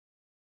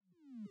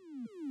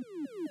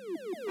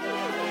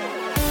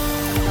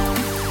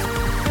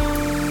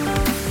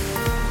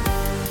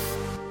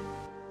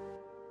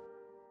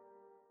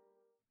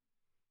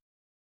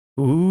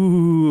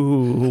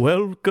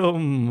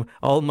Welcome,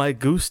 all my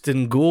ghosts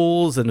and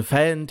ghouls and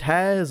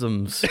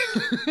phantasms.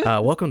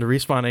 Welcome to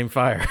Respawn Aim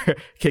Fire,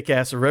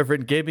 kick-ass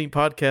irreverent gaming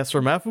podcast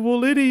from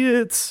affable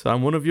idiots.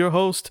 I'm one of your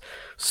hosts,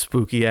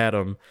 Spooky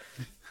Adam.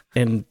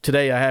 And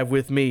today I have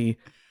with me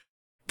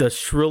the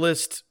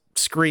shrillest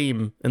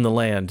scream in the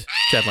land,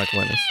 Chad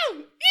Michael Ennis.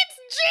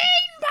 It's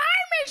Gene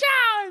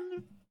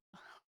Parmesan!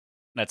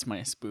 That's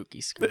my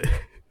spooky scream.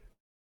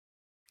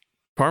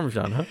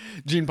 Parmesan, huh?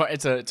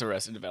 It's a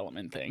Arrested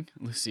Development thing.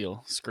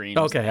 Lucille screams.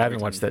 Okay, I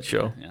haven't watched that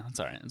show. Yeah, it's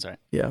all right. It's all right.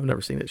 Yeah, I've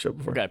never seen that show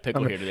before. I've got a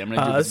pickle here today. I'm going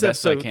to do the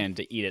best I can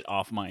to eat it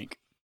off mic.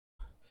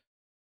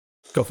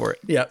 Go for it.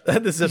 Yeah,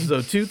 this is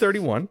episode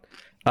 231.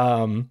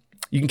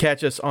 You can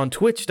catch us on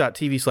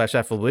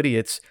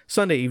twitch.tv/affableidiots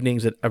Sunday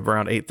evenings at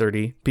around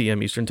 8:30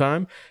 p.m. Eastern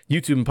Time.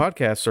 YouTube and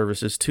podcast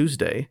services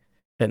Tuesday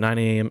at 9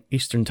 a.m.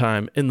 Eastern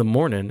Time in the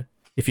morning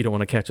if you don't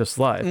want to catch us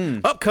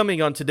live.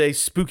 Upcoming on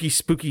today's spooky,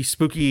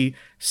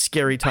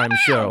 scary time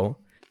show.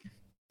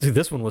 Dude,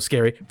 this one was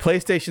scary.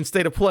 PlayStation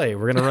State of Play.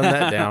 We're going to run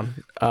that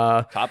down.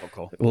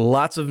 Topical.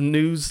 Lots of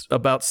news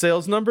about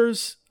sales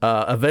numbers.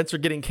 Events are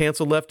getting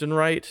canceled left and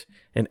right.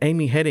 And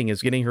Amy Hennig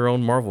is getting her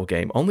own Marvel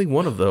game. Only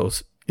one of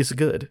those is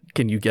good.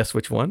 Can you guess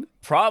which one?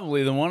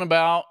 Probably the one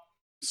about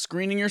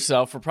screening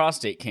yourself for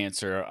prostate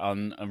cancer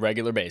on a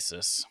regular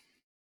basis.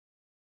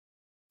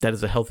 That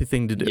is a healthy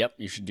thing to do. Yep,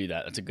 you should do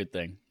that. That's a good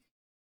thing.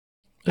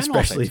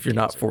 Especially if you're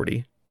not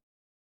 40.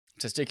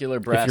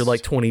 Testicular breast. If you're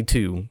like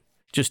 22,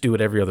 just do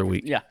it every other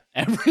week. Yeah,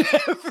 every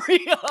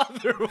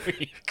other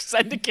week.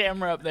 Send a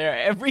camera up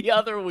there every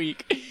other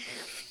week.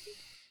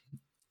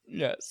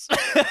 Yes.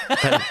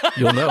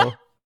 You'll know.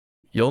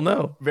 You'll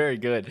know. Very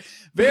good.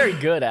 Very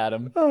good,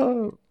 Adam.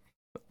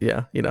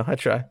 Yeah, I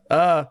try.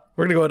 We're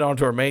going to go on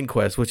to our main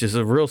quest, which is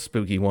a real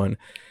spooky one.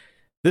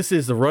 This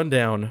is the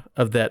rundown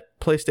of that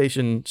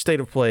PlayStation State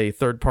of Play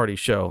third-party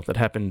show that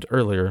happened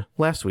earlier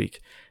last week.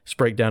 This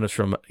breakdown is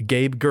from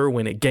Gabe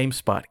Gerwin at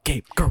GameSpot.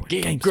 Gabe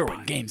Gerwin,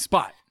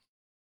 GameSpot.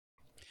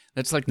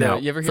 That's like now,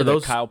 you ever hear the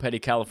Kyle Petty,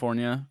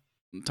 California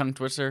tongue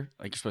twister?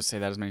 Like you're supposed to say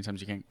that as many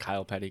times as you can.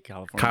 Kyle Petty,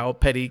 California. Kyle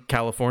Petty,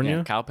 California?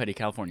 Yeah, Kyle Petty,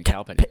 California.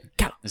 Kyle Petty.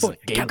 This is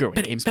like Gabe Gerwin,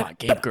 GameSpot.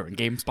 Gabe Gerwin,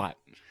 GameSpot.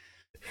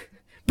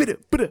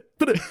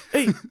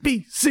 A,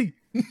 B, C.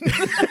 I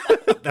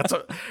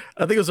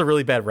think it was a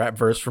really bad rap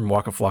verse from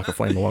Waka Flocka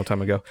Flame a long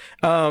time ago.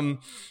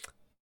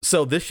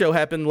 So this show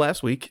happened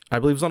last week. I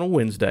believe it was on a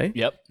Wednesday.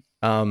 Yep.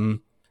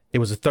 It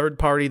was a third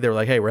party. They were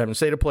like, hey, we're having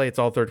State of Play. It's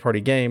all third party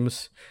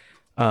games.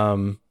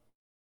 And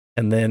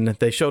then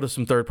they showed us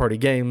some third party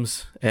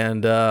games.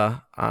 And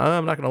I'm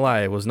not going to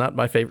lie, it was not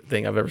my favorite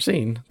thing I've ever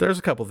seen. There's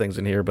a couple things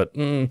in here, but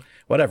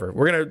whatever.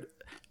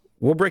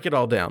 We'll break it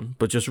all down.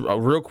 But just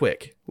real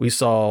quick, we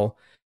saw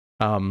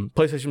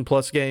PlayStation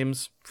Plus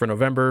games for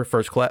November.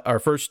 First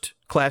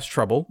Class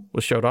Trouble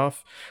was showed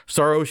off.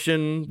 Star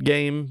Ocean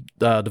game,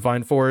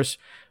 Divine Force,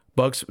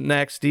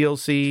 Bugsnax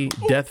DLC,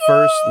 Death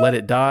First, Let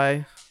It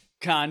Die.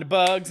 Kind of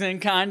bugs and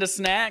kind of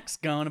snacks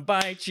gonna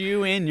bite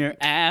you in your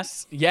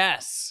ass.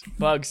 Yes,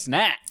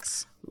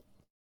 Bugsnax.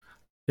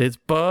 It's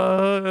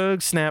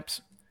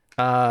Bugsnaps.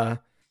 There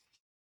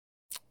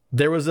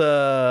was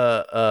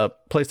a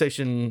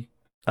PlayStation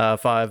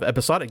 5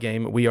 episodic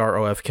game, We Are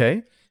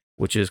OFK,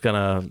 which is kind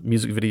of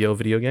music video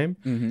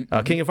game.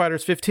 King of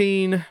Fighters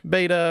 15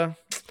 beta.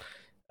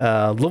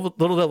 Little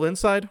Devil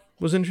Inside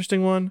was an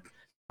interesting one.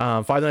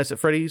 Five Nights at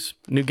Freddy's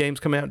new games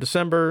coming out in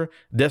December.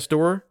 Death's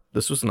Door,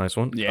 this was a nice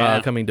one.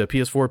 Yeah, coming to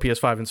PS4,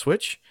 PS5, and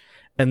Switch.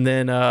 And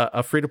then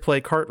a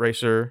free-to-play kart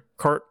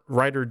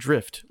rider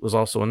drift was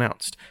also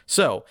announced.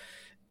 So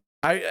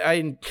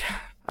I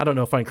don't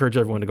know if I encourage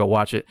everyone to go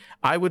watch it.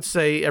 I would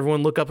say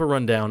everyone look up a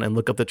rundown and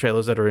look up the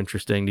trailers that are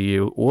interesting to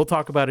you. We'll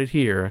talk about it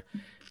here.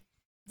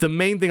 The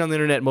main thing on the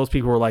internet, most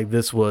people were like,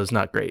 this was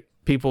not great.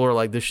 People are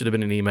like, this should have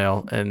been an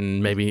email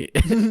and maybe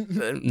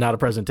not a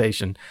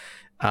presentation.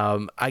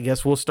 I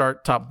guess we'll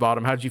start top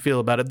bottom. How did you feel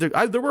about it?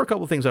 There were a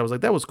couple of things I was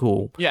like, that was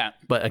cool. Yeah.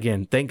 But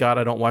again, thank God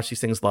I don't watch these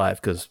things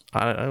live because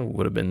I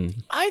would have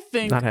been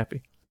not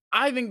happy.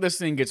 I think this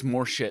thing gets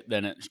more shit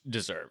than it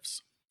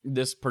deserves.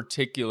 This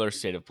particular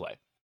State of Play.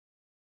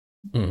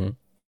 Mm-hmm.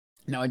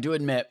 Now, I do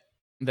admit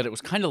that it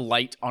was kind of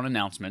light on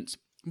announcements,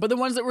 but the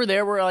ones that were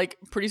there were like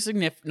pretty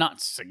not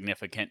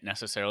significant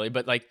necessarily,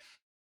 but like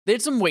they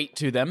had some weight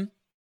to them.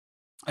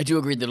 I do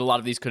agree that a lot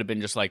of these could have been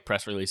just like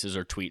press releases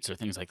or tweets or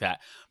things like that.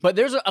 But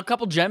there's a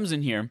couple gems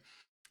in here.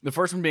 The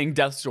first one being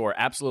Death's Door.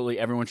 Absolutely,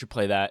 everyone should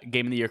play that.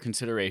 Game of the Year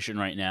consideration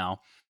right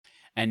now.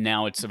 And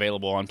now it's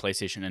available on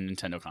PlayStation and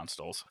Nintendo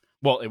consoles.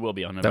 Well, it will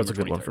be on November 23rd. That was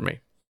a good one for me.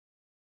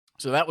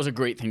 So that was a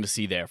great thing to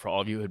see there for all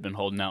of you who had been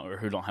holding out or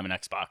who don't have an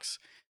Xbox.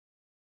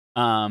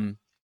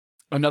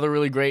 Another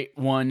really great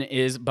one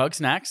is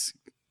Bugsnax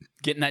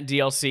getting that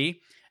DLC.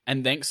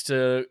 And thanks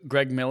to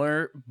Greg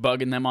Miller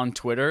bugging them on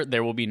Twitter,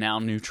 there will be now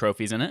new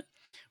trophies in it,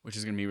 which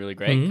is going to be really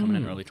great, coming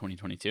in early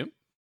 2022.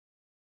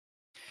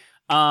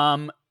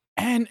 And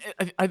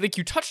I think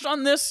you touched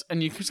on this,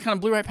 and you just kind of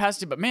blew right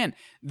past it, but man,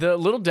 the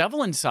Little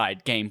Devil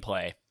Inside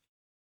gameplay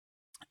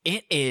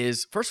It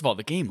is, first of all,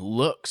 the game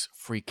looks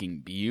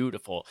freaking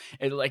beautiful.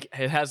 It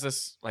has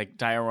this like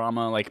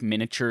diorama, like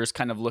miniatures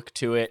kind of look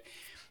to it.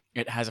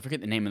 It has, I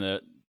forget the name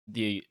of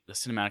the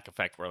cinematic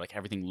effect where like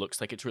everything looks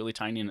like it's really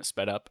tiny and it's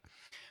sped up,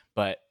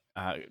 but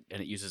and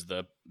it uses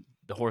the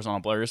horizontal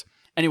blurs.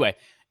 Anyway,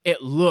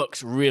 it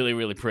looks really,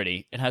 really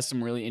pretty. It has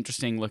some really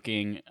interesting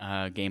looking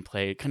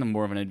gameplay, kind of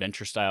more of an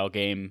adventure style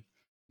game.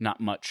 Not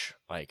much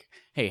like,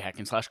 hey, hack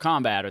and slash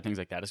combat or things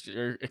like that.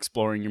 You're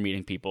exploring, you're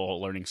meeting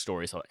people, learning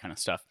stories, all that kind of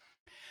stuff.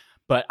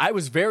 But I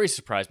was very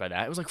surprised by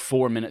that. It was like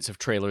 4 minutes of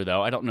trailer,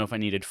 though. I don't know if I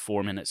needed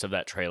 4 minutes of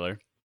that trailer.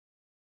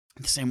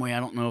 The same way I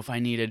don't know if I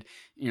needed,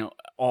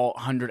 all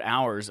 100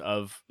 hours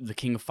of The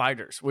King of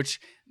Fighters, which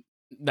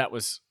that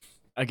was,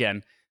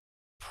 again,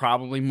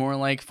 probably more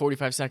like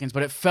 45 seconds,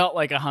 but it felt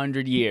like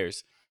 100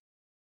 years.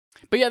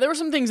 But yeah, there were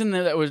some things in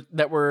there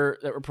that were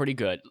pretty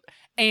good.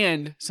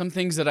 And some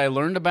things that I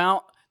learned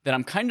about that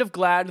I'm kind of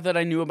glad that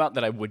I knew about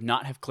that I would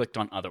not have clicked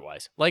on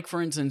otherwise. Like,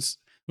 for instance,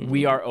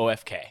 We Are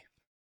OFK.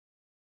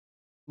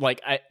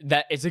 Like,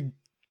 that is a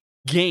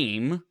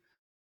game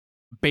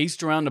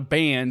based around a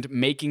band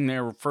making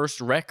their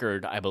first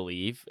record, I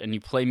believe, and you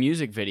play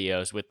music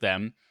videos with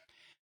them.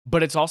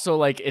 But it's also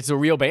like, it's a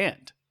real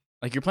band.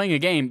 Like, you're playing a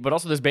game, but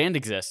also this band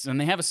exists,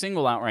 and they have a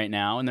single out right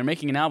now, and they're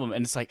making an album,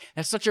 and it's like,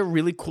 that's such a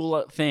really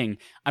cool thing.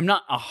 I'm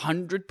not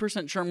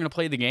 100% sure I'm going to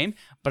play the game,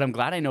 but I'm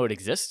glad I know it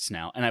exists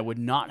now, and I would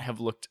not have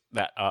looked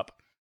that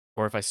up,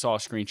 or if I saw a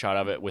screenshot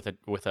of it with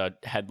a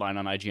headline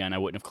on IGN, I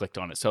wouldn't have clicked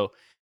on it. So,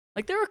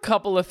 like, there are a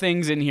couple of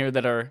things in here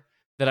that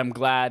I'm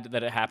glad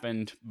that it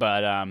happened,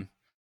 but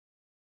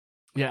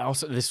yeah,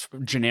 also this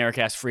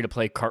generic-ass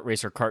free-to-play kart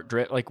racer, kart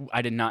drift, like,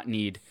 I did not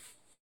need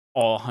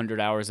all 100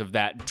 hours of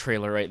that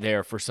trailer right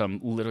there for some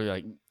literally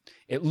like,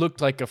 it looked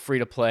like a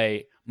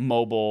free-to-play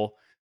mobile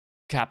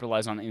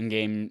capitalize on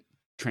in-game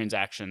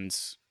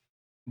transactions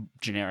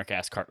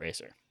generic-ass kart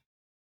racer.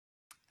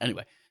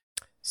 Anyway,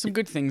 some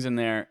good things in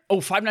there. Oh,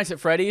 Five Nights at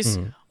Freddy's,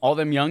 all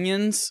them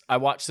youngins. I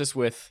watched this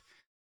with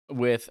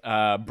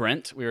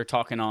Brent. We were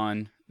talking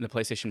on the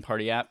PlayStation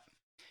Party app,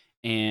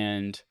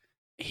 and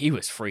he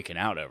was freaking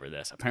out over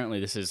this. Apparently,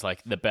 this is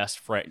like the best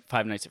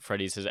Five Nights at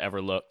Freddy's has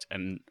ever looked,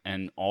 and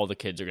all the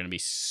kids are going to be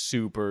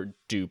super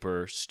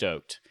duper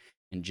stoked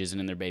and jizzing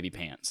in their baby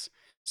pants.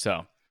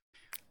 So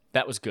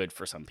that was good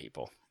for some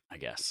people, I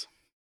guess.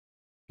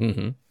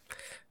 Mm-hmm.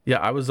 Yeah,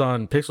 I was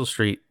on Pixel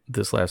Street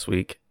this last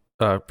week.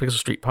 Pixel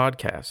Street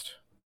podcast.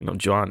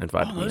 John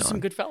invited me on. Those are some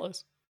good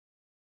fellas.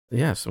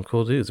 Yeah, some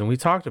cool dudes. And we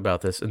talked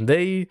about this, and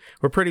they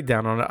were pretty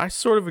down on it. I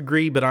sort of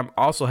agree, but I'm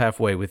also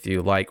halfway with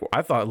you. Like,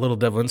 I thought Little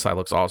Devil Inside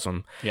looks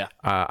awesome. Yeah.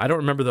 I don't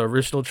remember the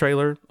original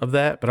trailer of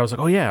that, but I was like,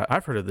 oh, yeah,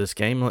 I've heard of this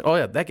game. I'm like, oh,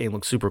 yeah, that game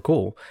looks super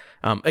cool.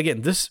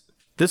 Again, this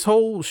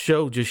whole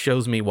show just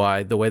shows me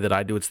why the way that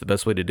I do it's the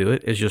best way to do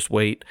it is just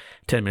wait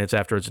 10 minutes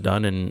after it's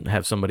done and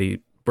have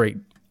somebody break,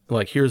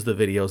 like, here's the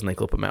videos, and they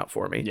clip them out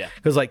for me. Yeah.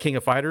 Because, like, King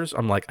of Fighters,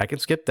 I'm like, I can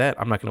skip that.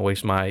 I'm not going to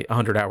waste my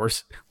 100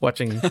 hours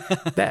watching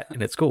that,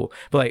 and it's cool.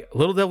 But, like,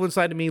 Little Devil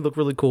Inside to me looked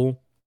really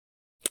cool.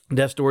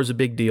 Death's Door is a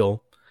big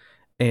deal.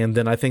 And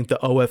then I think the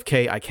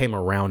OFK I came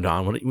around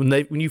on.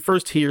 When you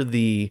first hear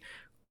the,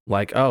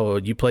 like, oh,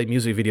 you play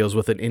music videos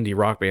with an indie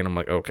rock band, I'm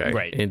like, okay,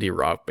 right. Indie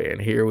rock band,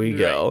 here we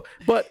go.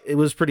 But it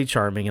was pretty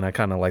charming, and I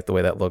kind of like the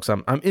way that looks.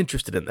 I'm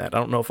interested in that. I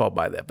don't know if I'll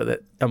buy that,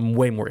 but I'm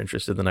way more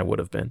interested than I would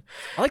have been.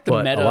 I like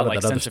the meta,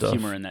 like, sense of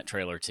humor in that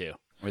trailer too,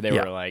 where they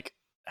were like,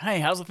 hey,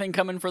 how's the thing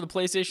coming for the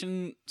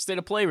PlayStation State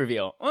of Play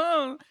reveal?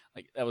 Oh,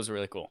 like, that was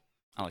really cool.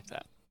 I like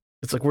that.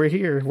 It's like, we're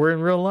here. We're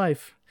in real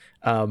life.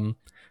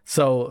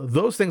 So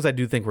those things I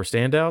do think were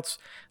standouts.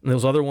 And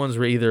those other ones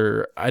were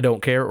either I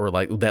don't care or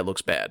like, that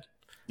looks bad.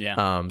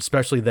 Yeah.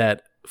 Especially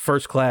that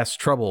First Class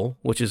Trouble,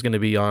 which is going to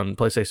be on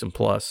PlayStation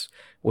Plus,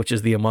 which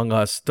is the Among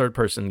Us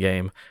third-person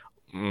game.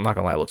 I'm not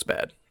going to lie, it looks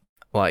bad.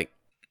 Like,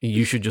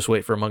 you should just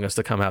wait for Among Us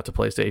to come out to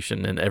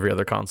PlayStation and every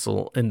other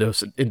console in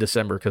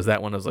December, because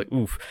that one is like,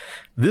 oof.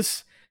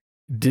 This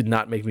did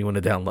not make me want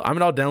to download. I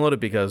mean, I'll download it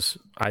because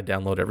I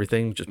download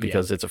everything just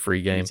because it's a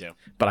free game.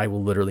 But I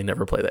will literally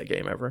never play that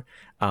game ever.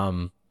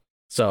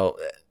 So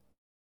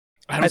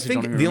I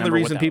think the only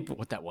reason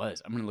what that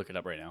was, I'm going to look it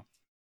up right now.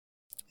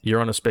 You're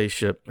on a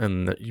spaceship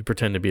and you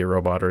pretend to be a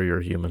robot or you're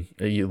a human.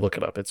 You look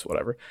it up. It's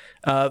whatever.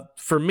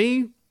 For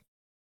me,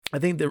 I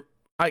think that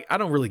I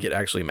don't really get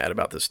actually mad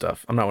about this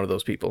stuff. I'm not one of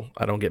those people.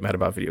 I don't get mad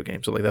about video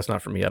games. So, like, that's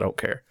not for me. I don't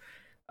care.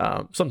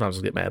 Sometimes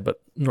I'll get mad,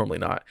 but normally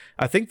not.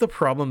 I think the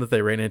problem that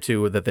they ran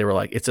into was that they were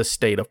like, it's a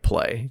state of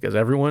play, because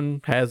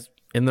everyone has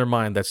in their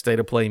mind that state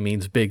of play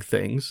means big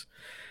things,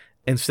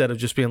 instead of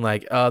just being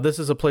like, this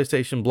is a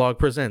PlayStation blog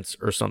presents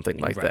or something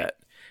like that.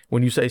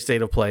 When you say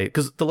state of play,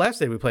 because the last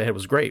day we played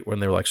was great when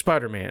they were like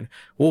Spider-Man,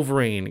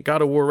 Wolverine,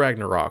 God of War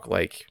Ragnarok.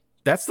 Like,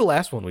 that's the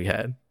last one we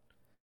had.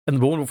 And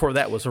the one before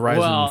that was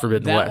Horizon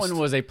Forbidden West. That one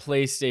was a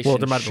PlayStation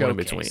there might have been one in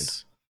between.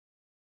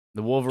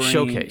 The Wolverine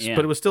showcase,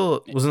 but it was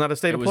still, was it not a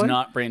state of play? It was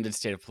not branded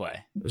state of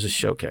play. It was a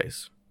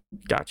showcase.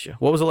 Gotcha.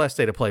 What was the last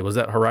state of play? Was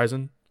that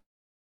Horizon?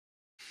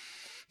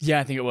 Yeah,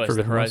 I think it was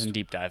the Horizon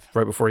Deep Dive.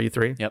 Right before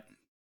E3? Yep.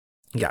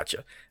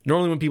 Gotcha.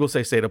 Normally, when people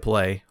say state of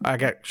play, I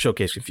got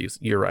showcase confused.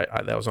 You're right.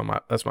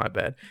 That's my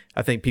bad.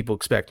 I think people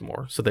expect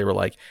more, so they were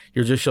like,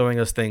 "You're just showing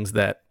us things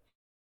that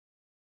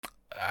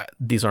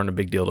these aren't a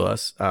big deal to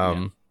us."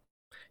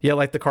 Yeah,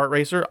 like the kart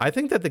racer. I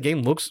think that the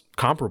game looks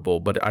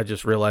comparable, but I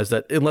just realized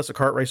that unless a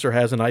kart racer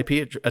has an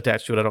IP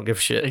attached to it, I don't give a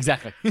shit.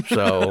 Exactly.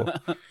 So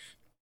that's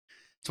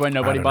why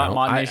nobody bought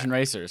Mod Nation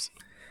Racers.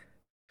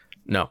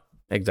 No,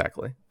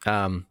 exactly.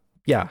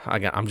 Yeah,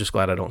 I'm just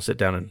glad I don't sit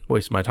down and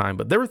waste my time.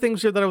 But there were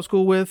things here that I was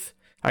cool with.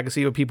 I can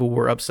see what people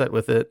were upset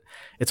with it.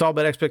 It's all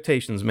about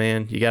expectations,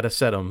 man. You got to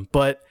set them.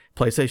 But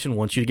PlayStation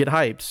wants you to get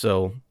hyped.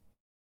 So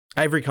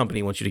every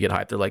company wants you to get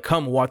hyped. They're like,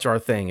 come watch our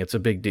thing. It's a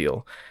big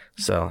deal.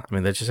 So, I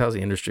mean, that's just how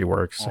the industry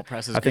works.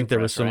 I think there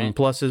were some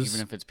pluses.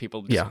 Even if it's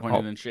people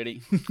disappointed and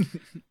shitty.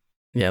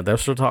 Yeah, they're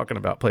still talking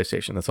about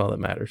PlayStation. That's all that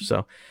matters.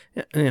 So,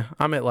 yeah,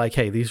 I'm at like,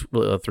 hey, these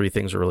three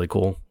things are really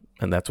cool.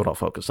 And that's what I'll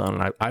focus on.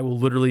 And I will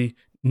literally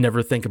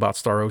never think about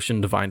Star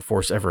Ocean Divine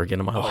Force ever again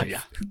in my life.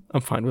 Yeah.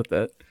 I'm fine with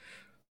that.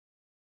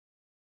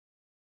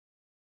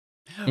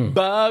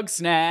 Bug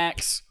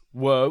snacks.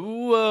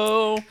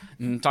 Whoa.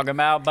 Talking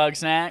about bug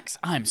snacks.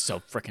 I'm so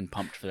freaking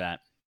pumped for that.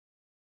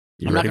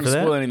 I'm not going to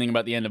spoil anything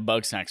about the end of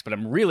Bug Snacks, but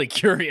I'm really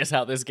curious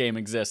how this game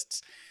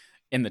exists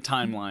in the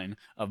timeline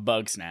of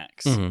Bug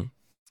Snacks.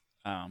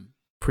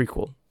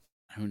 Prequel.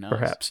 Who knows?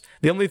 Perhaps.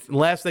 The only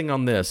last thing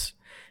on this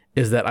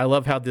is that I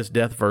love how this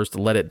Death Verse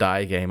Let It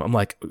Die game. I'm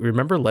like,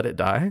 remember Let It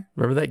Die?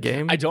 Remember that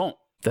game? I don't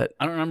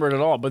remember it at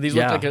all. But these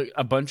look like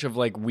a bunch of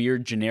like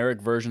weird generic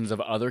versions of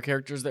other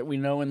characters that we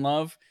know and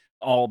love,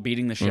 all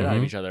beating the shit out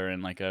of each other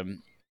in like a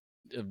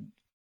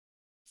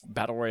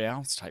battle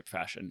royale type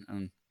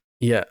fashion.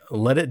 Yeah,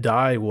 Let It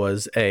Die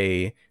was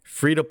a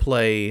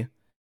free-to-play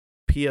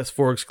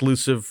PS4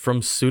 exclusive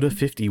from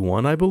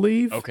Suda51, I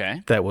believe.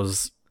 Okay.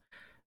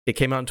 It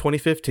came out in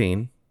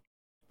 2015,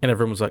 and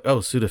everyone was like, oh,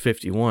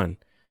 Suda51,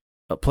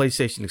 a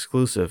PlayStation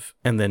exclusive,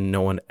 and then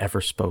no one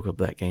ever spoke of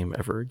that game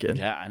ever again.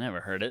 Yeah, I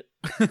never heard it.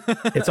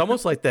 It's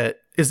almost like that,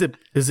 is it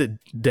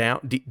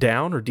Deep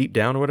Down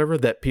or whatever,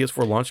 that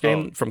PS4 launch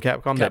game from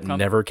Capcom that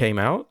never came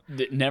out?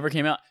 It never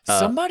came out.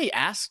 Somebody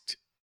asked...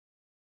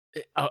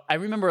 I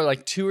remember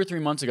like 2 or 3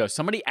 months ago,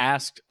 somebody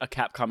asked a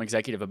Capcom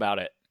executive about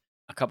it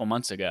a couple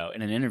months ago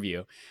in an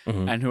interview,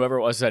 and whoever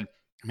it was said,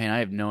 man, I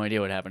have no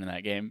idea what happened in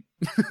that game.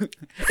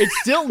 It's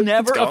still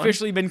never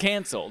officially been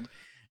canceled.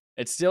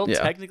 It's still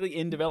technically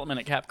in development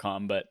at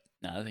Capcom, but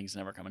no, that thing's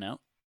never coming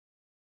out.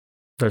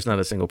 There's not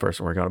a single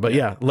person working on it. But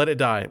yeah, Let It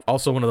Die,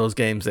 also one of those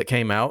games that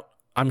came out.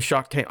 I'm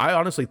shocked. I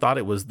honestly thought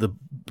it was the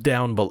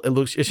down, but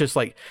it's just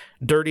like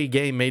dirty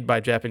game made by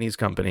a Japanese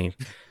company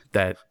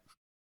that...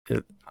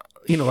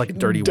 like a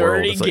dirty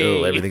world. It's like,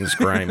 oh, everything's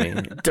grimy.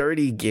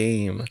 Dirty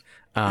game.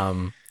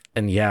 And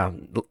yeah,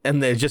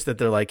 and it's just that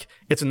they're like,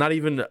 it's not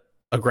even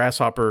a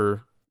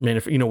Grasshopper,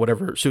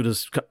 whatever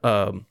Suda's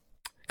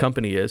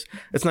company is.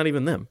 It's not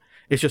even them.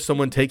 It's just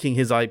someone taking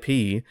his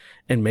IP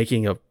and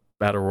making a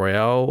battle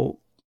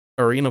royale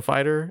arena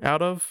fighter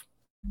out of.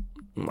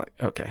 I'm like,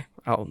 okay,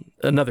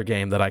 another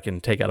game that I can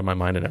take out of my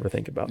mind and never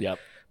think about. Yep.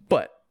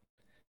 But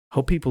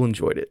hope people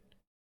enjoyed it.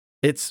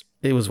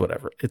 It was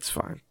whatever. It's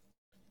fine.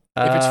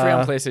 If it's free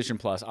on PlayStation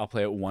Plus, I'll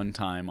play it one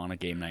time on a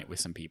game night with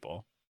some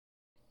people.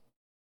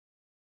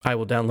 I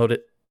will download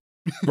it,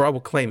 or I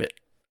will claim it.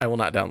 I will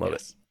not download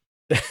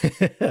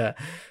it.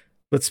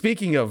 But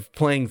speaking of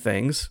playing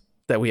things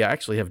that we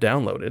actually have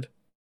downloaded,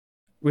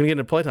 we're going to get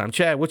into playtime.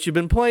 Chad, what you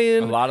been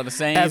playing? A lot of the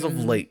same. As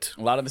of late.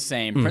 A lot of the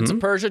same. Prince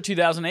of Persia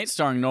 2008,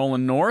 starring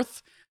Nolan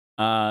North,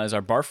 is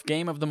our barf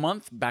game of the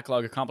month.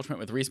 Backlog accomplishment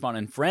with Respawn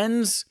and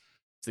Friends.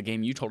 It's the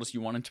game you told us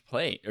you wanted to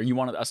play, or you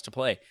wanted us to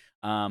play.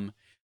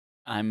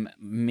 I'm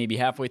maybe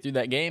halfway through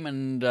that game,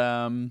 and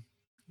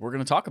we're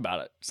going to talk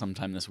about it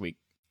sometime this week.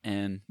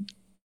 And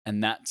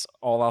that's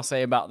all I'll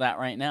say about that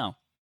right now.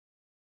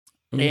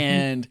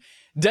 And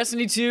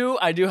Destiny 2,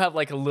 I do have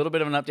like a little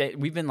bit of an update.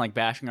 We've been like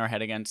bashing our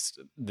head against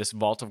this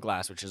Vault of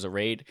Glass, which is a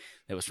raid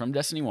that was from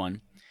Destiny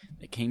 1.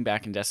 It came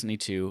back in Destiny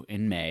 2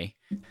 in May.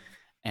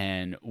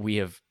 And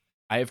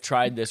I have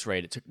tried this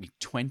raid. It took me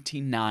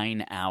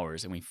 29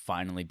 hours, and we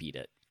finally beat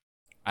it.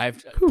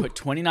 I've put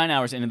 29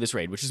 hours into this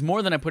raid, which is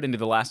more than I put into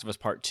The Last of Us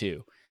Part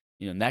 2.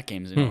 And that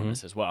game's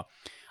enormous as well.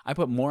 I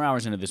put more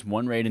hours into this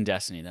one raid in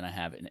Destiny than I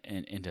have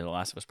into The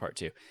Last of Us Part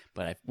 2.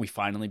 But we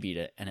finally beat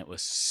it, and it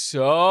was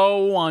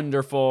so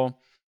wonderful.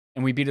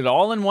 And we beat it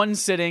all in one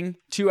sitting,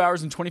 2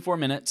 hours and 24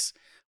 minutes,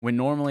 when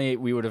normally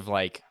we would have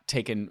like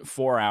taken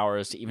 4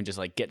 hours to even just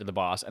like get to the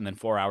boss, and then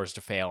 4 hours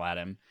to fail at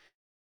him.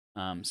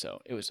 So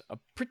it was a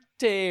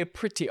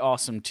pretty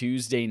awesome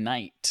Tuesday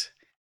night.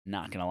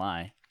 Not gonna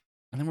lie.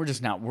 And then we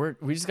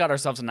just got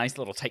ourselves a nice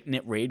little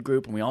tight-knit raid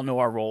group, and we all know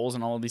our roles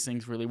and all of these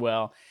things really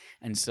well.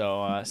 And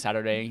so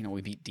Saturday,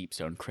 we beat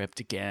Deepstone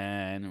Crypt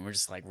again, and we're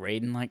just like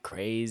raiding like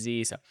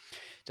crazy. So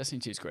Destiny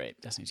 2 is great.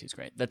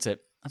 That's it.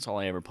 That's all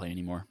I ever play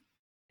anymore.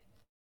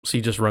 So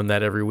you just run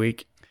that every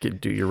week?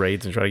 Do your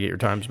raids and try to get your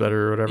times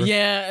better or whatever?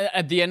 Yeah,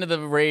 at the end of the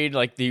raid,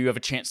 like you have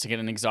a chance to get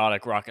an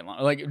exotic rocket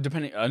launcher, like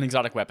an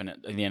exotic weapon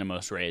at the end of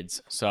most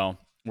raids. So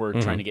We're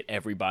trying to get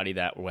everybody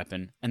that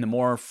weapon. And the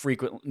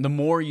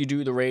more you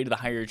do the raid, the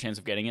higher your chance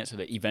of getting it, so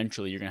that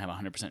eventually you're going to have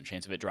a 100%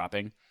 chance of it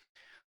dropping.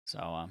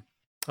 So,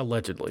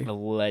 allegedly.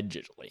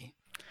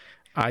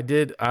 I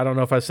don't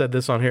know if I said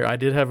this on here. I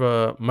did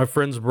have my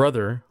friend's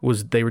brother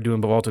they were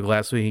doing Vault of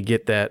Glass, so he could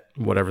get that,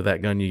 whatever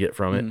that gun you get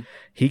from it.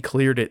 He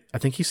cleared it. I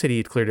think he said he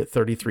had cleared it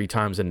 33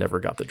 times and never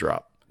got the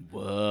drop.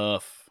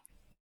 Woof.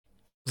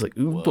 I was like,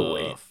 ooh,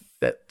 boy,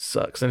 that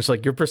sucks. And it's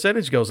like, your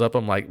percentage goes up.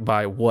 I'm like,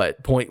 by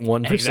what,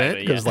 0.1%?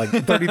 Exactly, Because like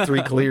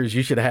 33 clears,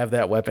 you should have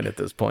that weapon at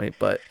this point.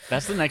 But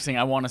that's the next thing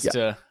I want us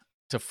to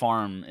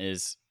farm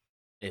is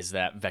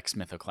that Vex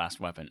Mythoclast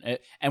weapon.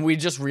 And we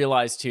just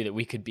realized too that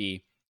we could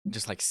be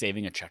just like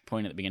saving a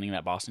checkpoint at the beginning of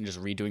that boss and just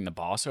redoing the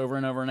boss over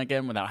and over and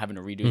again without having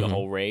to redo the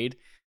whole raid.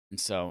 And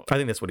so I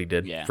think that's what he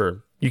did. Yeah.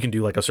 You can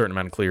do like a certain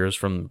amount of clears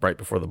from right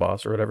before the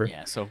boss or whatever.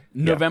 Yeah. So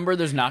November,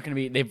 there's not going to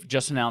be. They've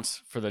just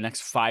announced for the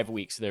next 5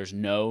 weeks there's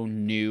no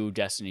new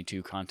Destiny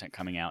 2 content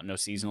coming out, no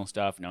seasonal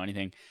stuff, no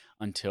anything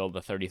until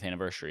the 30th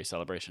anniversary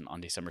celebration on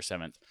December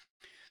 7th.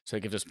 So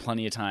it gives us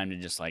plenty of time to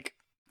just like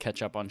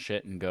catch up on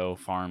shit and go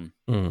farm.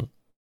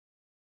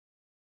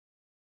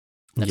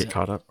 Get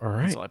caught up. All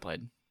right. That's all I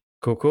played.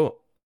 Cool.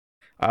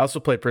 I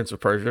also played Prince of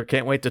Persia.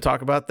 Can't wait to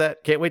talk about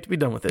that. Can't wait to be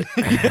done with it.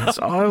 That's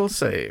all I will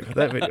say for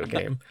that video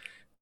game.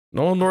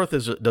 Nolan North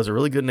does a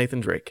really good Nathan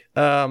Drake.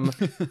 I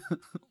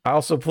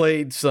also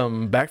played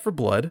some Back 4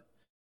 Blood.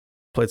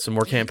 Played some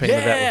more campaign of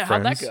that with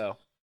friends. How'd that go?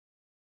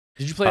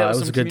 Did you play that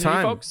with some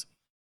community folks?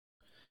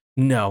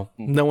 No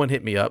one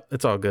hit me up.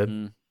 It's all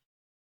good.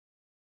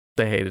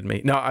 They hated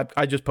me. No,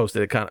 I just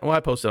posted it I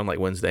posted on like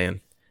Wednesday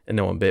and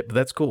no one bit, but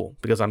that's cool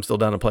because I'm still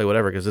down to play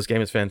whatever because this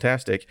game is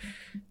fantastic.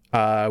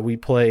 We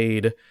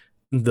played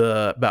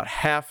about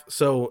half.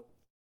 So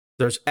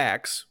there's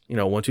acts,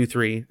 1, 2,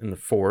 3, and the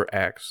 4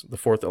 acts. The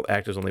 4th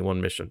act is only one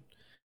mission,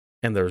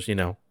 and there's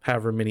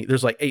however many.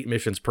 There's like 8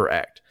 missions per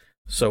act.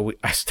 So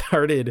I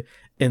started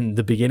in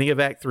the beginning of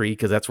Act 3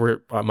 because that's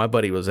where my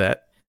buddy was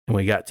at, and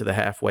we got to the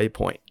halfway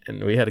point,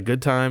 and we had a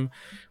good time.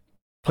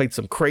 Played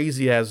some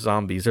crazy ass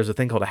zombies. There's a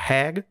thing called a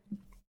hag.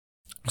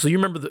 So you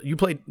remember you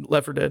played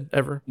Left 4 Dead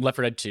ever? Left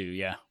 4 Dead 2,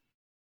 yeah.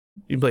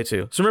 You played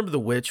 2. So remember the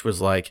witch was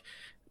like,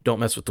 don't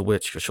mess with the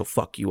witch because she'll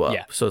fuck you up.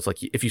 Yeah. So it's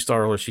like, if you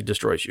startle her, she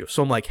destroys you.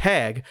 So I'm like,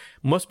 hag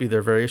must be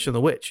their variation of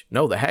the witch.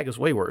 No, the hag is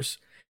way worse.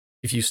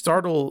 If you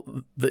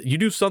startle, you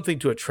do something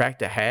to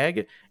attract a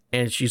hag,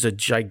 and she's a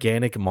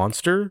gigantic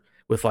monster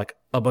with like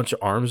a bunch of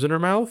arms in her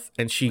mouth,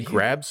 and she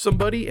grabs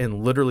somebody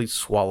and literally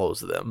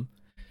swallows them.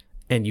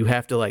 And you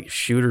have to like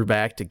shoot her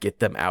back to get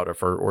them out of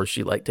her, or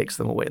she like takes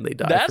them away and they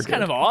die. That's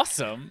kind of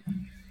awesome.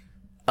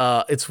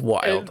 It's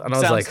wild. It and I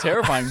was like,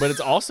 terrifying, but it's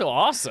also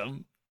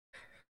awesome.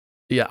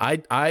 Yeah,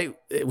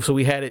 so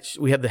we had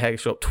the hag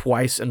show up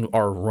twice in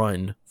our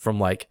run from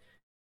like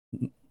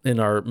in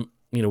our,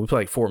 we played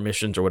like 4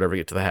 missions or whatever to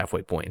get to the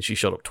halfway point, and she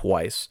showed up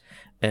twice.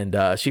 And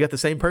she got the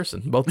same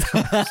person both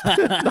times.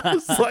 I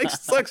was like,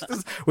 sucks.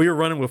 We were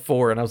running with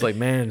 4, and I was like,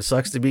 man, it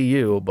sucks to be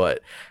you,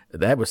 but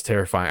that was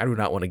terrifying. I do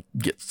not want to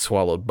get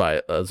swallowed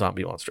by a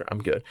zombie monster.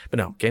 I'm good. But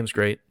no, game's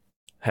great.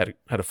 Had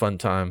a fun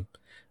time.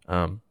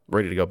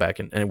 Ready to go back,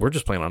 and we're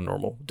just playing on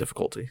normal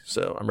difficulty.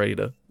 So I'm ready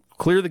to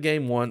clear the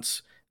game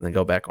once and then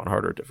go back on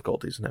harder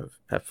difficulties and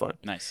have fun.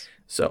 Nice.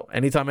 So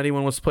anytime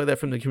anyone wants to play that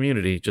from the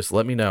community, just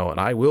let me know, and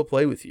I will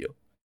play with you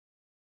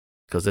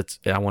because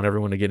I want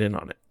everyone to get in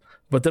on it.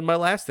 But then my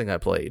last thing I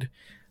played,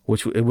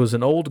 it was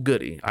an old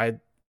goodie. I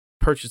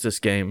purchased this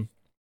game.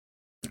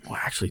 Well,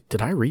 actually,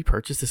 did I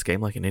repurchase this game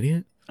like an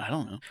idiot? I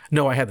don't know.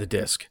 No, I had the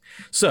disc.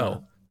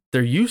 So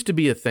there used to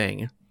be a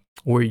thing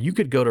where you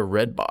could go to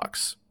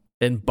Redbox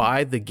and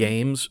buy the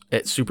games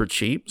at super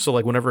cheap. So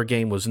like whenever a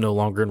game was no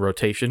longer in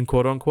rotation,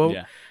 quote unquote,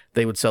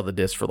 they would sell the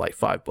disc for like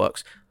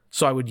 $5.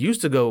 So I would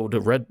used to go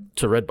to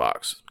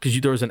Redbox because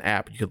there was an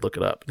app you could look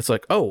it up. It's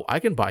like, oh, I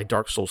can buy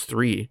Dark Souls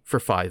 3 for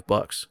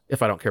 $5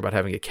 if I don't care about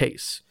having a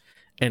case.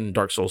 And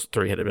Dark Souls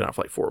 3 had been out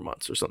for like 4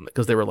 months or something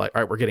because they were like,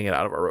 all right, we're getting it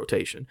out of our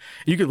rotation.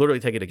 You could literally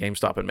take it to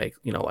GameStop and make,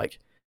 like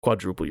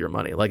quadruple your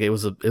money. Like it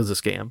was a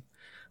scam.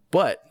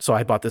 But so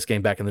I bought this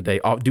game back in the day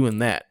doing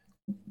that.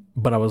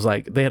 But I was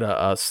like, they had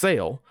a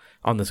sale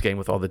on this game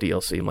with all the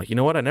DLC. I'm like, you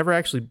know what? I never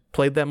actually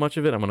played that much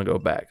of it. I'm going to go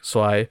back.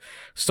 So I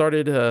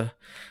started,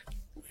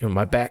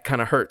 my back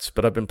kind of hurts,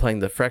 but I've been playing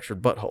the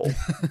Fractured Butthole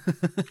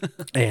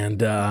and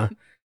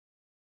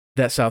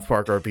that South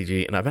Park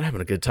RPG, and I've been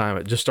having a good time.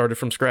 It just started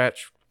from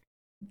scratch.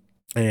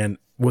 And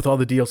with all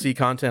the DLC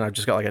content, I've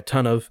just got like a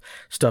ton of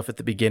stuff at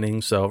the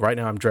beginning. So right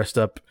now I'm dressed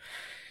up.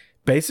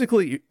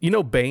 Basically,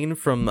 Bane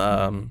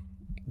from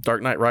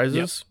Dark Knight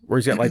Rises, where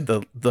he's got like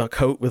the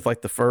coat with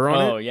like the fur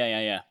on it. Oh,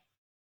 yeah.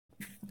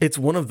 It's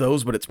one of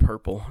those, but it's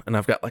purple, and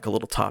I've got like a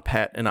little top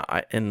hat and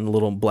a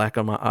little black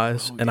on my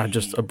eyes, and I'm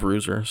just a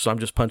bruiser, so I'm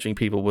just punching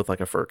people with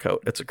like a fur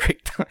coat. It's a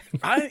great time.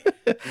 I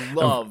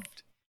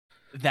loved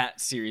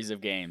that series of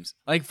games,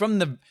 like from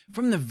the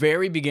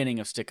very beginning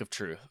of Stick of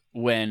Truth,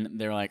 when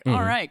they're like,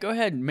 all right, go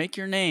ahead and make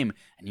your name,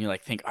 and you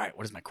like think, all right,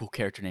 what is my cool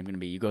character name going to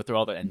be? You go through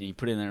all that, and you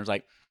put it in there. It's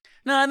like,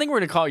 no, I think we're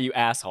going to call you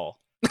asshole.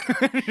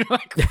 You're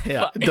like,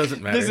 yeah, it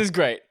doesn't matter. This is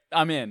great.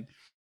 I'm in.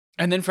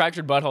 And then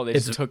Fractured Butthole, they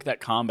just took that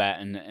combat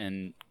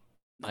and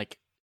like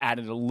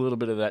added a little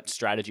bit of that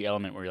strategy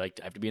element where you're like,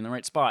 I have to be in the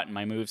right spot and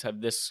my moves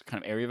have this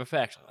kind of area of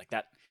effect. Like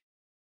that.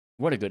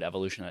 What a good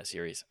evolution of that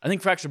series. I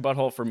think Fractured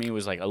Butthole for me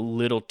was like a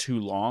little too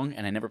long,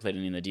 and I never played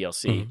any in the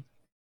DLC.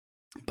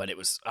 But it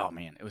was, oh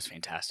man, it was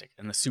fantastic.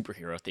 And the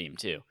superhero theme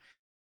too.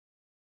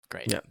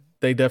 Great. Yeah.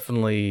 They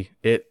definitely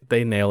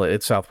they nail it.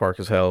 It's South Park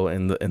as hell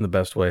in the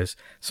best ways.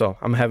 So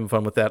I'm having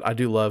fun with that. I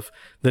do love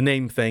the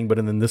name thing, but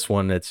then this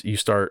one it's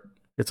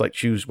like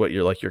choose what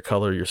your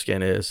color your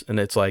skin is, and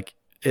it's like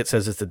it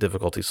says it's the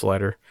difficulty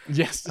slider.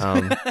 Yes.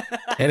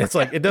 And it's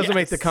like it doesn't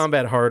make the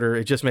combat harder,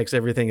 it just makes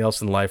everything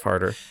else in life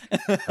harder.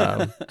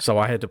 So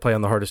I had to play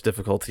on the hardest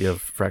difficulty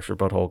of Fractured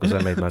Butthole because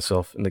I made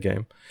myself in the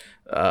game.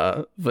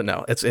 But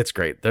no, it's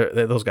great.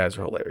 Those guys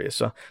are hilarious.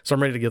 So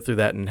I'm ready to get through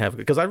that and have,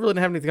 because I really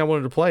didn't have anything I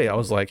wanted to play. I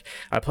was like,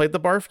 I played the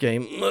Barf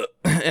game,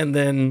 and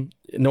then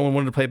no one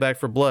wanted to play Back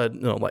for Blood,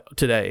 like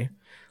today.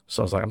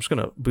 So I was like, I'm just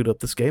gonna boot up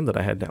this game that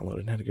I had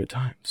downloaded and had a good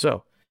time.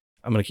 So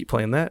I'm gonna keep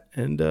playing that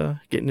and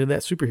get into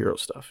that superhero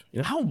stuff.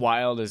 How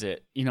wild is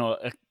it?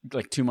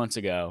 Like 2 months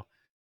ago,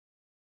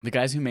 the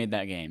guys who made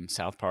that game,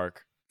 South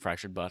Park,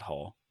 Fractured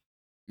Butthole,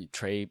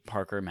 Trey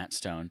Parker, Matt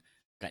Stone,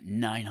 got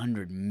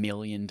 $900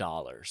 million.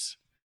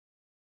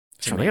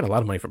 They got a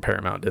lot of money from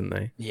Paramount, didn't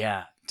they?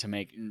 Yeah, to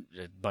make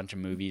a bunch of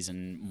movies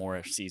and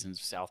more seasons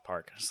of South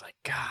Park. It's like,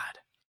 God.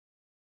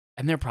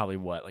 And they're probably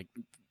what, like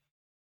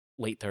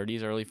late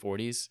 30s, early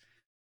 40s?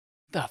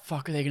 The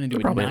fuck are they going to do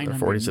with $900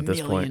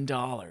 million?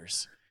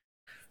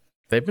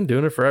 They've been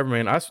doing it forever,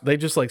 man. They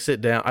just like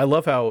sit down. I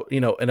love how,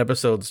 an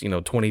episode's,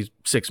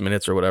 26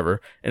 minutes or whatever,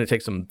 and it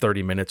takes them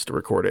 30 minutes to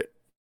record it.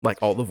 Like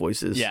all the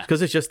voices. Yeah.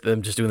 Because it's just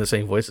them just doing the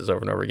same voices over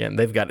and over again.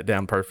 They've got it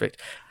down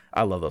perfect.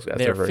 I love those guys.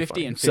 They're very 50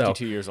 funny. and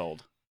 52 years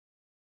old.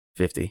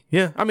 50.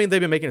 Yeah. I mean,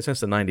 they've been making it since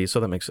the 90s, so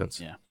that makes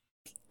sense. Yeah.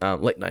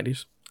 Late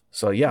 90s.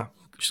 So yeah,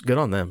 just good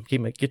on them.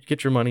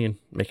 Get your money and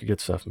make your good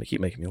stuff.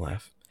 Keep making me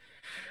laugh.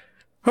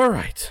 All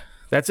right.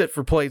 That's it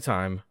for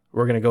playtime.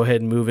 We're going to go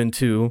ahead and move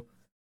into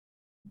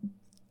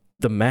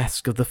the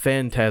Mask of the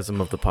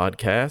Phantasm of the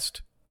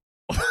podcast.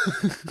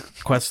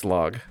 Quest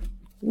log.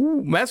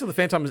 Ooh, Mask of the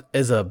Phantasm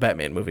is a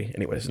Batman movie.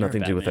 Anyways,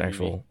 nothing to do with the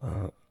actual.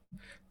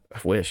 I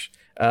wish.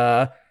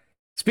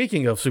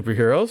 Speaking of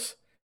superheroes,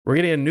 we're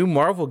getting a new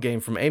Marvel game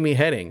from Amy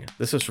Hennig.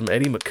 This is from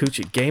Eddie McCooch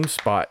at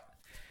GameSpot.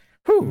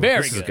 Whew,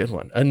 this is a good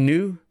one. A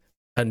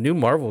new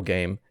Marvel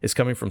game is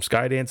coming from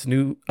Skydance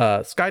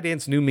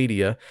New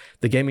Media,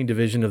 the gaming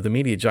division of the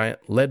media giant,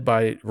 led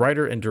by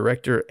writer and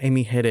director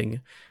Amy Hennig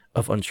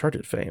of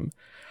Uncharted fame.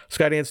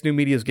 Skydance New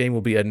Media's game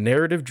will be a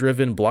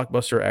narrative-driven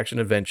blockbuster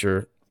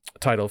action-adventure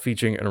title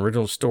featuring an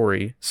original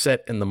story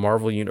set in the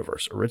Marvel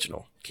Universe.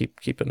 Original.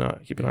 Keep an eye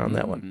on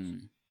that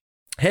one.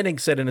 Hennig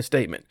said in a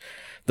statement,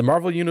 the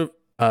Marvel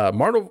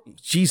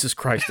Jesus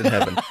Christ in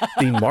heaven,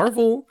 the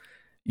Marvel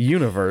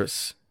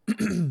Universe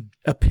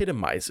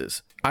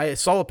epitomizes. I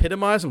saw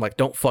epitomize. I'm like,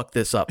 don't fuck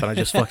this up. And I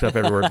just fucked up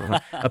every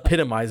word.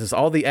 Epitomizes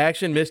all the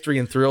action, mystery,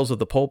 and thrills of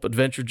the pulp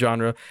adventure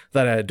genre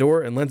that I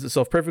adore and lends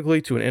itself perfectly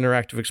to an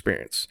interactive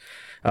experience.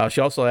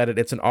 She also added,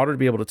 it's an honor to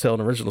be able to tell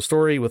an original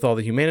story with all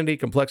the humanity,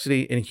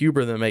 complexity, and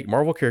humor that make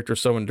Marvel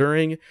characters so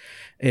enduring,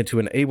 and to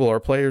enable our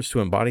players to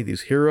embody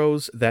these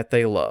heroes that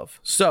they love.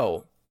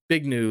 So,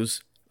 big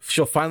news.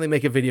 She'll finally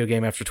make a video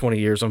game after 20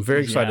 years. I'm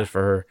very excited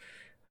for her.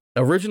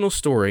 Original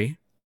story,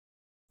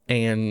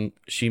 and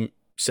she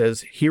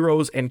says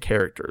heroes and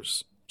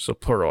characters. So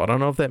plural. I don't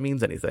know if that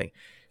means anything.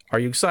 Are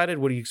you excited?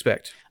 What do you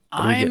expect?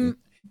 I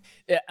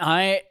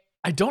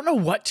don't know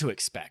what to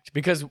expect,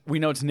 because we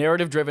know it's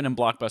narrative driven and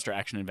blockbuster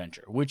action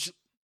adventure, which,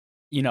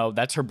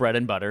 that's her bread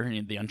and butter.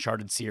 The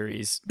Uncharted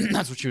series.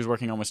 That's what she was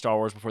working on with Star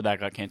Wars before that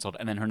got canceled.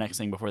 And then her next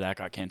thing before that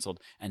got canceled.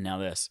 And now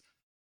this.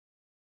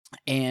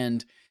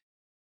 And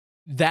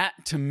that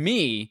to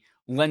me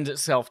lends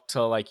itself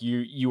to like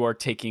you are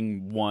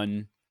taking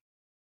one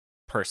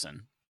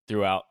person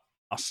throughout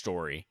a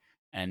story,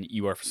 and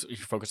you're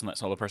focused on that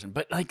solo person.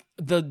 But like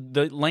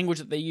the language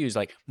that they use,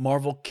 like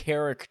Marvel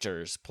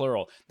characters,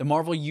 plural, the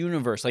Marvel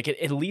universe, like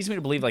it leads me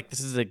to believe like this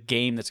is a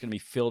game that's going to be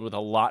filled with a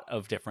lot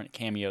of different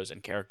cameos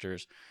and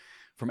characters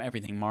from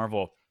everything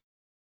Marvel,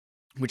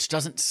 which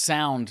doesn't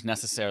sound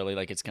necessarily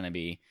like it's going to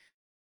be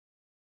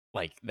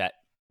like that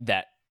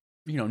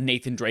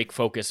Nathan Drake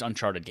focused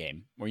Uncharted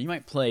game where you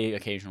might play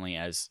occasionally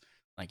as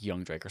like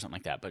young Drake or something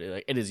like that, but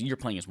it is, you're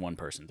playing as one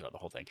person throughout the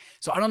whole thing.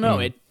 So I don't know.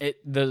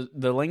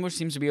 The language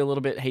seems to be a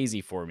little bit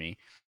hazy for me,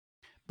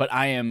 but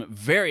I am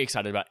very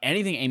excited about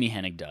anything Amy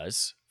Hennig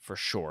does for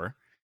sure.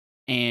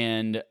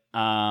 And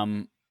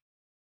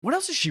what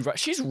else is she?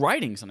 She's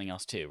writing something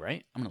else too,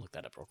 right? I'm gonna look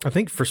that up real quick. I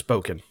think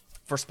Forspoken.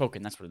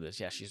 Forspoken, that's what it is.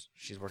 Yeah, she's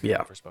working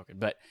on Forspoken.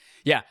 But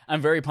yeah,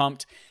 I'm very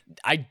pumped.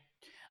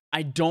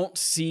 I don't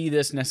see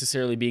this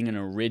necessarily being an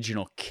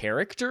original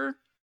character,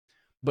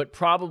 but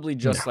probably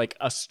just like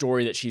a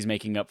story that she's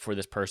making up for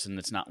this person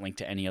that's not linked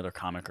to any other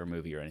comic or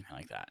movie or anything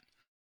like that.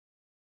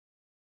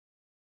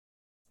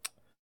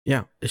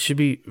 Yeah, it should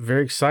be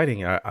very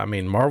exciting. I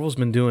mean,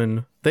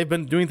 they've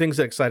been doing things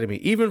that excited me,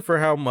 even for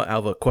how much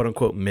of a quote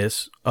unquote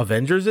miss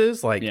Avengers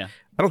is. Like, Yeah.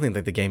 I don't think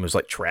that the game is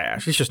like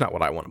trash. It's just not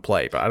what I want to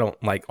play. But I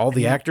don't like all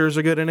the actors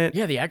are good in it.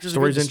 Yeah, the actors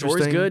Story's are good. The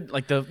story's interesting. good.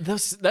 Like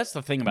that's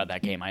the thing about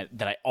that game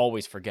that I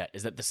always forget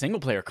is that the single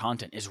player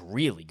content is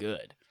really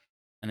good,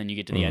 and then you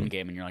get to the end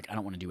game and you're like, I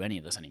don't want to do any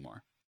of this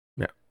anymore.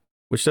 Yeah,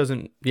 which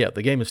doesn't. Yeah,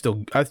 the game is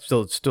still.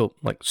 It's still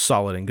like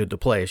solid and good to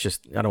play. It's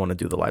just I don't want to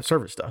do the live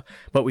service stuff.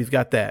 But we've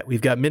got that.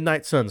 We've got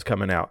Midnight Suns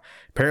coming out.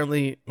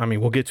 Apparently, I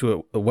mean, we'll get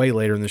to it way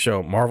later in the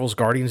show. Marvel's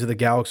Guardians of the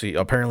Galaxy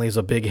apparently is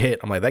a big hit.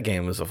 I'm like, that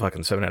game was a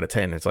fucking 7 out of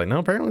 10. It's like, no,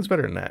 apparently it's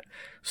better than that.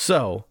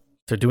 So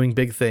they're doing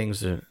big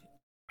things.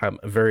 I'm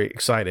very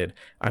excited.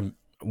 I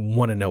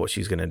want to know what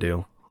she's gonna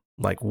do.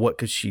 Like, what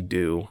could she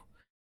do?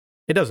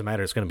 It doesn't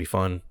matter. It's gonna be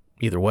fun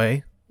either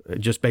way,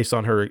 just based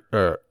on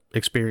her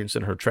experience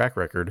and her track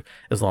record.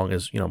 As long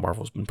as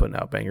Marvel's been putting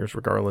out bangers,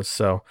 regardless.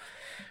 So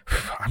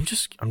I'm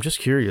just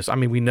curious. I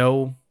mean, we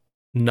know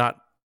not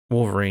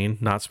Wolverine,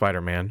 not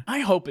Spider-Man. I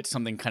hope it's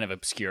something kind of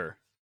obscure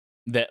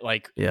that that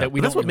we But that's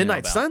don't what really know Midnight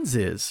about. Suns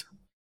is.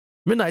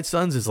 Midnight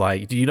Suns is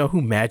like, do you know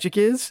who Magic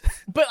is?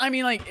 But I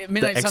mean, like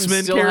Midnight Suns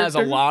X-Men still has a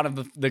character? lot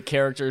of the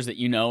characters that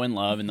you know and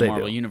love in the They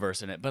Marvel do.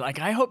 universe in it. But like,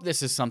 I hope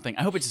this is something.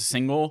 I hope it's a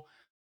single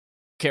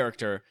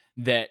character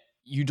that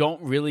you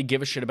don't really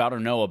give a shit about or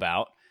know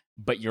about,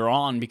 but you're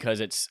on because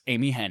it's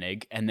Amy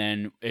Hennig, and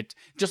then it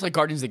just like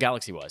Guardians of the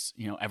Galaxy was.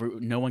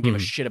 No one gave a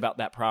shit about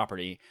that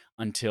property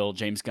until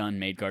James Gunn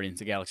made Guardians of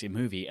the Galaxy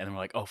movie, and then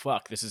we're like, oh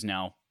fuck, this is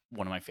now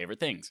one of my favorite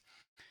things.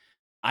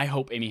 I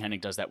hope Amy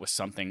Hennig does that with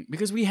something,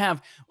 because we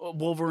have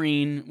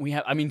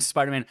Wolverine,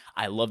 Spider-Man.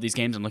 I love these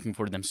games. I'm looking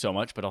forward to them so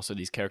much, but also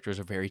these characters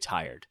are very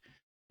tired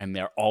and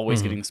they're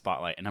always getting the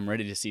spotlight, and I'm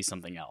ready to see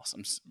something else.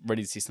 I'm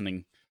ready to see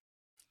something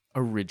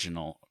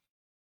original.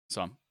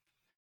 So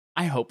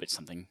I hope it's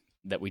something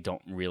that we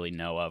don't really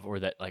know of, or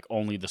that like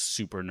only the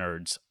super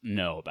nerds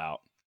know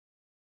about.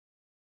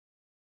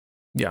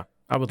 Yeah,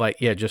 I would like,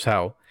 just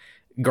how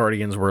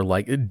Guardians were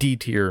like D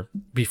tier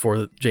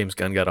before James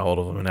Gunn got a hold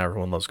of them, and now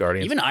everyone loves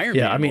Guardians. Even Iron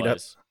Man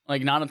was.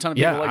 Like, not a ton of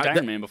people liked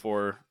Iron Man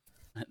before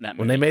that movie.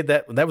 When they made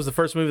that was the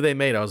first movie they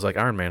made. I was like,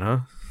 Iron Man, huh?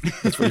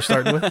 That's what you're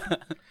starting with.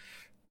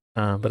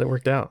 But it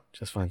worked out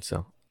just fine.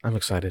 So I'm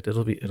excited.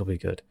 It'll be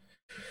good.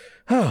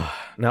 Now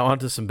on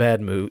to some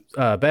bad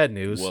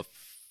news. Woof.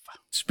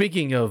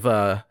 Speaking of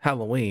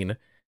Halloween,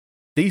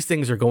 these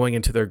things are going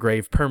into their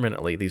grave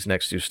permanently. These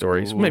next two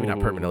stories, maybe not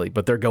permanently,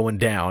 but they're going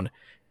down.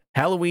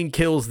 Halloween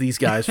kills these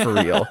guys for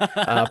real.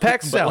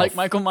 PAX South, like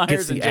Michael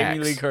Myers and Jamie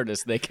axe. Lee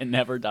Curtis, they can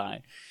never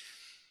die.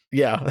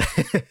 Yeah.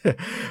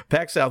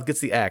 PAX South gets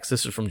the axe.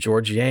 This is from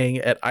George Yang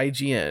at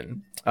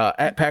IGN.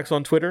 At PAX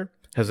on Twitter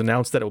has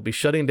announced that it will be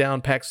shutting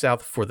down PAX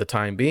South for the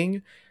time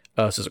being.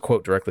 This is a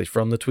quote directly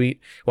from the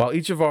tweet. While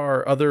each of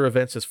our other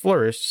events has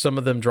flourished, some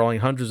of them drawing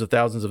hundreds of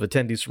thousands of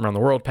attendees from around the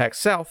world, PAX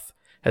South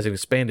has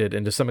expanded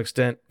and to some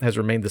extent has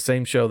remained the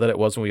same show that it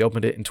was when we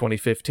opened it in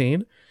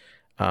 2015.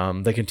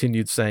 They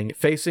continued saying,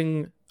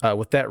 facing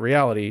with that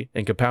reality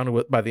and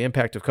compounded by the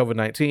impact of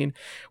COVID-19,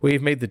 we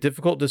have made the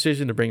difficult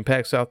decision to bring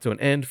PAX South to an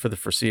end for the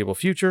foreseeable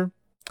future.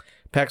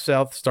 PAX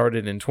South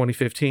started in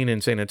 2015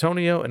 in San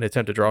Antonio, an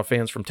attempt to draw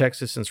fans from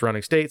Texas and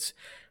surrounding states,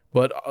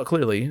 but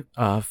clearly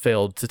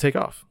failed to take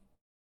off.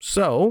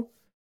 So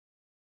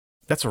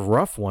that's a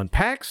rough one.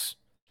 PAX,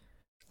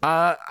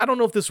 I don't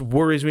know if this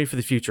worries me for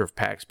the future of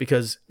PAX,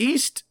 because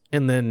East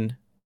and then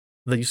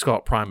they used to call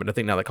it Prime, but I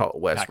think now they call it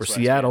West, PAX where West,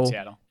 Seattle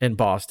Seattle and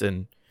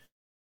Boston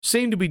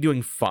seem to be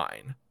doing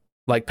fine.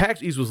 Like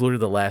PAX East was literally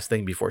the last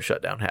thing before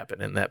shutdown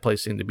happened, and that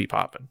place seemed to be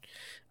popping.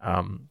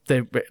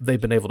 They've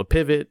been able to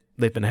pivot.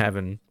 They've been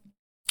having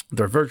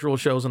their virtual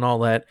shows and all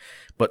that,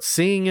 but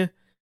seeing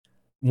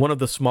one of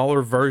the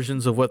smaller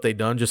versions of what they've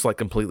done just like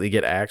completely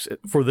get axed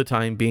for the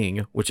time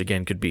being, which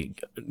again could be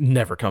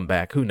never come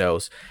back, who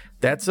knows,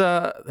 that's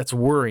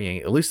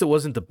worrying. At least it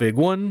wasn't the big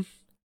one,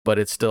 but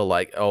it's still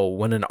like, oh,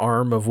 when an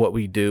arm of what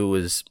we do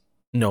is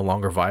no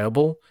longer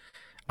viable.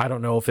 I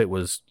don't know if it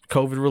was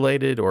COVID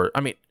related, or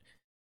I mean,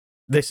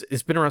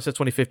 it's been around since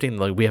 2015.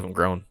 Like, we haven't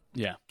grown.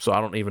 Yeah. So I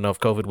don't even know if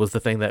COVID was the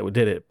thing that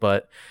did it.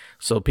 But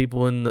so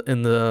people in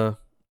the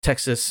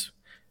Texas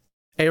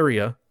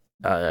area,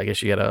 I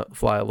guess you got to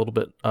fly a little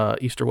bit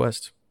east or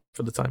west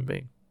for the time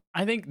being.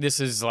 I think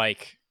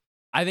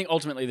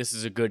ultimately this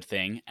is a good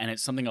thing, and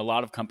it's something a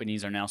lot of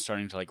companies are now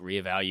starting to like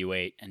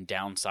reevaluate and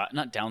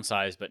not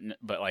downsize,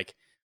 but like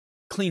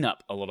clean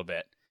up a little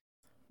bit.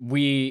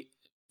 We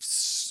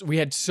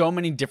had so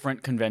many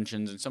different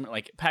conventions and so many,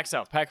 like PAX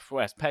South, PAX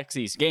West, PAX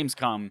East,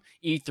 Gamescom,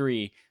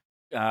 E3,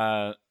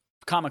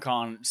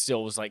 Comic-Con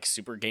still was like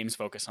super games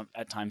focused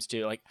at times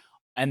too. Like,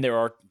 and there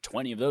are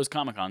 20 of those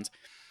Comic-Cons.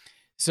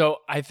 So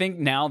I think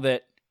now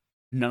that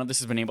none of this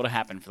has been able to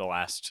happen for the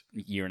last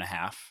year and a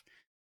half,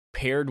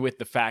 paired with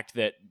the fact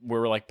that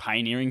we're like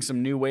pioneering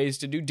some new ways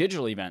to do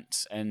digital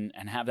events and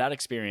have that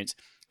experience,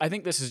 I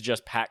think this is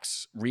just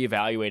PAX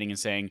reevaluating and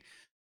saying,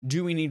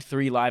 do we need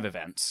 3 live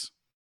events?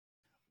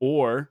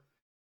 Or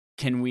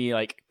can we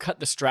like cut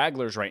the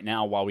stragglers right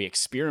now while we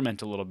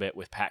experiment a little bit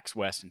with PAX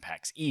West and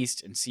PAX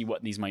East and see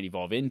what these might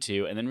evolve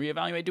into, and then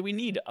reevaluate, do we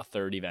need a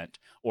third event?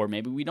 Or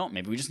maybe we don't.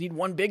 Maybe we just need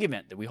one big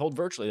event that we hold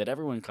virtually that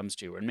everyone comes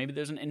to, and maybe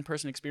there's an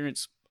in-person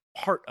experience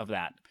part of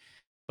that.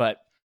 But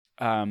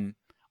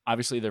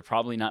obviously they're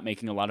probably not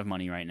making a lot of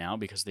money right now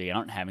because they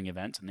aren't having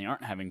events and they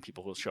aren't having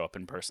people who show up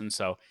in person.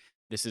 So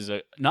this is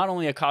not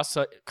only a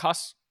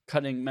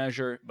cost-cutting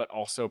measure, but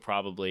also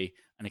probably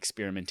an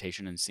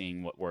experimentation and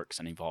seeing what works,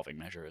 an evolving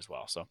measure as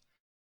well. So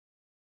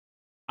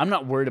I'm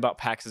not worried about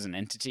PAX as an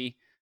entity,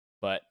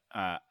 but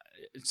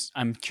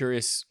I'm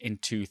curious in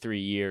 2-3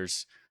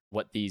 years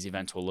what these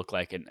events will look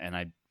like.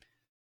 And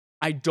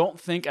I don't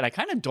think, and I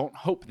kind of don't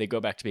hope they go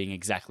back to being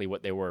exactly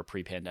what they were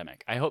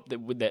pre-pandemic. I hope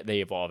that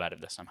they evolve out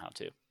of this somehow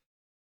too.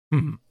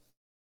 Mm-hmm.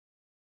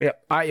 Yeah,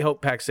 I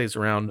hope PAX stays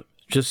around.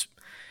 Just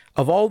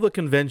of all the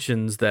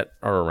conventions that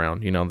are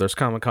around, there's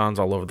Comic-Cons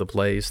all over the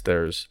place.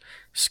 There's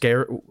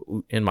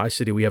in my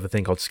city, we have a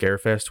thing called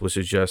Scarefest, which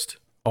is just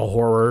a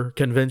horror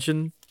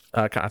convention.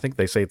 I think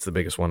they say it's the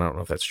biggest one. I don't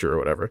know if that's true or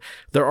whatever.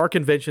 There are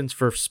conventions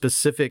for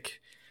specific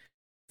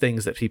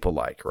things that people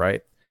like,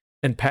 right?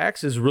 And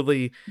PAX is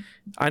really,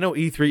 I know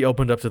E3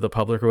 opened up to the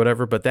public or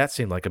whatever, but that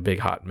seemed like a big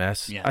hot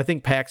mess. Yeah. I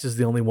think PAX is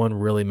the only one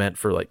really meant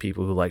for like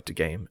people who like to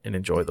game and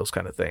enjoy those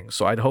kind of things.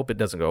 So I'd hope it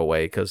doesn't go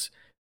away, because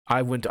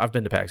I've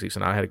been to PAX East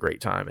and I had a great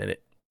time. And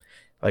it,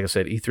 like I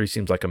said, E3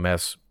 seems like a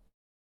mess.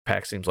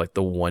 PAX seems like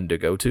the one to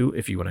go to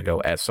if you want to go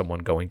as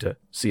someone going to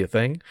see a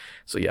thing.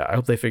 So yeah, I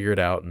hope they figure it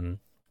out and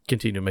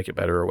continue to make it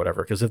better or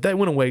whatever. Because if that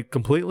went away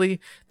completely,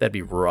 that'd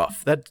be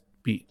rough. That'd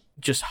be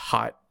just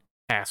hot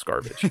ass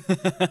garbage.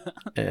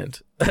 And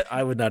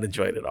I would not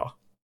enjoy it at all.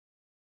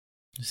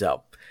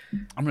 So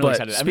I'm really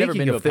excited. I've never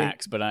been to a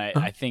PAX, but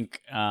I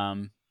think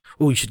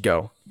we should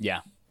go.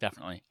 Yeah,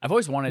 definitely. I've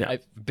always wanted. Yeah.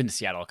 I've been to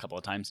Seattle a couple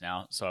of times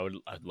now, so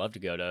I'd love to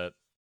go to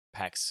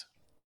PAX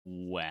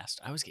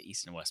West. I always get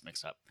East and West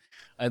mixed up.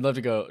 I'd love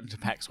to go to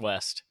PAX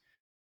West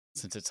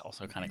since it's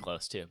also kind of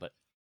close too. But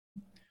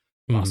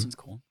Boston's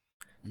cool.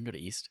 I can go to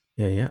East.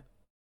 Yeah.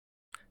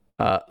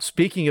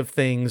 Speaking of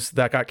things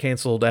that got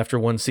canceled after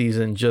one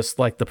season, just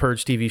like the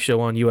Purge TV show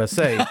on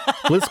USA,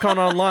 BlizzCon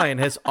Online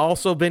has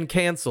also been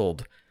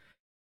canceled.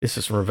 This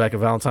is from Rebecca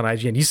Valentine,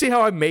 IGN. You see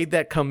how I made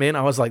that come in?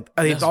 I was like,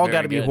 it's all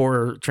got to be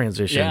horror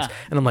transitions. Yeah.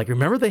 And I'm like,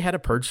 remember they had a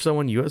Purge show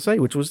on USA,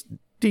 which was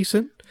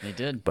decent. They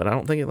did. But I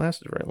don't think it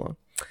lasted very long.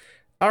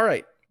 All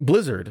right.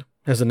 Blizzard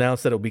has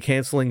announced that it will be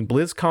canceling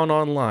BlizzCon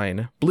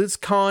Online.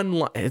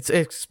 BlizzCon,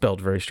 it's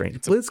spelled very strange.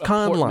 It's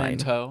BlizzCon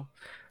Online.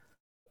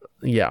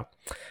 Yeah.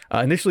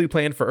 Initially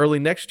planned for early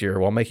next year,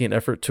 while making an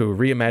effort to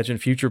reimagine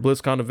future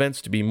BlizzCon events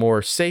to be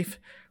more safe,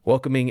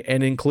 welcoming,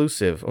 and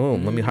inclusive. Oh,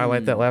 let me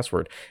highlight that last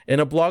word. In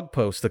a blog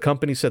post, the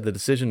company said the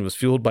decision was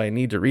fueled by a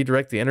need to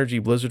redirect the energy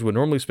Blizzard would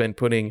normally spend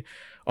putting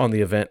on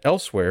the event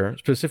elsewhere,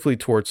 specifically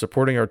towards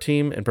supporting our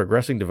team and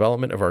progressing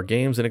development of our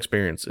games and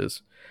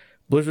experiences.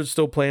 Blizzard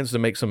still plans to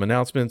make some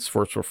announcements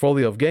for its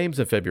portfolio of games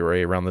in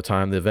February around the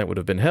time the event would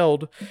have been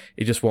held.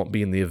 It just won't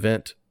be in the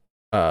event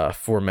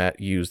format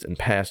used in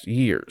past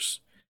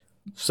years.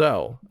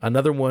 So,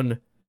 another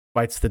one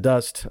bites the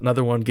dust.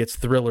 Another one gets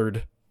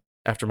thrillered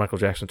after Michael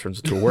Jackson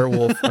turns into a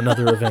werewolf.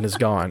 Another event is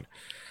gone.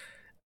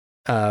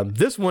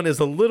 This one is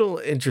a little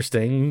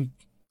interesting.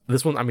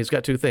 This one, it's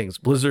got two things.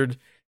 Blizzard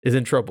is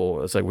in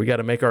trouble. It's like, we got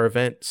to make our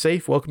event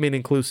safe, welcoming,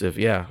 inclusive.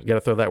 Yeah, you got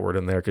to throw that word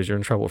in there because you're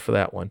in trouble for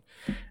that one.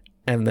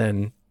 And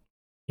then,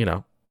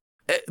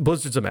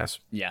 Blizzard's a mess.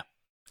 Yeah.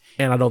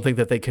 And I don't think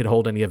that they could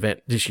hold any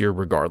event this year,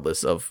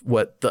 regardless of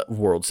what the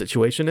world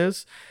situation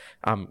is.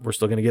 We're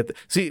still going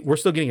to we're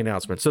still getting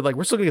announcements. So,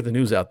 we're still going to get the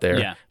news out there.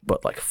 Yeah.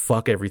 But,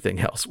 fuck everything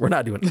else. We're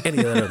not doing any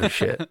of that other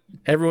shit.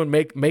 Everyone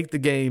make the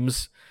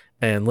games,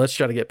 and let's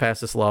try to get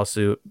past this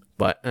lawsuit.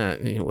 But,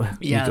 you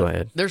go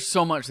ahead. There's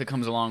so much that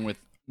comes along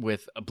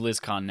with a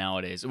BlizzCon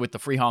nowadays. With the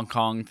Free Hong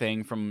Kong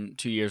thing from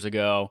 2 years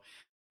ago,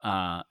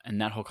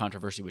 and that whole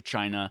controversy with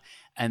China.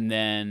 And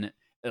then,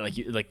 like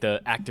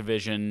the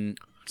Activision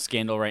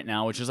scandal right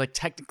now, which is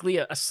technically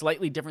a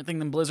slightly different thing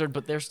than Blizzard,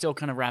 but they're still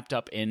kind of wrapped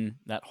up in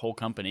that whole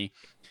company.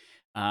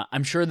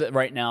 I'm sure that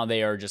right now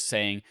they are just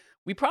saying,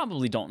 we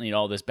probably don't need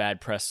all this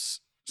bad press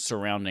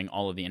surrounding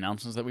all of the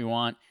announcements that we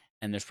want,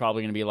 and there's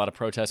probably going to be a lot of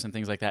protests and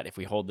things like that if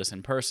we hold this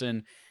in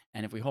person,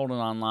 and if we hold it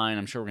online,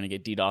 I'm sure we're going to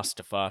get DDoS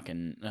to fuck,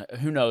 and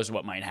who knows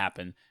what might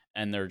happen.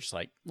 And they're just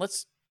like,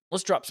 let's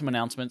drop some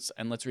announcements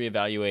and let's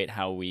reevaluate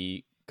how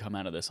we come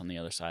out of this on the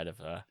other side of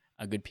a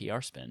good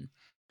PR spin.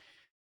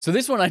 So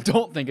this one I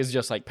don't think is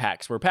just like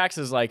PAX, where PAX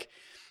is like,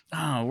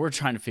 oh, we're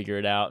trying to figure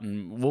it out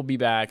and we'll be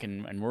back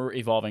and we're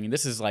evolving. And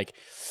this is like,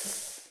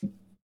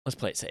 let's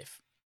play it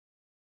safe.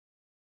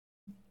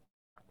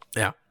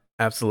 Yeah,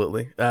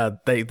 absolutely.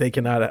 They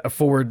cannot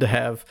afford to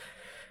have,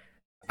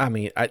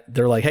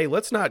 they're like, hey,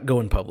 let's not go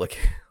in public.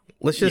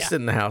 Let's just sit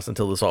in the house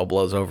until this all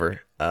blows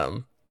over.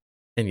 And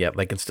yeah,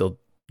 they can still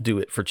do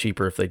it for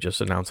cheaper if they just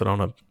announce it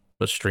on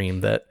a stream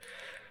that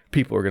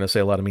people are going to say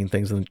a lot of mean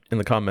things in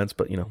the comments,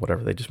 but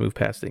whatever, they just move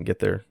past it and get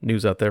their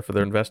news out there for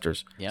their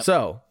investors. Yep.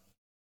 So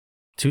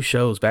 2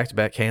 shows back to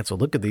back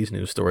canceled. Look at these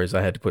news stories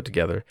I had to put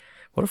together.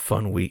 What a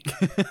fun week.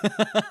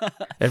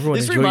 Everyone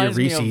This enjoy your reminds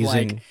me of,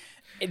 reseason.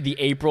 the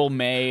April,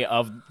 May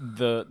of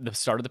the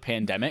start of the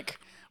pandemic,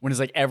 when it's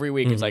like every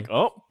week it's like,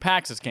 oh,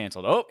 PAX is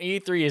canceled. Oh,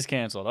 E3 is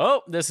canceled.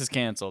 Oh, this is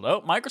canceled.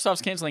 Oh,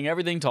 Microsoft's canceling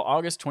everything till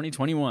August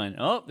 2021.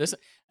 Oh, this,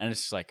 and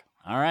it's just like,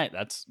 all right,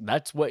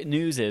 that's what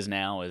news is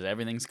now, is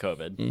everything's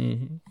COVID.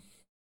 Mm-hmm.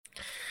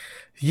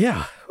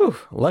 Yeah. Whew.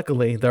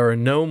 Luckily, there are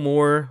no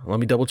more. Let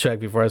me double check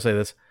before I say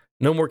this.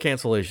 No more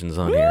cancellations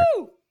on here.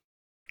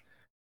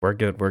 We're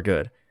good. We're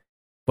good.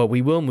 But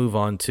we will move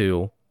on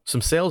to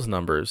some sales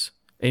numbers.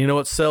 And you know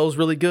what sells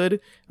really good?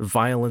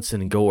 Violence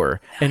and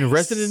gore. Nice. And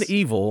Resident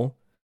Evil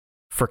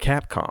for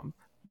Capcom.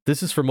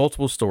 This is for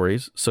multiple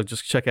stories, so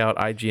just check out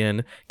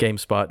IGN,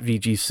 GameSpot,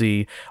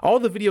 VGC, all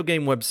the video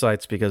game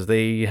websites, because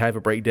they have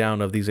a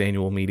breakdown of these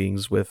annual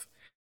meetings with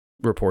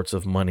reports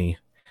of money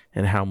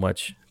and how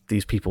much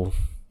these people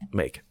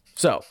make.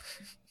 So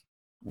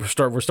we're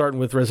starting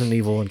with Resident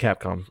Evil and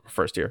Capcom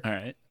first here. All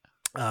right.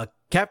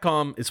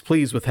 Capcom is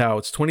pleased with how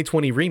its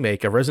 2020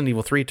 remake of Resident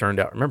Evil 3 turned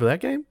out. Remember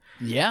that game?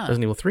 Yeah.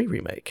 Resident Evil 3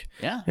 remake.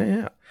 Yeah.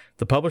 Yeah.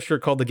 The publisher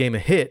called the game a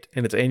hit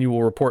in its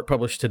annual report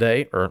published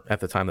today, or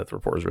at the time that the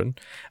report was written.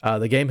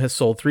 The game has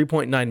sold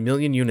 3.9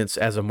 million units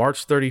as of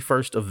March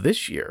 31st of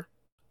this year.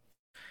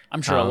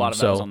 I'm sure a lot of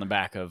that was on the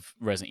back of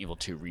Resident Evil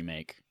 2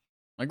 remake.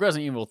 Like,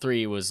 Resident Evil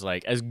 3 was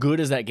like as good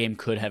as that game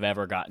could have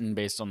ever gotten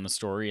based on the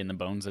story and the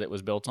bones that it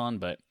was built on,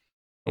 but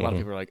a lot of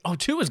people are like, oh,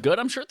 2 was good.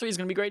 I'm sure 3 is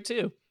going to be great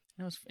too.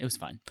 It was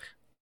fine.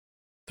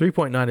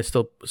 3.9 is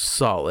still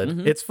solid.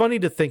 Mm-hmm. It's funny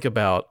to think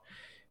about,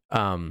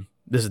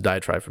 this is a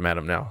diatribe from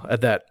Adam now,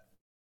 at that,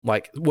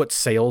 like, what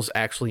sales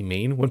actually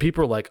mean. When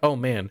people are like, oh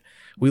man,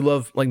 we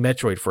love, like,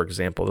 Metroid, for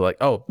example. They're like,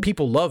 oh,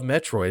 people love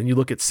Metroid. And you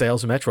look at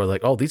sales of Metroid,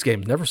 like, oh, these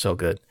games never sell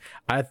good.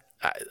 I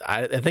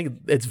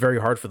think it's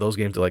very hard for those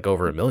games to, like,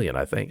 over 1 million,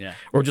 I think. Yeah.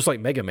 Or just like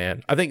Mega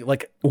Man. I think,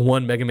 like,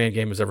 one Mega Man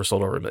game has ever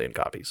sold over 1 million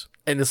copies.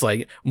 And it's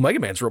like, Mega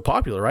Man's real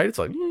popular, right? It's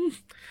like,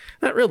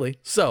 not really.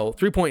 So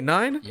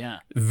 3.9, yeah,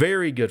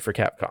 very good for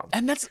Capcom.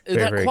 And that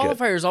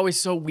qualifier is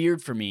always so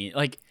weird for me.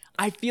 Like,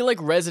 I feel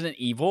like Resident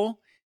Evil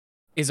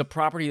is a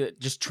property that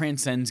just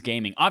transcends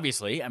gaming.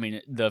 Obviously, I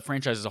mean, the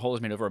franchise as a whole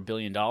has made over $1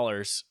 billion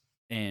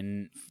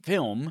in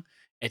film.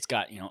 It's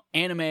got,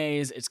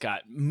 animes, it's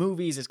got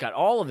movies, it's got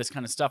all of this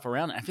kind of stuff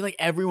around it. I feel like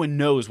everyone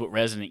knows what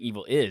Resident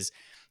Evil is.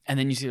 And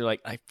then you see,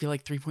 like, I feel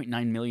like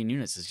 3.9 million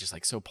units is just,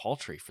 like, so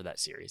paltry for that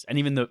series. And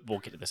even we'll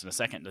get to this in a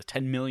second, the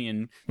 10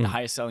 million, the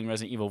highest selling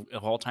Resident Evil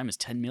of all time is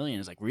 10 million.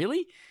 It's like,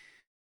 really?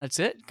 That's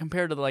it?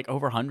 Compared to the, like,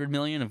 over 100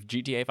 million of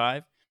GTA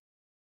 5?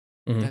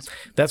 Mm-hmm.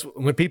 That's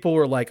when people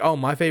were like, oh,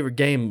 my favorite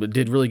game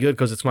did really good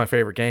because it's my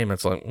favorite game.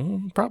 It's like,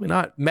 probably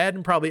not.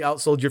 Madden probably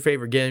outsold your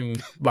favorite game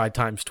by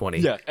times 20.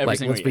 Yeah,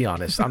 let's be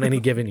honest, on any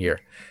given year.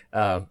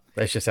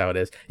 That's just how it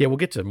is. Yeah, we'll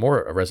get to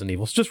more Resident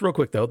Evil. Just real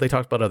quick, though, they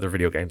talked about other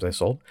video games they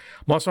sold.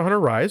 Monster Hunter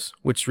Rise,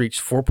 which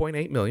reached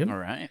 4.8 million. All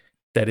right.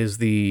 That is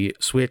the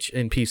Switch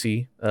and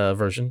PC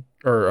version,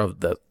 or of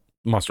the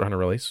Monster Hunter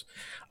release.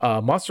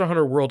 Monster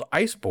Hunter World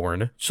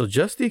Iceborne, so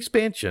just the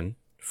expansion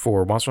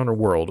for Monster Hunter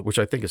World, which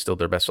I think is still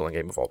their best-selling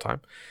game of all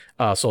time,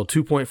 sold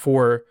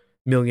 2.4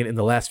 million in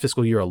the last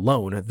fiscal year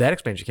alone. That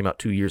expansion came out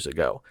 2 years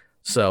ago.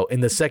 So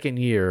in the second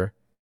year,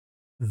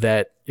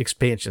 that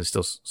expansion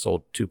still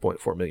sold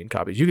 2.4 million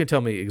copies. You can tell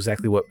me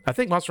exactly what... I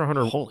think Monster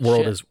Hunter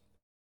World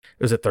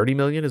is it 30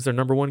 million? Is their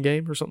number one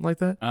game or something like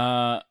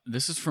that?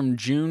 This is from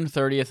June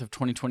 30th of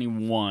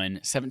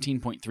 2021,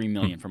 17.3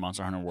 million for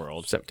Monster Hunter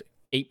World.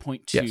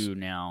 8.2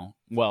 now.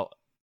 Well,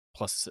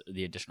 plus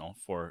the additional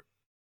for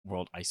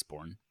World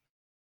Iceborne.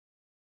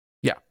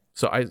 Yeah.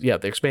 So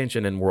the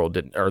expansion and World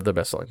are the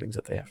best selling things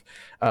that they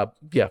have.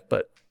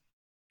 But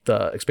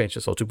the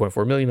expansion sold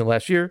 2.4 million in the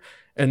last year.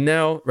 And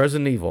now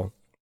Resident Evil.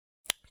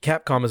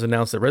 Capcom has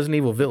announced that Resident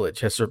Evil Village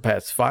has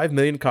surpassed 5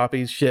 million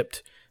copies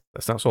shipped.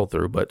 That's not sold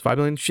through, but 5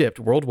 million shipped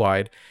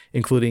worldwide,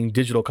 including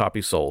digital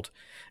copies sold.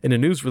 In a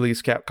news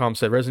release, Capcom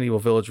said Resident Evil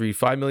Village reached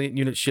 5 million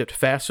units shipped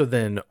faster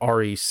than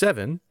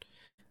RE7,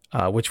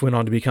 which went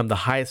on to become the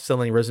highest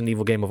selling Resident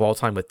Evil game of all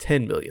time with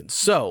 10 million.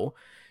 So,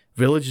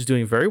 Village is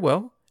doing very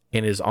well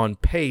and is on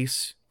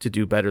pace to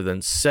do better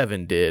than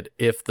 7 did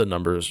if the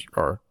numbers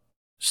are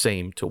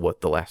same to what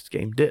the last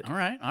game did. All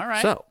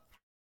right. So,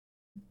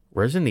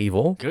 Resident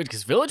Evil good,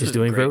 because Village is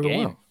doing very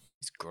well.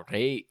 It's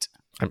great.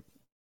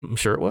 I'm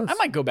sure it was. I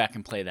might go back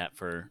and play that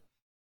for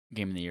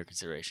Game of the Year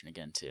consideration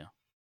again, too.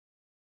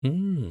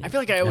 I feel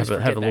like I always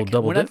forget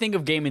that. When I think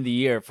of Game of the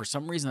Year, for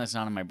some reason that's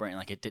not in my brain.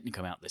 Like, it didn't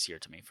come out this year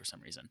to me for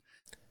some reason.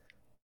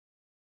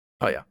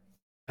 Oh, yeah.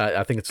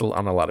 I think it's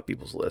on a lot of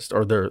people's list,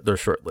 or their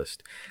short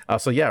list.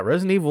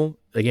 Resident Evil,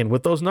 again,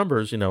 with those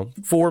numbers,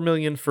 4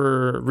 million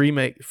for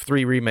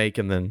 3 remake,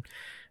 and then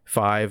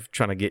 5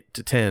 trying to get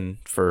to 10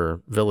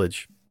 for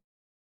Village.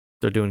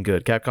 They're doing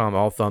good. Capcom,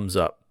 all thumbs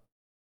up.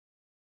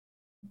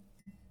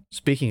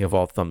 Speaking of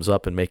all thumbs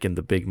up and making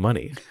the big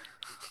money,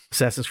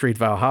 Assassin's Creed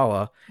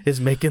Valhalla is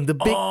making the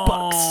big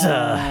bucks.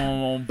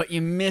 But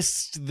you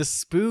missed the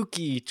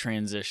spooky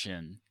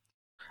transition.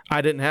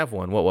 I didn't have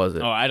one. What was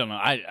it? Oh, I don't know.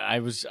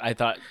 I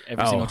thought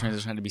every Oh. single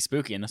transition had to be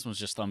spooky, and this one's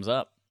just thumbs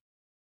up.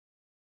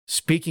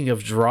 Speaking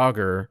of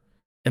Draugr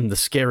and the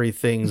scary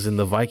things in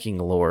the Viking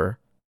lore,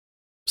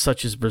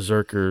 such as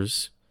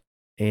berserkers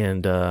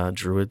and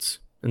druids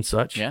and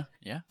such. Yeah.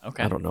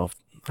 Okay. I don't know if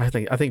I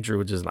think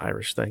druids is an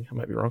Irish thing. I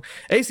might be wrong.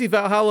 AC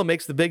Valhalla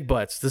makes the big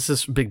butts. This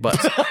is big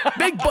butts.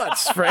 Big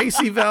butts for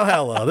AC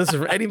Valhalla. This is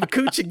from Eddie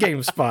McCooch at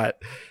GameSpot.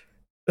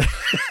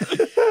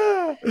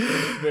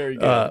 Very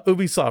good.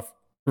 Ubisoft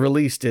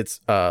released its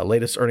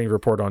latest earnings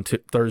report on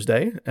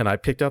Thursday, and I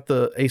picked out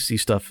the AC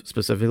stuff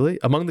specifically.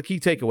 Among the key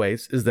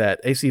takeaways is that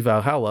AC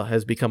Valhalla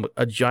has become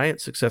a giant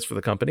success for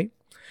the company.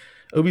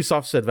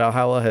 Ubisoft said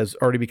Valhalla has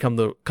already become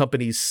the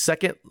company's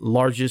second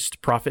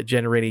largest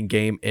profit-generating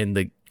game in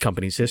the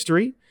company's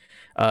history.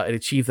 It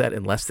achieved that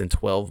in less than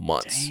 12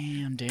 months.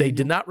 Damn. They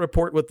did not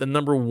report what the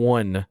number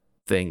one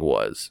thing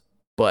was,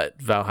 but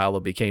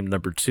Valhalla became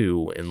number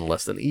 2 in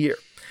less than a year.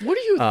 What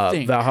do you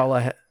think?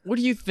 Valhalla. What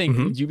do you think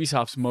Mhm.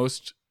 Ubisoft's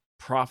most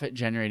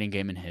profit-generating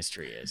game in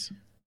history is?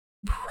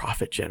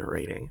 Profit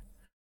generating.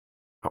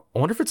 I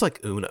wonder if it's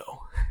like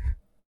Uno.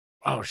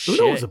 Oh shit!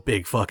 Uno was a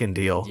big fucking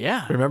deal.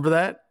 Yeah. Remember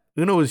that?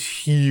 Uno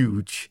was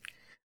huge.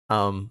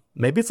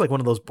 Maybe it's like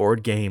one of those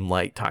board game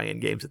like tie-in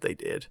games that they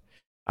did.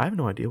 I have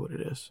no idea what it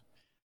is.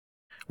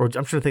 Or I'm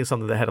trying to think of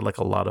something that had like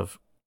a lot of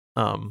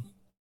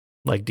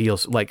like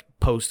deals, like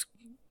post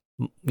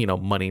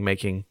money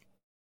making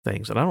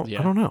things. And I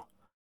don't know.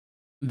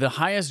 The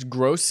highest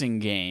grossing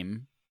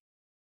game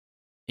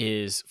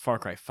is Far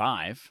Cry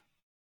 5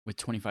 with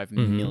 $25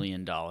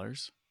 million.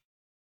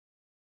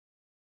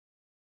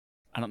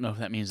 I don't know if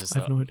that means it's I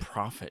have no idea.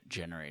 profit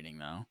generating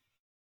though.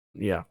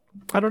 Yeah,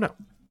 I don't know.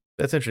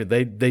 That's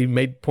interesting. They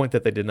made point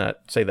that they did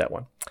not say that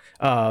one.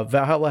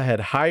 Valhalla had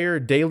higher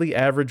daily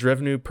average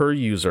revenue per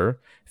user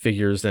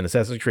figures than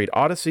Assassin's Creed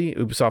Odyssey.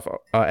 Ubisoft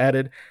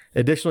added.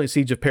 Additionally,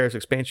 Siege of Paris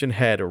expansion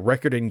had a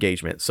record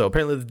engagement. So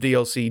apparently the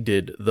DLC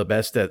did the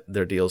best that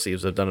their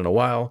DLCs have done in a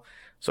while.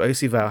 So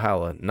AC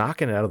Valhalla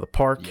knocking it out of the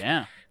park.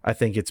 Yeah. I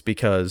think it's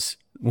because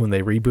when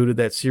they rebooted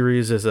that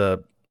series as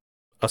a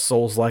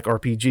Souls-like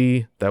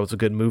RPG, that was a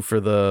good move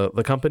for the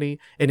company.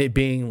 And it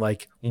being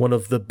like one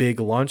of the big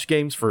launch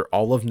games for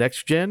all of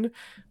next gen,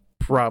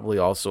 probably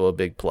also a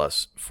big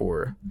plus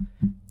for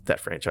that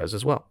franchise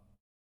as well.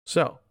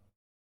 So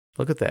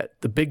look at that.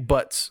 The big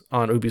butts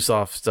on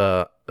Ubisoft's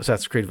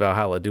Assassin's Creed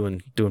Valhalla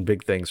doing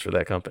big things for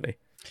that company.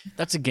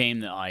 That's a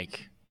game that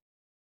like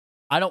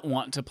I don't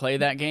want to play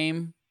that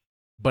game,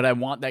 but I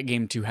want that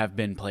game to have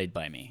been played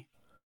by me.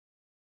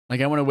 Like,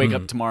 I want to wake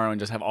up tomorrow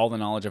and just have all the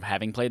knowledge of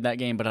having played that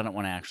game, but I don't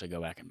want to actually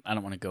go back and I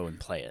don't want to go and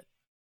play it.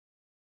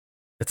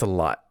 It's a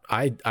lot.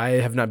 I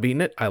have not beaten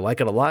it. I like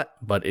it a lot,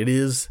 but it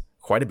is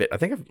quite a bit. I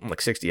think I'm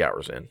like 60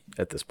 hours in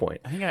at this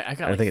point. I think I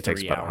got I like think it 3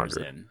 takes about hours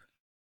 100. in.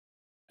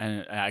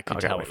 And I could I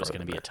gotta tell wait it was for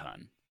going to it. be a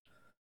ton.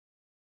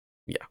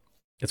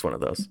 It's one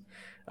of those.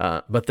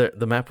 But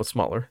the map was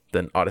smaller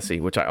than Odyssey,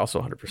 which I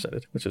also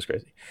 100%ed, which is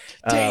crazy.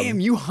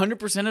 Damn, you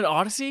 100%ed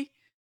Odyssey?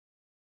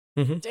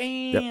 Mhm.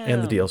 Damn. Yep,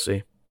 and the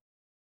DLC.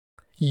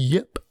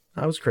 Yep,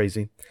 I was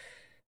crazy.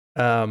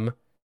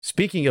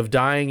 Speaking of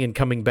dying and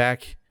coming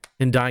back,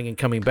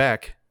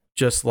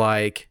 just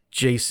like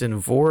Jason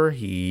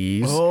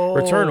Voorhees,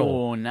 Returnal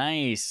Oh,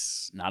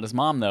 nice. Not his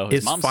mom, though. His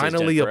is mom stays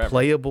finally dead a forever.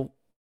 playable.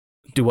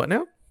 Do what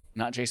now?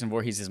 Not Jason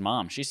Voorhees' his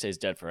mom. She stays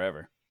dead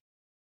forever.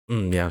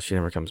 Yeah, she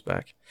never comes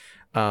back.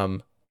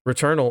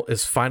 Returnal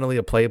is finally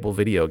a playable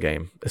video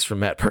game. It's from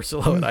Matt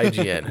Persillo at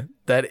IGN.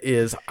 That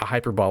is a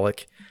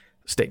hyperbolic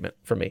statement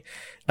from me.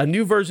 A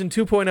new version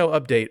 2.0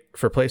 update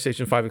for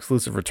PlayStation 5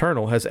 exclusive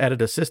Returnal has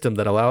added a system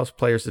that allows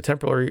players to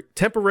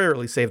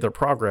temporarily save their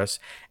progress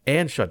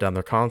and shut down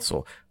their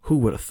console. Who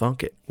would have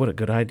thunk it? What a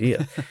good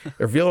idea.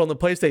 Revealed on the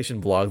PlayStation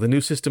blog, the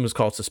new system is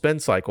called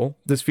Suspend Cycle.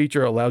 This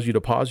feature allows you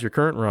to pause your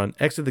current run,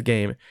 exit the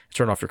game,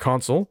 turn off your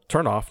console.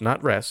 Turn off,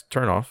 not rest.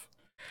 Turn off.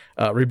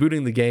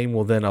 Rebooting the game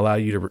will then allow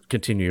you to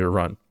continue your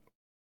run.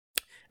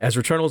 As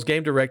Returnal's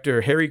game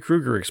director Harry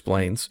Kruger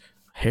explains,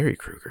 Harry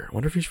Kruger, I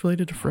wonder if he's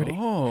related to Freddy.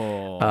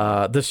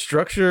 Oh. The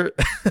structure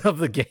of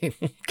the game,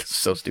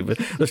 so stupid.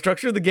 The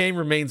structure of the game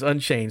remains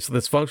unchanged, so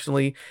this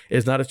functionally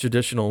is not a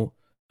traditional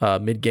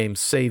mid-game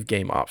save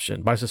game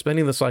option. By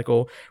suspending the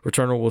cycle,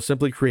 Returnal will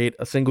simply create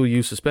a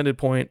single-use suspended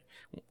point,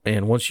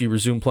 and once you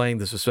resume playing,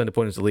 the suspended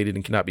point is deleted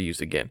and cannot be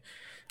used again.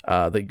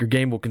 Your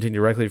game will continue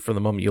directly from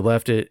the moment you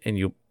left it, and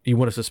you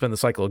want to suspend the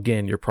cycle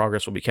again, your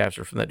progress will be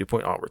captured from that new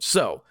point onwards.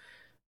 So,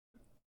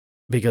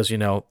 because,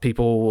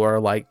 people are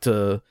like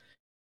to,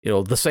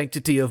 the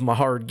sanctity of my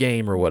hard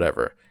game or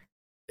whatever.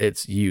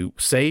 It's you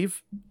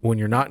save when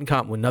you're not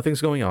in when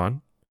nothing's going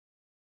on,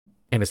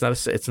 and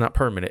it's not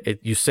permanent.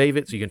 You save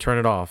it so you can turn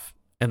it off,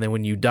 and then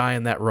when you die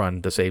in that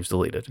run, the save's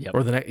deleted. Yep.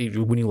 Or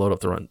when you load up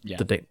the run, Yeah.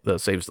 the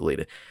save's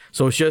deleted.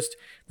 So it's just,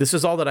 this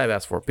is all that I've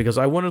asked for, because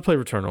I wanted to play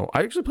Returnal.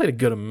 I actually played a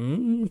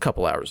good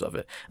couple hours of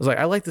it. I was like,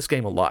 I like this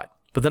game a lot.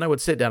 But then I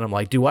would sit down and I'm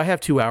like, do I have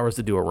 2 hours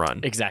to do a run?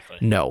 Exactly.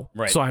 No.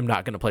 Right. So I'm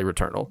not going to play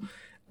Returnal.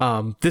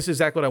 This is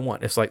exactly what I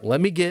want. It's like, let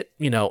me get,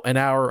 an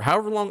hour,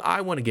 however long I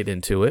want to get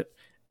into it.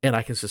 and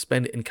I can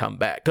suspend it and come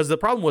back. Because the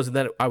problem wasn't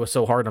that I was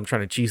so hard and I'm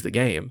trying to cheese the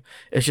game.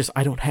 It's just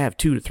I don't have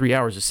 2 to 3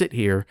 hours to sit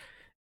here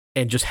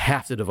and just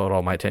have to devote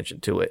all my attention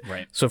to it.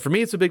 Right. So for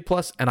me, it's a big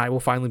plus, and I will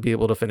finally be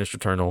able to finish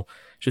Returnal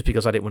just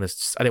because I didn't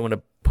want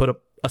to put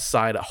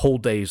aside a whole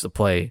days to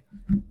play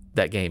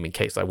that game in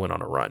case I went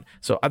on a run.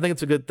 So I think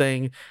it's a good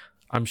thing.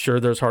 I'm sure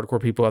there's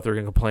hardcore people out there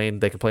going to complain.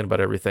 They complain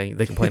about everything.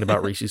 They complain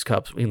about Reese's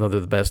Cups, even though they're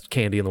the best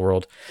candy in the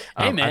world.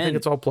 Hey, man. I think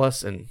it's all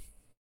plus, and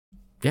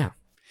yeah,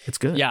 it's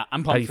good. Yeah,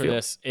 I'm pumped for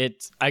this.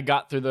 I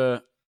got through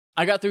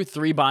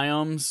 3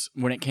 biomes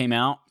when it came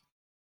out,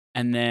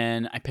 and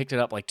then I picked it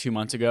up like 2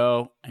 months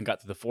ago and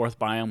got to the 4th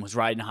biome, was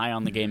riding high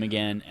on the game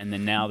again, and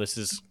then now I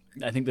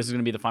think this is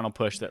going to be the final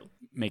push that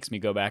makes me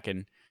go back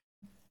and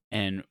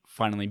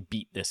finally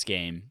beat this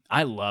game.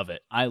 I love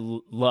it. I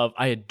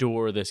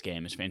adore this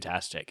game. It's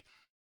fantastic.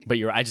 But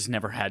I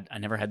never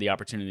had the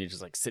opportunity to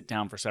just like sit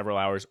down for several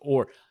hours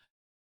or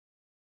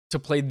to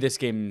play this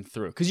game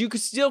through. Because you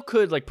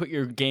could like put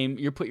your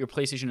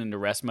PlayStation into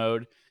rest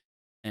mode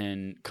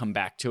and come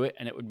back to it,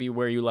 and it would be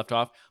where you left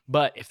off.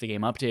 But if the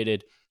game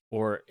updated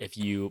or if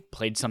you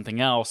played something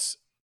else,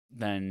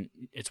 then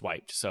it's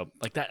wiped. So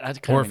like that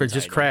kind or of if it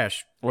just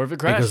crashed. Or if it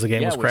crashed. Because the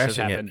game was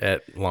crashing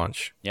at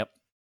launch. Yep.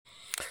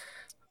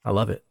 I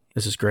love it.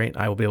 This is great.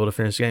 I will be able to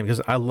finish the game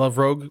because I love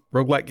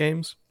roguelike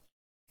games.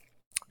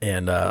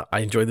 And I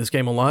enjoyed this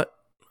game a lot.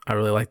 I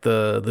really like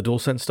the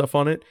DualSense stuff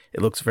on it.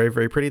 It looks very,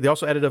 very pretty. They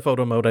also added a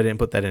photo mode. I didn't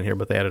put that in here,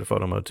 but they added a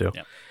photo mode too.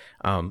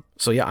 Yep.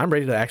 So yeah, I'm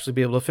ready to actually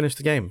be able to finish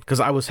the game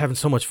because I was having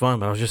so much fun.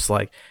 But I was just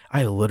like,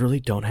 I literally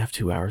don't have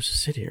 2 hours to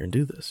sit here and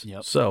do this.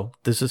 Yep. So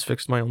this has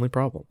fixed my only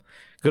problem.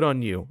 Good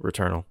on you,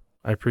 Returnal.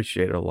 I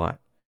appreciate it a lot.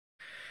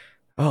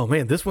 Oh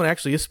man, this one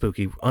actually is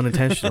spooky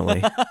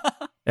unintentionally.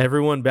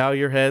 Everyone bow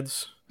your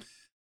heads,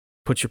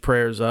 put your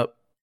prayers up,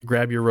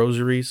 grab your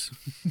rosaries,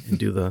 and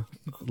do the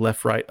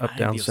left, right, up,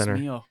 down, center.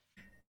 Mío.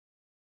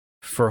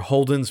 For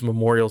Holden's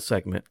memorial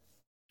segment,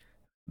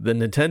 the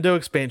Nintendo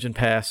expansion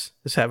pass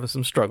is having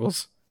some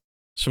struggles.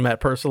 It's from Matt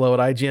Persolo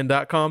at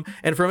IGN.com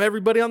and from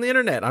everybody on the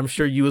internet. I'm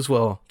sure you as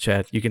well,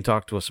 Chad. You can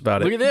talk to us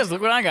about it. Look at this.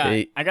 Look what I got.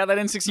 I got that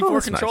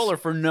N64 controller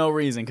nice. For no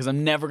reason because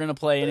I'm never going to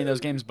play any of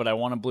those games, but I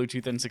want a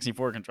Bluetooth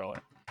N64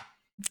 controller.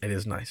 It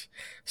is nice.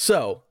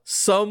 So,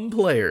 some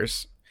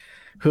players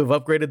who have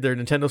upgraded their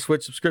Nintendo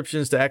Switch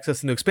subscriptions to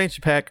access the new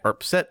expansion pack are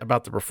upset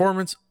about the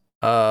performance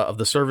of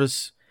the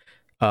service's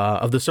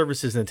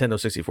Nintendo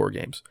 64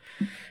 games.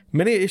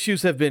 Many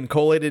issues have been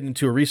collated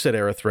into a reset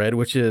era thread,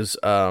 which has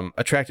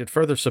attracted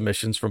further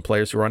submissions from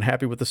players who are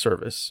unhappy with the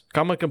service.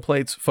 Common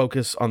complaints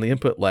focus on the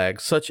input lag,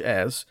 such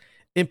as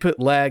input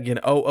lag in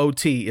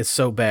OOT is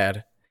so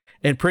bad,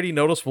 and pretty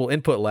noticeable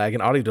input lag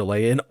and audio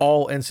delay in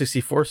all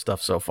N64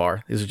 stuff so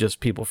far. These are just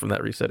people from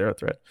that reset era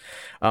thread.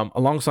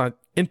 Alongside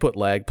input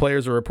lag,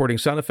 players are reporting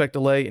sound effect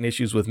delay and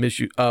issues with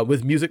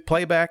music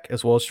playback,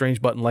 as well as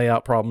strange button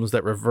layout problems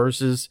that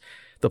reverses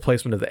the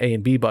placement of the A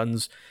and B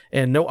buttons,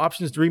 and no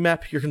options to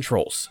remap your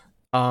controls.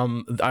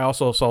 I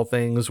also saw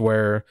things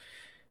where,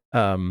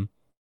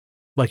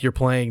 like you're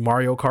playing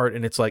Mario Kart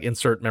and it's like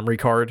insert memory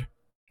card,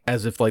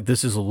 as if like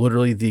this is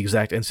literally the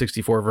exact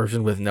N64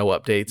 version with no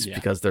updates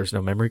because there's no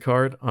memory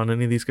card on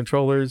any of these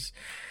controllers.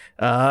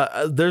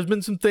 There's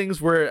been some things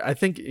where I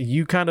think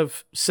you kind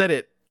of said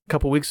it a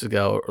couple weeks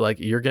ago, like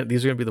these are going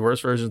to be the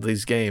worst versions of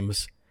these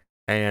games.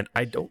 And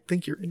I don't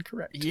think you're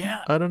incorrect.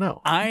 Yeah. I don't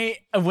know.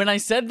 When I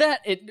said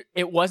that,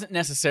 it wasn't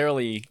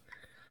necessarily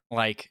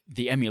like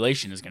the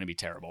emulation is going to be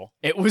terrible.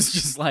 It was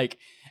just like,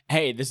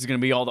 hey, this is going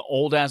to be all the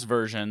old ass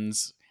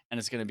versions and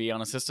it's going to be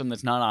on a system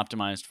that's not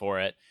optimized for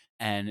it.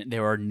 And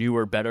there are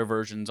newer, better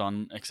versions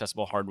on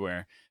accessible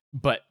hardware.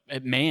 But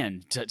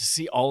man, to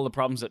see all the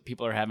problems that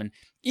people are having,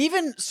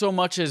 even so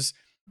much as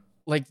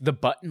like the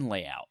button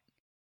layout,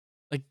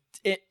 like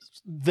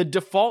the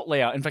default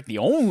layout, in fact, the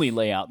only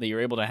layout that you're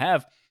able to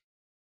have,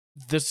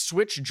 the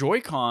Switch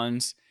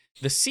Joy-Cons,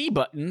 the C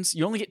buttons,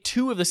 you only get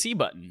 2 of the C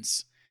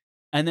buttons.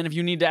 And then if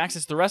you need to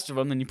access the rest of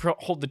them, then you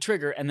hold the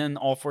trigger, and then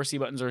all 4 C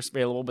buttons are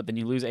available, but then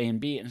you lose A and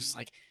B. And it's just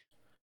like,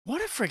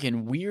 what a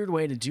freaking weird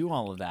way to do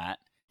all of that.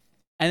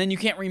 And then you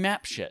can't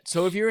remap shit.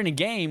 So if you're in a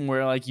game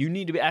where like you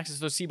need to access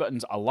those C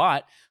buttons a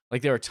lot,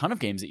 like there are a ton of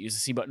games that use the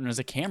C button as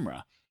a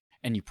camera,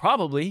 and you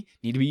probably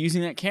need to be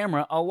using that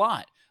camera a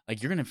lot.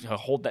 Like you're going to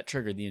hold that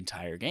trigger the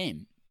entire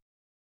game.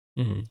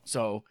 Mm-hmm.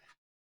 So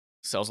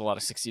sells a lot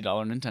of $60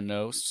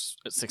 Nintendo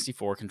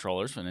 64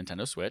 controllers for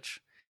Nintendo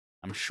Switch,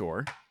 I'm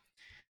sure.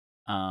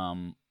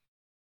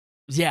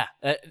 Yeah.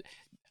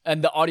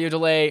 And the audio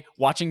delay,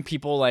 watching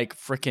people like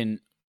freaking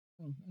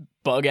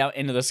bug out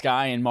into the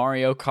sky in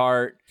Mario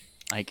Kart.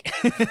 Like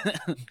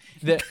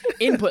the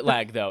input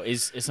lag though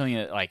is something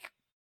that like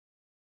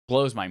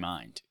blows my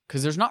mind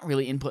because there's not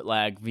really input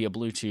lag via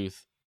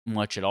Bluetooth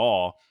much at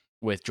all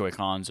with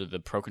Joy-Cons or the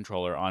Pro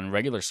Controller on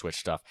regular Switch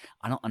stuff.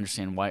 I don't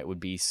understand why it would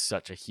be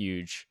such a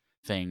huge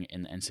thing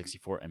in the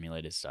N64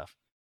 emulated stuff.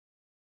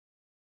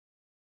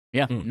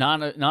 Yeah,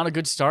 not a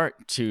good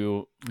start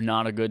to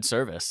not a good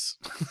service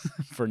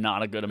for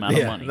not a good amount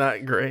of money.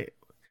 Not great.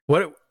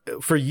 What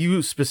for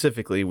you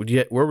specifically,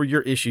 where were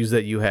your issues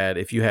that you had,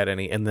 if you had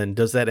any? And then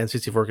does that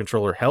N64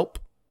 controller help?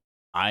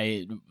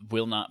 I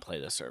will not play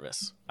this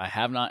service. I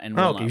have not and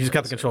will not. You just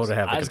got the controller to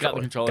have the controller. I just got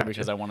the controller Gotcha.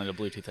 because I wanted a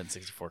Bluetooth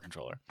N64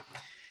 controller.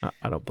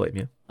 I don't blame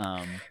you.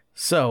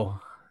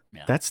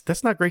 Yeah.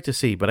 That's not great to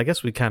see, but I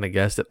guess we kind of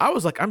guessed it. I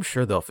was like, I'm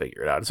sure they'll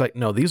figure it out. It's like,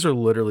 no, these are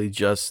literally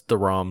just the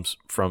ROMs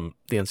from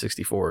the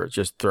N64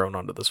 just thrown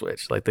onto the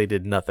Switch. Like they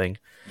did nothing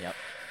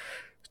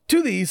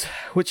to these,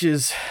 which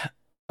is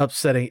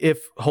upsetting.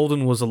 If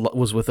Holden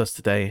was with us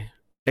today,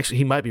 actually,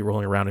 he might be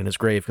rolling around in his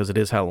grave because it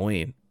is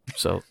Halloween.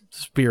 So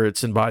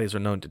spirits and bodies are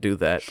known to do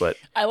that. But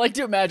I like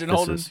to imagine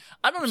Holden.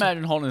 I don't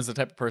imagine Holden is the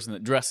type of person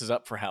that dresses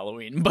up for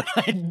Halloween, but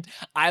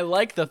I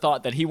like the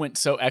thought that he went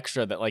so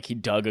extra that like he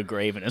dug a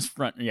grave in his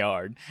front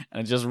yard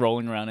and is just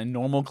rolling around in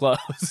normal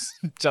clothes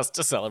just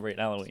to celebrate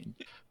Halloween.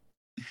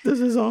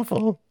 This is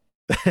awful.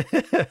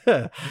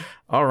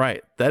 All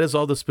right, that is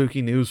all the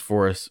spooky news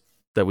for us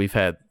that we've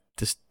had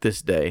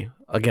this day.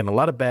 Again, a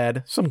lot of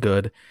bad, some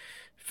good,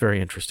 very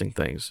interesting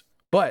things.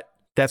 But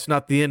that's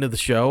not the end of the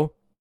show.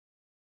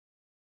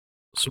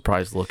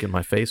 Surprised look in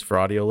my face for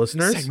audio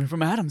listeners. Segment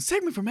from Adam.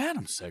 Segment from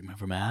Adam. Segment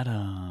from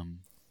Adam.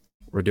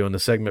 We're doing the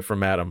segment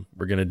from Adam.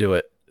 We're going to do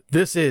it.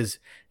 This is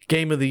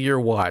Game of the Year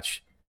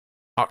Watch,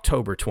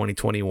 October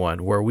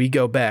 2021, where we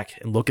go back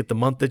and look at the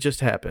month that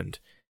just happened.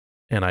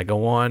 And I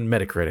go on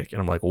Metacritic,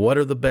 and I'm like, what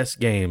are the best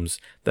games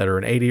that are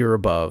an 80 or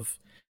above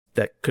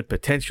that could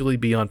potentially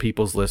be on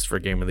people's list for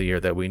Game of the Year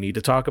that we need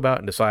to talk about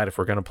and decide if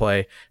we're going to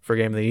play for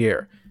Game of the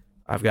Year?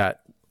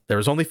 There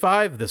was only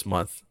 5 this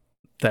month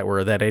that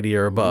were that 80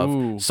 or above.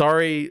 Ooh.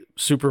 Sorry,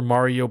 Super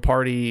Mario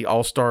Party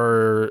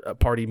All-Star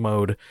Party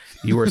Mode.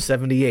 You were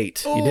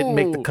 78. You didn't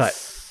make the cut.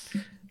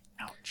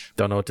 Ouch.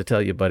 Don't know what to tell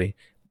you, buddy.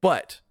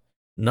 But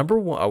number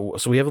 1,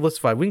 so we have a list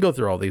of 5. We can go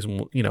through all these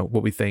and,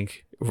 what we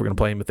think, if we're going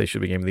to play them, if they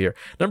should be Game of the Year.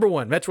 Number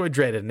 1, Metroid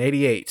Dread at an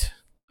 88.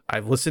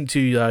 I've listened to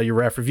your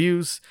RAF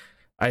reviews.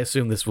 I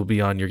assume this will be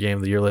on your Game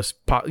of the Year list.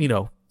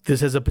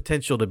 This has a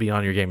potential to be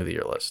on your Game of the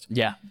Year list.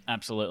 Yeah,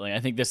 absolutely. I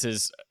think this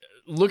is,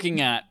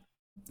 looking at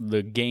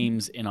the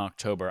games in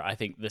October, I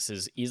think this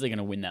is easily going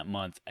to win that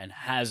month and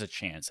has a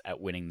chance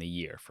at winning the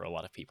year for a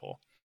lot of people.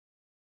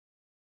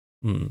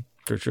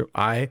 True.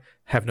 I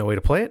have no way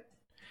to play it,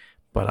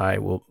 but I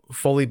will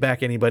fully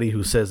back anybody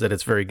who says that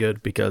it's very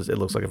good because it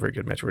looks like a very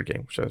good Metroid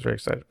game, which I was very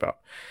excited about.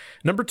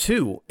 Number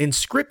 2,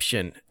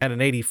 Inscription at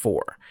an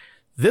 84.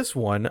 This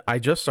one I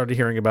just started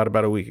hearing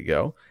about a week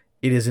ago.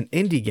 It is an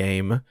indie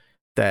game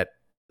that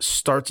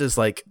starts as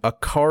like a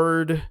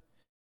card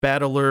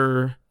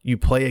battler. You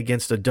play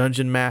against a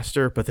dungeon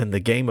master, but then the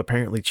game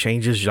apparently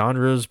changes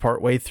genres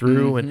partway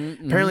through.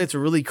 Apparently it's a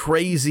really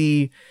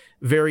crazy,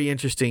 very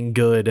interesting,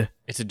 good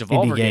it's a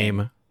Devolver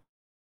game.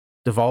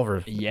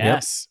 Devolver.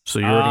 Yes. Yep. So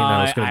you already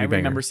know it's going to be banger. I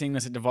remember seeing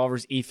this at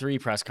Devolver's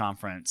E3 press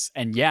conference.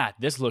 And yeah,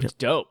 this looked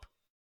dope.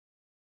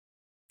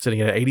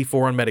 Sitting at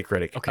 84 on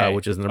Metacritic,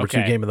 which is the number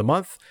 2 game of the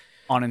month.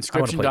 On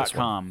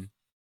Inscription.com,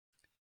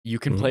 you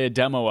can play a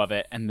demo of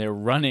it, and they're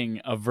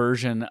running a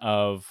version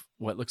of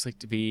what looks like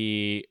to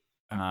be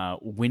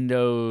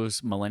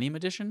Windows Millennium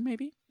Edition,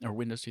 maybe, or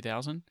Windows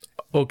 2000.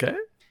 Okay.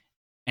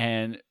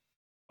 And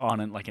on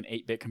an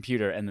 8-bit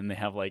computer, and then they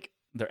have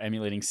they're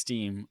emulating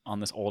Steam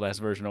on this old ass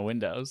version of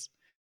Windows,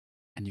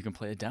 and you can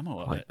play a demo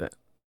of it. That.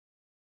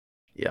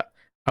 Yeah,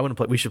 I want to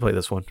play. We should play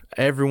this one.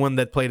 Everyone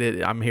that played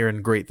it, I'm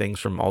hearing great things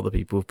from all the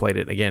people who've played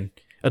it. Again,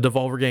 a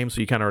Devolver game,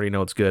 so you kind of already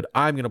know it's good.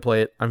 I'm going to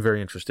play it. I'm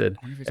very interested.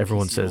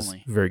 Everyone PC says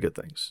only. very good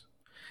things.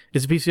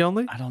 Is it PC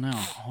only? I don't know.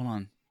 Hold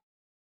on.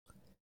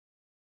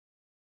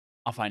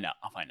 I'll find out.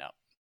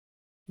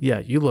 Yeah,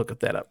 you look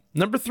that up.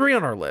 Number 3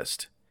 on our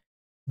list.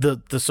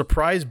 The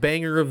surprise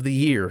banger of the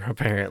year,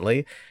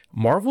 apparently.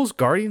 Marvel's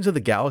Guardians of the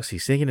Galaxy,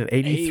 sitting at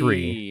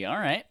 83. Hey, all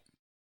right.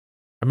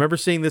 I remember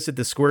seeing this at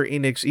the Square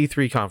Enix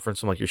E3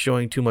 conference. I'm like, you're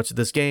showing too much of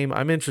this game.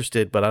 I'm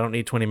interested, but I don't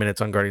need 20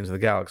 minutes on Guardians of the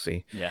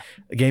Galaxy. Yeah.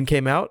 The game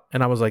came out,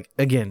 and I was like,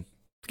 again,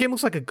 the game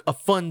looks like a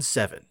fun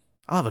 7.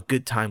 I'll have a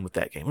good time with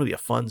that game. It'll be a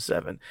fun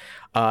 7.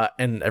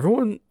 And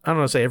everyone, I don't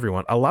want to say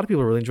everyone, a lot of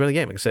people are really enjoying the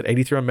game. Like I said,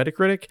 83 on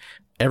Metacritic.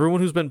 Everyone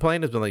who's been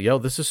playing has been like, yo,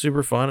 this is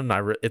super fun.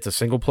 And it's a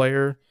single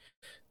player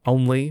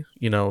only,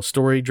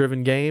 story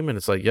driven game. And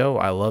it's like, yo,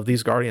 I love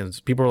these Guardians.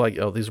 People are like,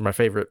 oh, these are my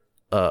favorite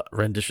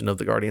rendition of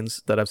the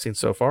Guardians that I've seen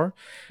so far.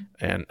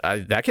 And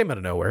that came out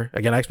of nowhere.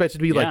 Again, I expected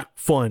it to be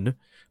fun,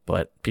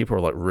 but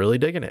people are really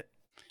digging it.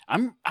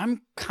 I'm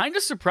kind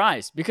of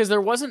surprised because there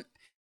wasn't,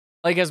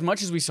 as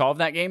much as we saw of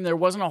that game, there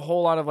wasn't a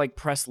whole lot of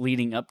press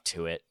leading up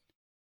to it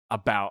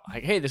about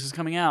hey, this is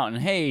coming out,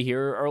 and hey,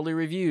 here are early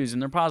reviews,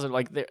 and they're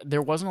positive.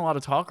 There wasn't a lot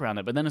of talk around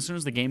it. But then as soon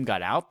as the game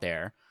got out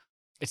there,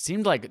 it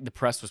seemed like the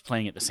press was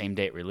playing it the same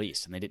day it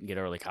released, and they didn't get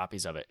early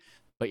copies of it.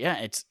 But yeah,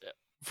 it's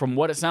from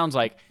what it sounds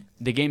like,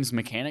 the game's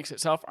mechanics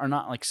itself are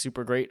not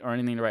super great or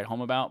anything to write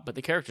home about, but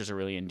the characters are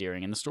really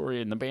endearing, and the story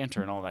and the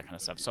banter and all that kind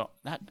of stuff. So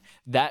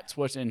that's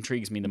what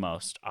intrigues me the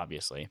most,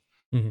 obviously.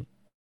 Mm-hmm.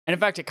 And in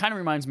fact, it kind of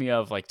reminds me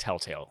of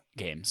Telltale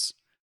games,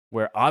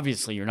 where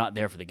obviously you're not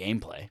there for the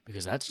gameplay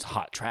because that's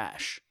hot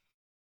trash.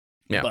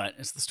 Yeah. But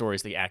it's the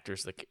stories, the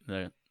actors,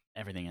 the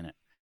everything in it.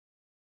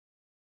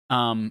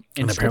 And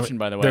Inscription,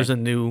 by the way. There's a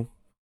new.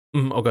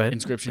 Go ahead.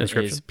 Inscription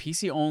is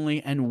PC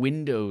only and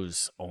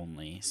Windows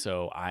only.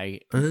 So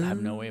I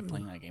have no way of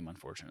playing that game,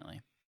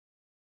 unfortunately.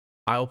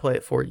 I'll play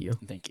it for you.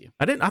 Thank you.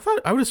 I thought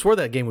I would have swore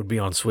that game would be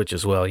on Switch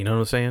as well. You know what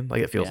I'm saying?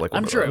 Like it feels like one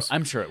I'm of sure. those.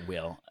 I'm sure it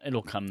will.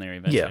 It'll come there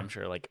eventually. Yeah. I'm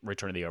sure, like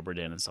Return of the Obra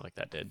Dinn and stuff like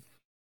that did.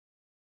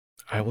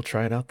 I will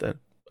try it out then.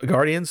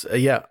 Guardians,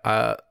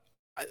 I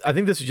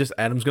think this is just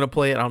Adam's gonna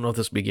play it. I don't know if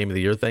this will be Game of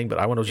the Year thing, but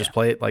I want to just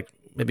play it like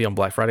maybe on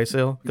Black Friday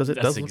sale because it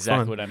does look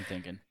exactly fun. what I'm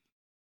thinking.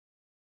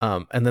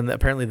 And then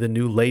apparently the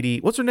new lady,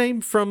 what's her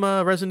name from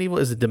Resident Evil?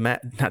 Is it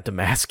not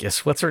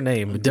Damascus? What's her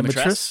name?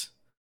 Dimitrescu?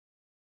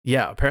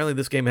 Yeah, apparently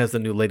this game has the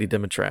new Lady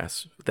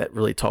Dimitrescu, that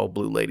really tall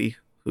blue lady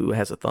who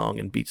has a thong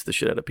and beats the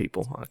shit out of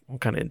people. I'm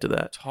kind of into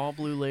that. Tall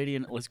blue lady,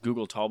 and let's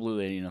Google tall blue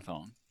lady in a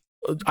thong.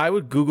 I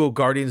would Google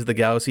Guardians of the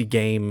Galaxy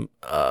game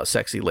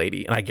sexy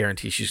lady, and I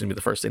guarantee she's going to be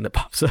the first thing that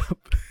pops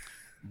up.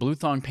 Blue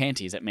thong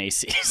panties at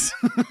Macy's.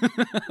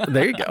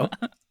 There you go.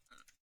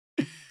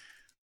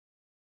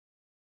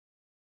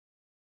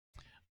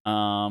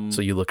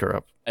 So you look her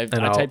up. I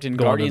typed in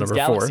Guardians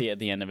Galaxy at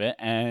the end of it,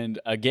 and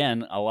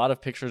again, a lot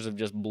of pictures of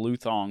just blue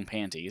thong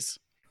panties.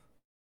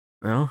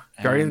 No,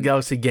 Guardians of the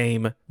Galaxy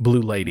game,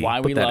 blue lady. Why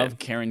we love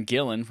Karen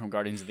Gillan from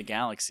Guardians of the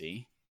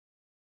Galaxy.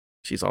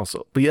 She's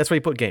also, but that's why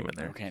you put game in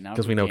there. Okay, now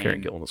because we know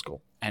Karen Gillan is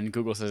cool. And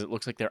Google says it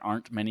looks like there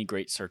aren't many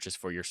great searches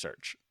for your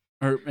search,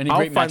 or any I'll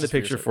great find the matches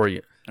picture for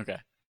you. Okay,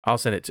 I'll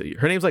send it to you.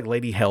 Her name's like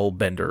Lady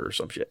Hellbender or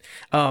some shit.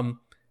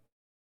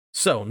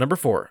 So number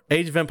 4,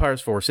 Age of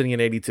Empires 4, sitting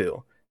at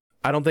 82.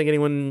 I don't think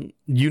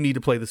you need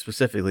to play this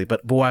specifically,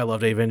 but boy, I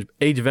loved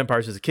Age of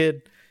Empires as a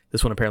kid.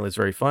 This one apparently is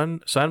very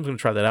fun, so I'm going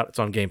to try that out. It's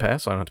on Game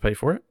Pass, so I don't have to pay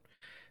for it.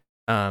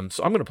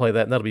 So I'm going to play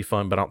that, and that'll be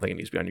fun, but I don't think it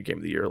needs to be on your Game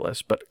of the Year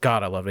list. But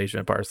God, I love Age of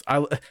Empires.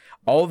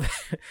 All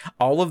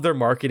of their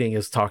marketing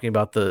is talking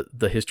about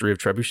the history of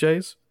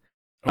trebuchets.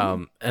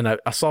 And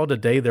I saw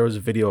today there was a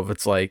video of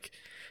it's like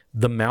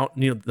the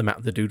mountain,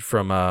 the dude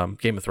from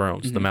Game of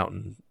Thrones, Mm-hmm. the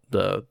mountain,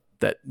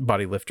 that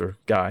body lifter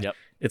guy. Yep.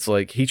 It's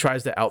like he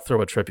tries to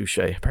outthrow a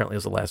trebuchet. Apparently, it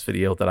was the last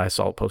video that I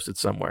saw posted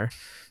somewhere.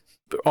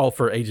 All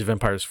for Age of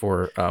Empires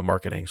 4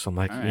 marketing. So I'm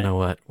like, you know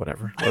what?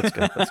 Whatever. Let's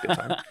go. That's a good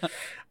time.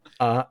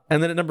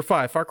 And then at number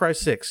 5, Far Cry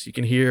 6. You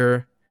can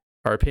hear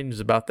our opinions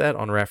about that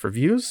on RAF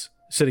Reviews.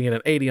 Sitting at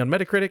an 80 on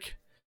Metacritic.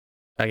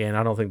 Again,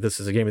 I don't think this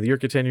is a Game of the Year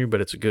contender, but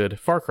it's a good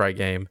Far Cry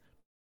game.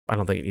 I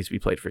don't think it needs to be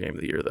played for Game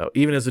of the Year, though.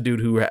 Even as a dude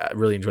who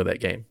really enjoyed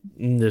that game,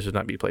 this should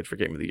not be played for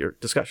Game of the Year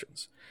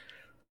discussions.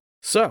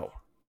 So,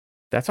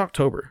 that's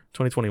October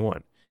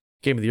 2021.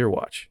 Game of the Year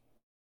watch.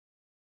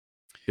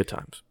 Good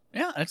times.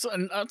 Yeah, it's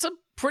a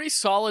pretty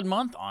solid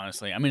month,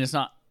 honestly. I mean,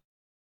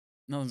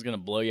 nothing's gonna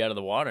blow you out of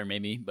the water,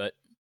 maybe, but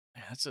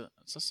yeah, it's a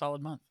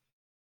solid month.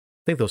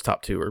 I think those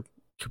top 2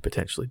 could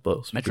potentially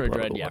blow some people Metroid out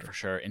of Dread, the yeah, water. for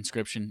sure.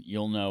 Inscription,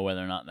 you'll know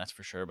whether or not that's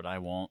for sure, but I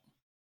won't.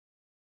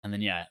 And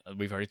then yeah,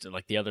 we've already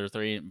like the other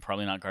 3,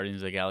 probably not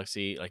Guardians of the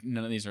Galaxy. Like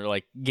none of these are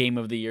like Game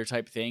of the Year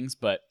type things,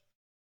 but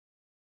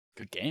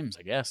good games,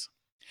 I guess.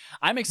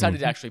 I'm excited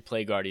to actually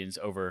play Guardians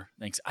over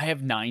I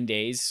have 9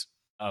 days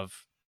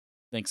of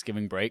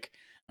Thanksgiving break,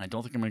 and I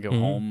don't think I'm going to go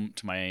home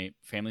to my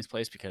family's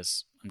place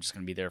because I'm just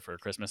going to be there for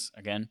Christmas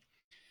again.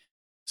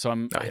 So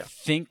I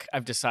think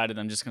I've decided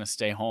I'm just going to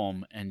stay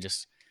home and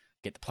just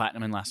get the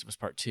Platinum in Last of Us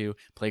Part 2,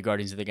 play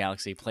Guardians of the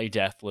Galaxy, play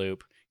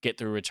Deathloop, get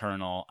through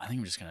Returnal. I think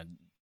I'm just going to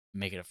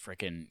make it a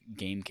freaking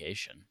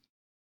gamecation.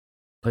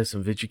 Play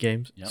some video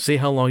games. Yep. See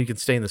how long you can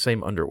stay in the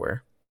same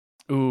underwear.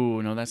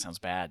 Ooh, no, that sounds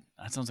bad.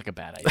 That sounds like a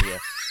bad idea.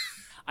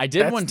 I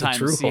did one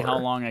time see how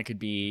long I could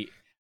be,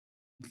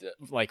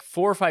 like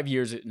 4 or 5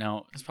 years.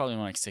 No, it's probably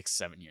like 6,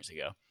 7 years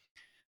ago.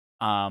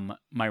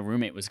 My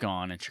roommate was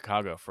gone in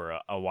Chicago for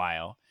a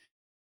while,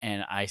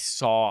 and I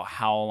saw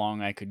how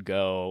long I could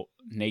go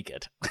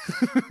naked,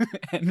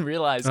 and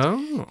realized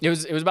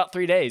it was about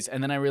 3 days.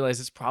 And then I realized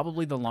it's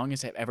probably the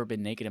longest I've ever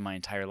been naked in my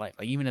entire life.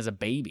 Like even as a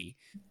baby,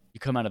 you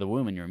come out of the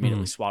womb and you're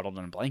immediately swaddled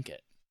in a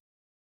blanket.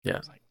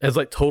 Yeah, it's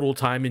like total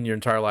time in your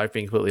entire life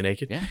being completely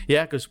naked.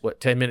 Yeah, because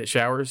 10-minute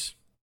showers,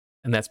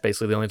 and that's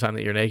basically the only time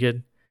that you're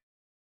naked,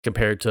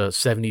 compared to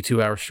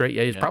 72 hours straight.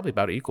 Yeah, it's probably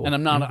about equal. And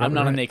I'm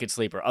not a naked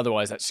sleeper.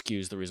 Otherwise, that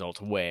skews the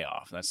result way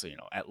off. That's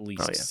at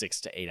least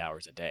 6 to 8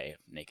 hours a day of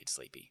naked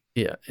sleepy.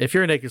 Yeah, if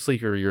you're a naked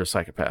sleeper, you're a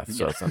psychopath.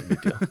 So that's not a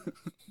big deal.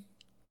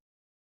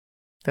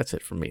 That's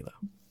it from me,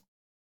 though.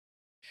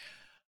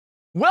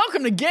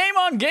 Welcome to Game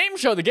On Game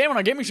Show, the Game On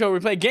Our Gaming Show where we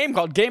play a game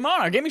called Game On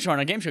Our Gaming Show, on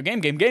our game show,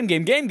 game. We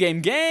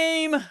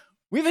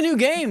have a new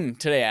game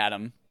today,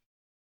 Adam.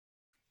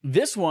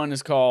 This one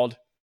is called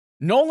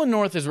Nolan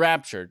North is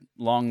Raptured.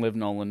 Long live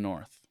Nolan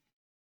North.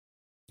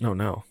 Oh,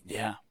 no.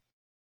 Yeah.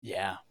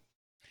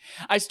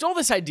 I stole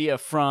this idea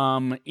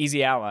from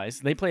Easy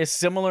Allies. They play a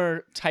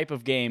similar type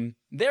of game.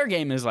 Their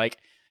game is like,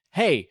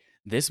 hey,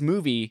 this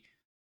movie,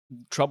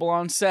 trouble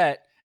on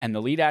set, and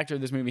the lead actor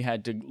of this movie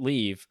had to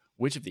leave.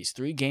 Which of these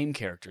 3 game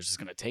characters is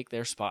going to take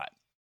their spot?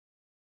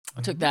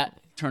 I took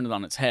that, turned it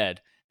on its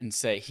head, and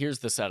say, here's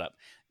the setup.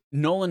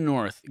 Nolan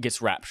North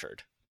gets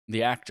raptured.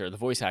 the actor, the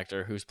voice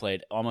actor who's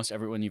played almost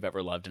everyone you've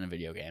ever loved in a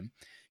video game,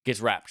 gets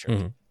raptured.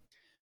 Mm-hmm.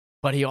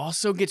 But he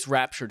also gets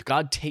raptured.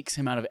 God takes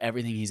him out of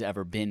everything he's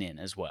ever been in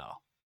as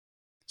well.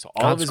 So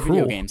all of his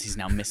video games he's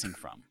now missing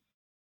from.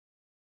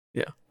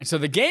 Yeah. And so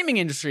the gaming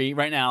industry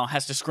right now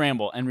has to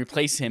scramble and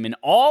replace him in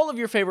all of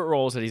your favorite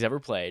roles that he's ever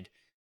played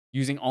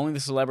using only the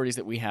celebrities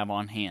that we have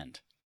on hand.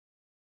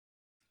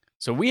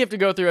 So we have to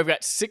go through, I've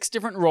got 6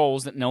 different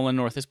roles that Nolan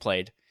North has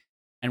played,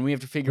 and we have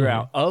to figure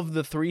out, of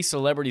the 3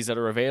 celebrities that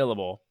are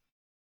available,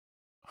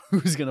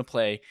 who's going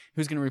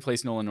to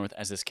replace Nolan North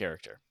as this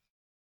character.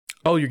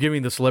 Oh, you're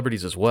giving the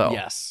celebrities as well.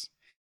 Yes.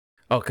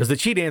 Oh, because the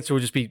cheat answer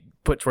would just be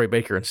put Troy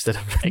Baker instead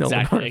of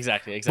Nolan North.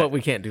 Exactly. But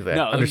we can't do that.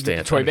 No,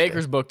 Understand. Troy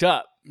Baker's booked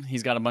up.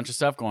 He's got a bunch of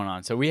stuff going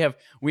on. So we have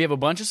a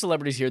bunch of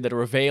celebrities here that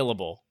are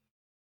available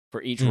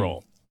for each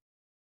role.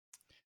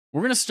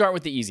 We're going to start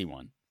with the easy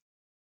one.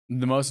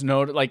 The most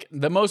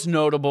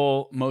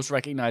notable, most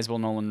recognizable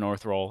Nolan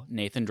North role,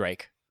 Nathan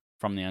Drake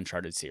from the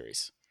Uncharted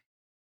series.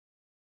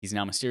 He's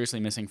now mysteriously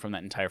missing from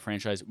that entire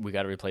franchise. We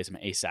got to replace him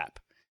ASAP.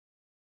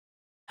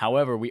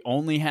 However, we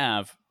only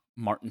have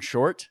Martin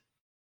Short,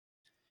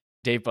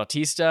 Dave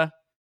Bautista,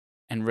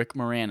 and Rick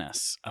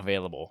Moranis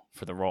available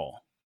for the role.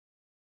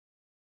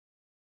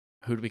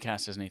 Who do we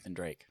cast as Nathan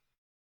Drake?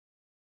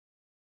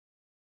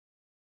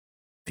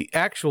 The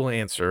actual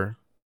answer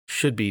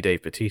should be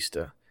Dave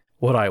Bautista.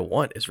 What I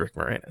want is Rick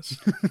Moranis.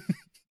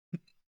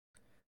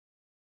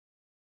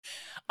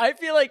 I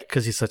feel like...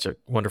 because he's such a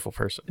wonderful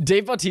person.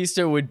 Dave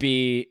Bautista would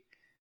be...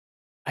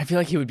 I feel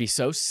like he would be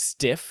so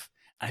stiff.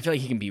 I feel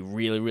like he can be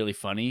really, really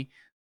funny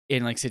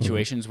in like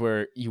situations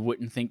where you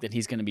wouldn't think that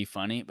he's going to be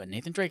funny. But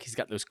Nathan Drake, he's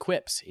got those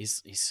quips.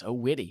 He's so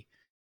witty.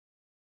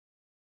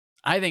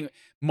 I think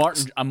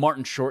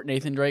Martin Short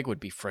Nathan Drake would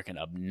be freaking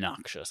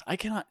obnoxious.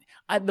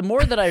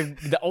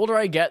 The older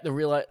I get,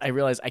 I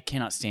realize I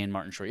cannot stand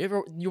Martin Short.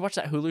 You watch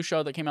that Hulu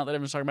show that came out that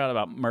everyone's talking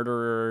about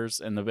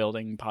murderers in the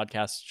building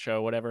podcast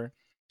show, whatever?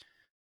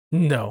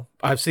 No,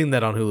 I've seen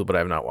that on Hulu, but I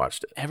have not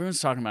watched it. Everyone's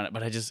talking about it,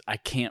 but I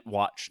can't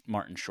watch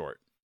Martin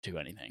Short do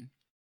anything.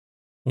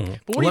 Mm-hmm.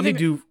 But what do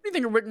you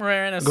think Rick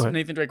Moranis and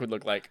Nathan Drake would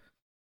look like?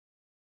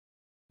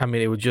 I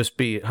mean, it would just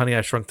be Honey,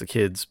 I Shrunk the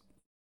Kids.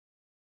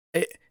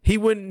 He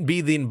wouldn't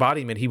be the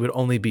embodiment. He would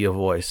only be a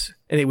voice.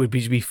 And it would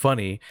be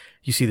funny.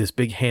 You see this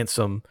big,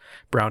 handsome,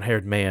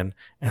 brown-haired man,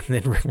 and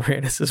then Rick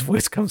Moranis'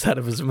 voice comes out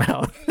of his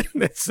mouth.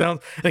 That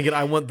sounds... And again,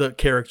 I want the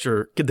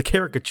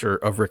caricature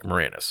of Rick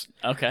Moranis.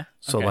 Okay.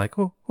 So like,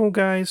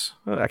 guys.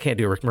 I can't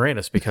do Rick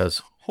Moranis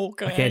because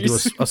I can't do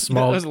a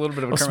small, that was a little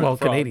bit of a small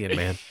Canadian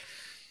man.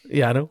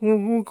 Yeah, I know.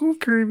 Oh,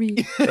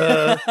 Kirby.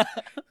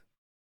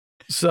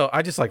 So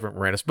I just like Rick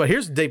Moranis. But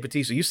here's Dave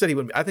Bautista. You said he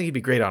would. I think he'd be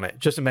great on it.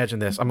 Just imagine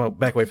this. I'm going to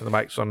back away from the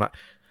mic so I'm not.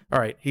 All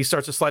right. He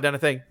starts to slide down a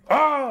thing.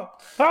 Oh,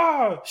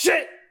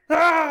 shit.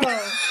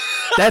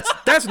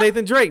 That's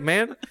Nathan Drake,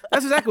 man.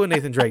 That's exactly what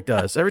Nathan Drake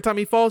does. Every time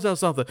he falls down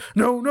something.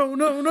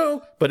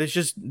 No. But it's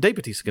just Dave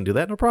Bautista can do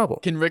that. No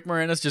problem. Can Rick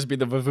Moranis just be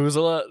the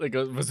Vuvuzela? That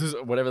goes,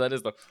 whatever that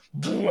is.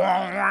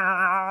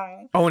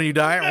 Oh, when you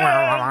die.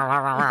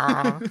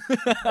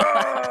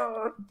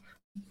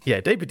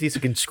 Yeah, Dave Bautista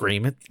can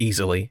scream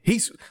easily.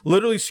 He's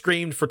literally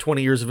screamed for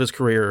 20 years of his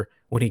career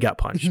when he got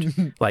punched.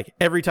 Like,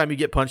 every time you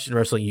get punched in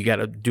wrestling, you got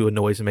to do a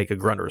noise and make a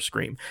grunt or a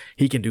scream.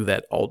 He can do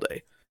that all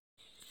day.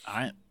 All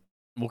right.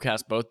 We'll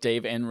cast both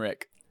Dave and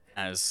Rick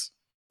as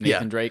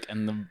Nathan Drake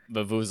and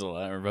the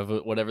Vuvuzela,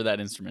 or whatever that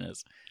instrument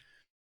is.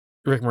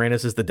 Rick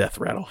Moranis is the death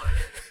rattle.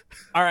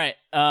 All right.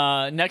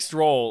 Next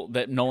role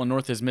that Nolan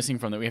North is missing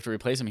from that we have to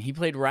replace him. He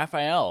played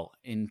Raphael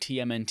in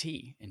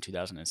TMNT in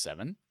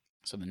 2007.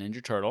 So the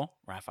Ninja Turtle,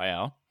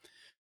 Raphael.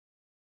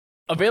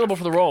 Available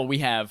for the role, we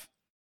have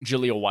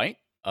Jaleel White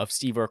of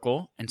Steve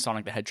Urkel and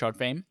Sonic the Hedgehog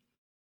fame.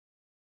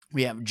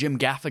 We have Jim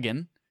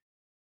Gaffigan.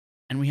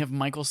 And we have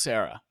Michael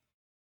Cera.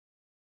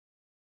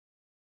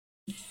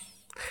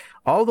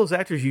 All those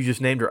actors you just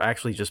named are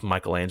actually just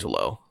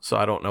Michelangelo. So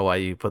I don't know why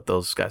you put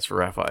those guys for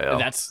Raphael.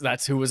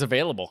 That's who was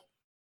available.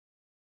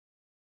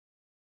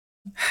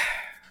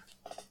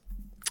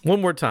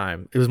 One more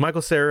time. It was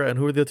Michael Cera, and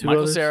who were the two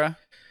Michael others? Cera,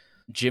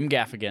 Jim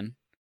Gaffigan,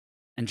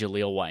 and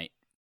Jaleel White.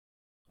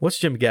 What's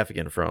Jim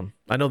Gaffigan from?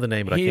 I know the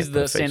name, but I can't He's put the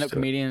a face stand-up to it.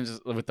 comedian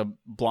with the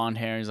blonde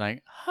hair. He's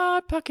like,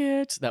 Hot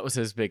Pockets. That was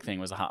his big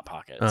thing, was the Hot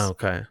Pockets. Oh,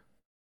 okay.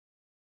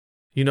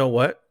 You know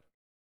what?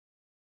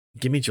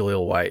 Give me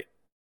Jaleel White.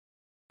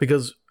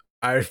 Because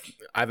I've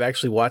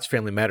actually watched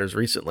Family Matters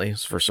recently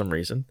for some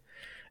reason.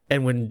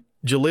 And when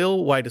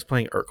Jaleel White is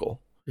playing Urkel,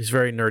 he's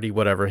very nerdy,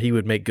 whatever. He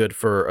would make good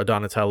for a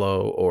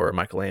Donatello or a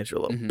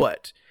Michelangelo. Mm-hmm.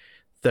 But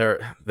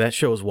that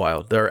show is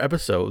wild. There are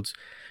episodes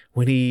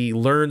when he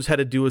learns how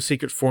to do a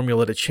secret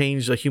formula to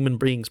change a human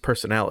being's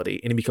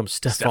personality, and he becomes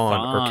Stefan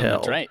Urkel.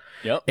 That's right.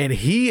 Yep. And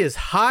he is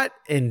hot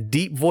and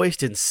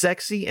deep-voiced and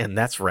sexy, and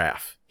that's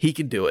Raph. He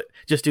can do it.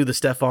 Just do the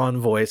Stefan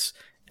voice,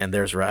 and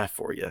there's Raph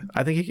for you.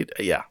 I think he could,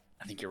 yeah.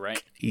 I think you're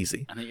right.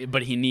 Easy.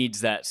 But he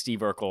needs that Steve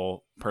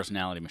Urkel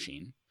personality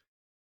machine.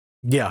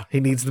 Yeah,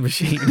 he needs the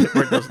machine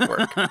where it doesn't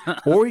work.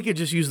 Or he could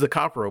just use the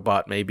cop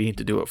robot maybe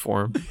to do it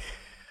for him.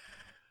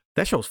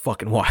 That show's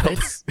fucking wild.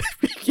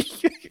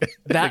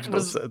 That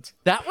was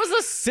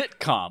a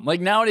sitcom.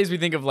 Like nowadays we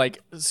think of like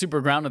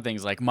super grounded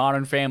things like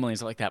Modern Family and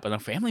stuff like that, but no,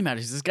 Family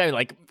Matters. This guy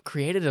like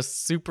created a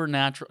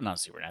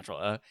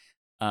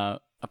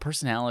a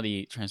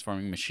personality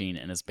transforming machine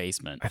in his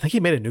basement. I think he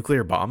made a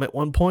nuclear bomb at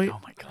one point. Oh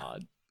my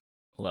god,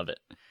 love it.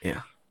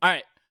 Yeah. All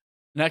right,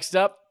 next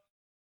up,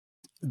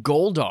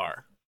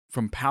 Goldar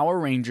from Power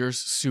Rangers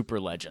Super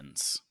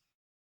Legends.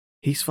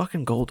 He's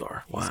fucking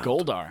Goldar. Wow. He's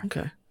Goldar.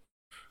 Okay.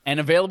 And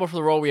available for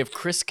the role, we have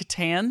Chris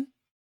Kattan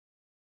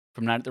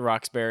from Night at the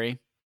Roxbury,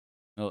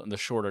 the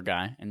shorter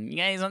guy. And you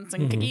guys want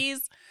some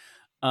cookies?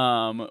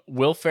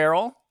 Will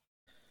Ferrell.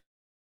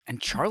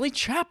 And Charlie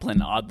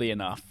Chaplin, oddly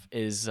enough,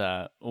 is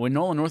when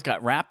Nolan North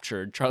got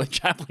raptured, Charlie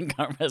Chaplin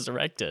got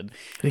resurrected.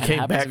 He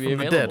came back from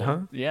the dead,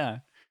 huh? Yeah.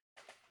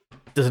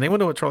 Does anyone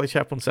know what Charlie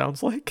Chaplin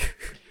sounds like?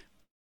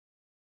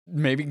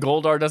 Maybe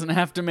Goldar doesn't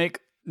have to make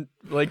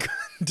like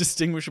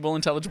distinguishable,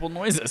 intelligible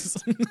noises.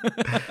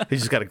 He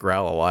just got to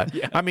growl a lot.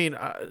 Yeah. I mean,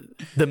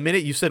 the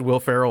minute you said Will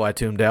Ferrell, I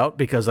tuned out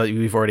because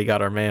we've already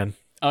got our man.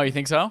 Oh, you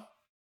think so?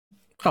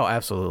 Oh,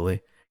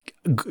 absolutely.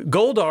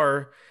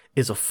 Goldar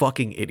is a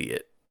fucking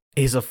idiot.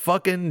 He's a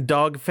fucking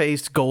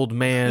dog-faced gold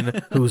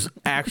man who's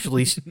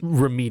actually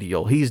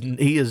remedial. He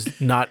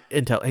is not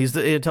he's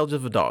the intelligence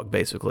of a dog,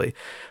 basically.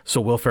 So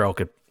Will Ferrell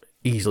could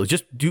easily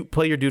just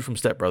play your dude from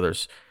Step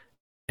Brothers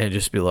and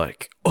just be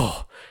like,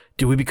 oh,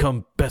 do we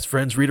become best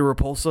friends, Rita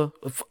Repulsa?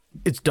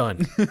 It's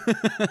done.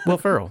 Will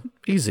Ferrell,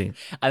 easy.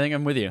 I think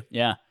I'm with you.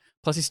 Yeah.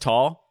 Plus he's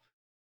tall,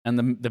 and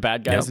the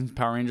bad guys in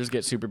Power Rangers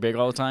get super big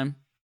all the time.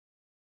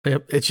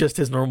 Yep, it's just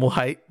his normal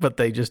height, but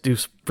they just do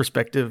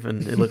perspective,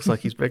 and it looks like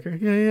he's bigger.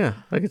 Yeah,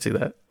 I can see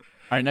that. All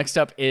right, next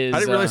up is... I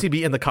didn't realize he'd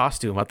be in the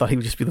costume. I thought he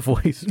would just be the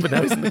voice, but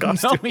now he's in the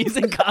costume. No, he's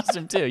in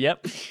costume too,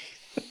 yep.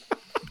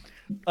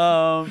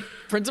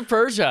 Prince of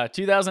Persia,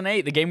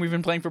 2008, the game we've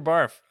been playing for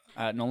Barf.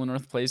 Nolan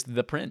North plays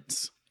the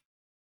prince.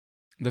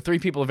 The three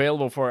people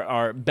available for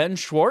are Ben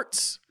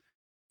Schwartz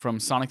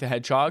from Sonic the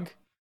Hedgehog,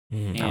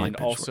 and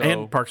also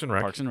and Parks and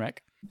Rec. Parks and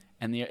Rec.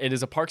 And it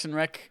is a Parks and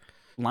Rec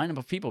lineup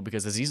of people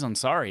because Aziz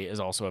Ansari is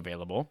also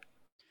available.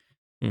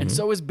 And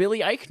so is Billy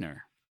Eichner,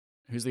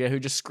 who's the guy who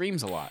just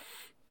screams a lot.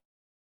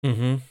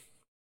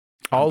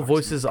 All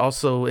voices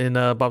also in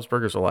Bob's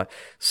Burgers a lot.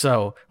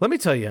 So let me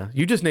tell you,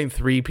 you just named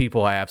three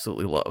people I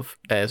absolutely love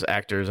as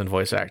actors and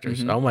voice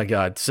actors. Oh my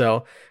God.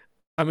 So,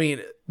 I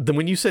mean,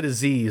 when you said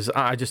Aziz,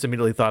 I just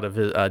immediately thought of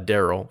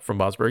Daryl from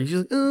Bob's Burgers. He's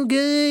like, oh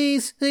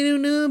guys, I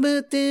don't know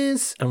about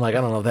this. I'm like,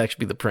 I don't know if that should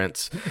be the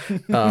prince.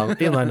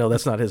 Even though I know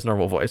that's not his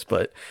normal voice,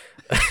 but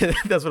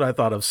that's what I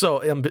thought of.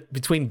 So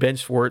between Ben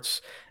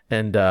Schwartz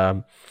and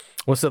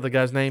what's the other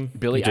guy's name?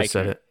 Billy Eichner.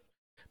 Said it.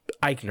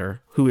 Eichner,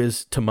 who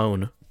is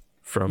Timon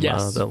from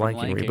the Lion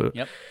King reboot.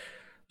 Yep.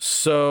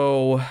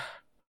 So,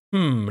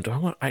 do I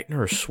want Eichner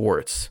or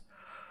Schwartz?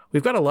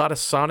 We've got a lot of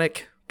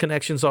Sonic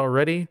connections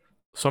already,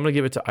 so I'm going to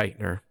give it to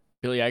Eichner.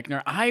 Billy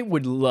Eichner. I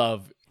would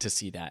love to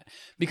see that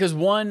because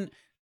one,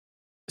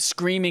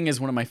 screaming is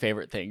one of my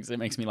favorite things. It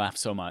makes me laugh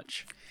so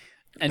much.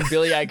 And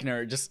Billy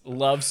Eichner just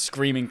loves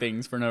screaming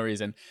things for no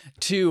reason.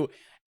 Two,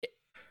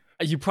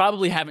 you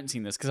probably haven't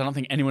seen this because I don't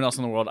think anyone else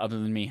in the world other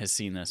than me has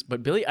seen this,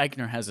 but Billy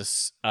Eichner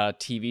has a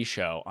TV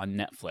show on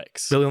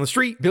Netflix. Billy on the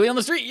Street. Billy on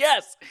the Street,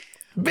 yes!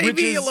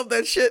 Baby, I love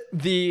that shit.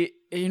 The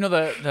Are You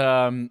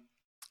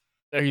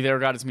There,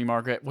 God? It's Me,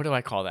 Margaret. What do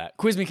I call that?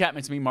 Quiz Me, Cat,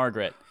 It's Me,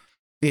 Margaret.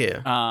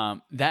 Yeah.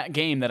 That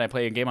game that I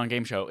play, a game on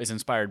game show, is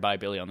inspired by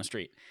Billy on the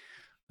Street.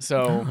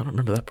 So I don't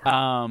remember that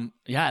part.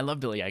 Yeah, I love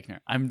Billy Eichner.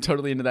 I'm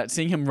totally into that.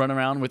 Seeing him run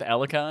around with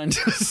Elika and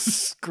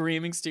just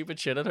screaming stupid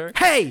shit at her.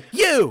 Hey,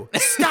 you!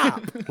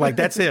 Stop! Like,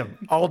 that's him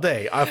all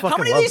day. I fucking love it. How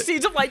many of these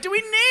seeds of light do we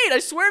need? I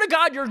swear to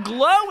God, you're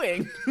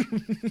glowing.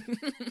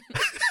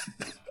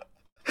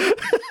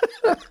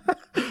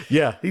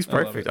 Yeah, he's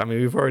perfect. I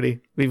mean,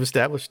 we've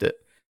established it.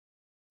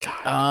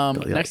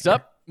 God, next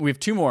up, we have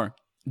two more.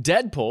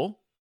 Deadpool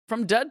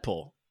from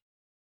Deadpool.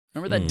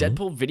 Remember that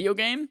Deadpool video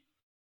game?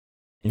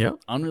 Yeah.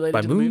 Unrelated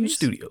by to Moon the movies?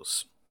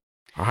 Studios.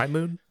 Or High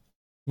Moon.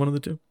 One of the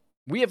two.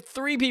 We have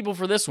three people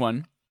for this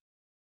one.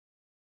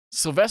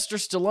 Sylvester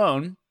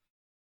Stallone,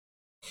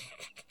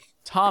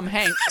 Tom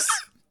Hanks,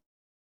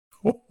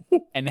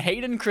 and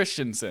Hayden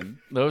Christensen.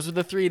 Those are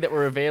the three that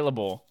were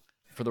available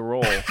for the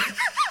role,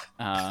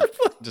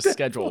 just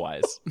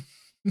schedule-wise.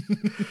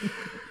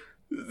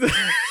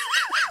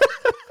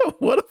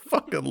 What a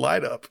fucking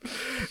lineup.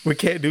 We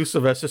can't do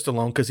Sylvester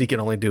Stallone because he can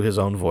only do his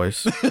own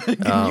voice.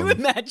 Can you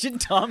imagine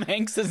Tom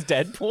Hanks as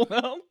Deadpool,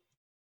 though?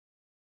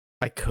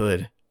 I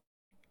could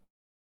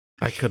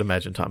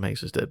imagine Tom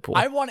Hanks as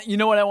Deadpool. You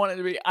know what I want it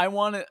to be? I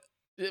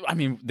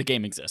mean, the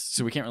game exists,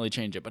 so we can't really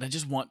change it, but I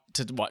just want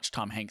to watch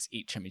Tom Hanks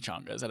eat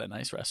chimichangas at a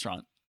nice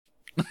restaurant.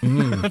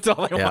 That's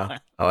all I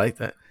want. I like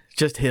that.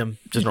 Just him.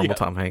 Just normal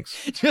Tom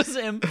Hanks. Just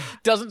him.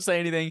 Doesn't say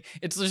anything.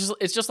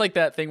 It's just like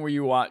that thing where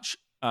you watch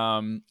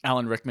Alan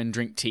Rickman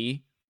drink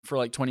tea for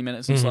like 20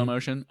 minutes in slow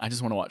motion. I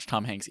just want to watch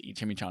Tom Hanks eat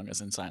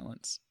chimichangas in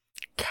silence.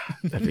 God,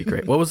 that'd be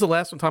great. What was the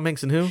last one? Tom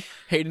Hanks and who?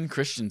 Hayden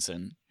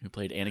Christensen, who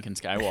played Anakin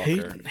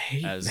Skywalker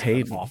as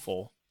Hayden. an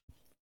awful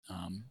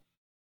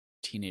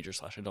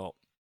teenager/adult.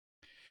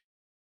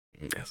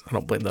 Yes, I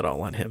don't blame that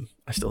all on him.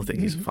 I still think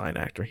he's a fine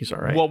actor. He's all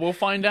right. Well, we'll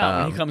find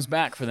out when he comes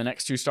back for the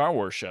next 2 Star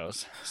Wars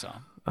shows. So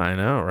I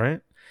know,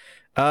 right?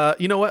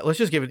 You know what? Let's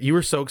just give it. You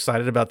were so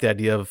excited about the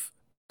idea of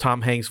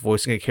Tom Hanks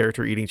voicing a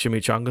character eating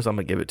chimichangas. I'm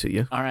gonna give it to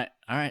you. All right.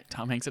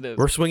 Tom Hanks it is.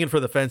 We're swinging for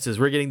the fences.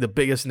 We're getting the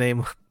biggest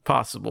name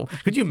possible.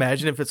 Could you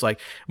imagine if it's like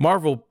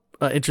Marvel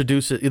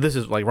introduces? This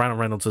is like Ryan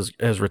Reynolds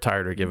has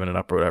retired or given it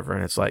up or whatever,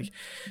 and it's like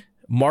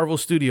Marvel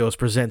Studios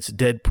presents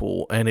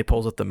Deadpool, and he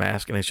pulls up the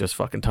mask, and it's just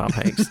fucking Tom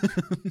Hanks.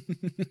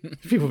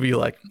 People be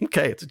like,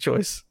 okay, it's a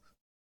choice.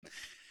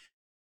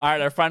 All right,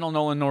 our final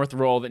Nolan North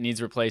role that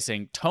needs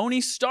replacing Tony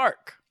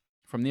Stark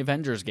from the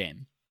Avengers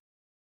game.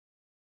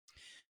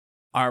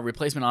 Our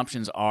replacement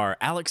options are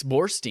Alex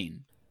Borstein,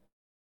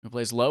 who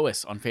plays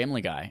Lois on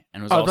Family Guy,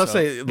 and was also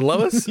say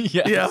Lois.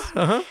 Yes. Yeah.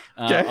 Uh-huh.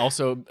 Okay.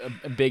 Also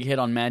a big hit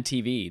on Mad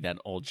TV, that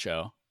old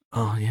show.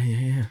 Oh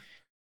yeah.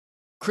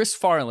 Chris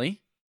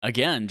Farley,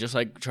 again, just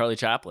like Charlie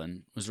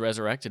Chaplin, was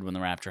resurrected when the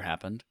Rapture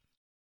happened.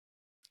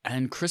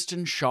 And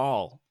Kristen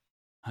Schaal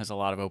has a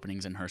lot of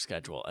openings in her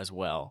schedule as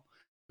well,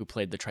 who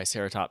played the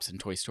Triceratops in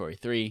Toy Story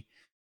 3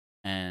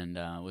 and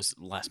was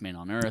Last Man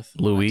on Earth.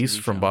 Louise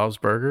from Bob's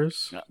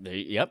Burgers.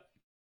 Yep.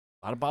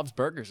 A lot of Bob's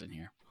Burgers in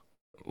here.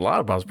 A lot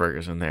of Bob's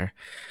Burgers in there.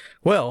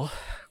 Well,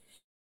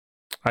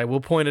 I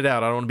will point it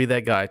out. I don't want to be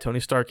that guy. Tony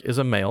Stark is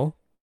a male.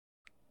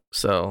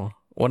 So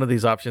one of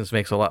these options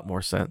makes a lot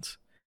more sense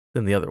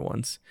than the other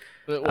ones.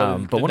 But one that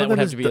of them would have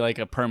is to be like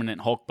a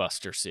permanent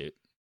Hulkbuster suit.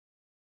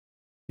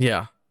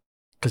 Yeah,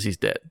 because he's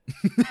dead.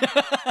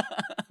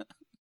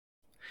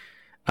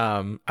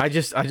 I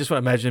just want to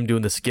imagine him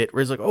doing the skit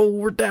where he's like, "Oh,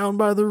 we're down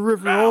by the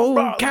river.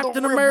 Oh,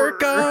 Captain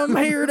America, I'm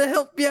here to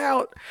help you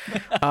out."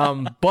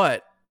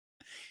 But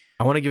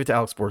I want to give it to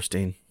Alex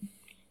Borstein.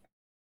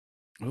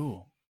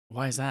 Ooh,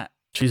 why is that?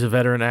 She's a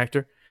veteran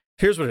actor.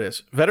 Here's what it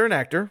is: veteran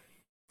actor.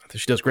 I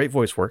think she does great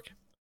voice work.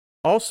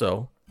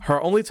 Also,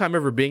 her only time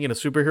ever being in a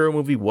superhero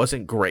movie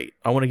wasn't great.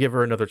 I want to give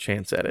her another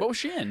chance at it. What was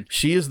she in?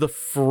 She is the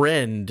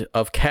friend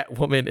of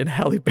Catwoman in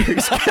Halle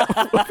Berry's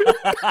Catwoman.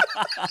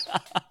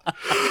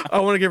 I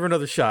want to give her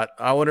another shot.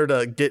 I want her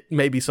to get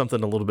maybe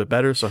something a little bit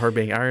better. So her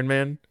being Iron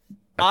Man,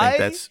 I think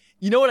that's...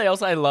 You know what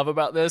else I love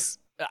about this?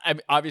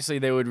 Obviously,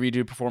 they would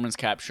redo performance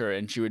capture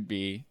and she would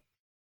be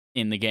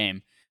in the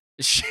game.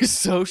 She's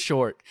so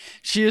short.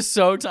 She is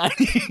so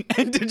tiny.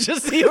 And to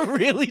just see a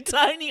really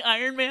tiny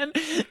Iron Man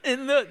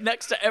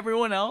next to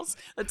everyone else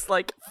that's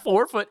like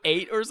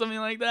 4'8" or something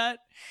like that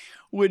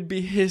would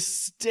be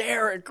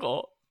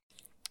hysterical.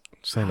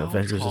 Saying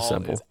Avengers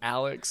Assemble. Is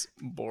Alex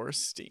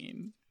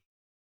Borstein.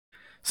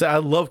 So I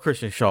love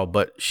Kristen Schaal,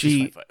 but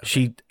she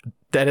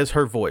that is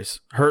her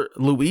voice. Her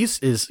Louise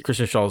is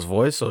Kristen Schaal's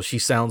voice, so she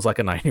sounds like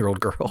a 9-year-old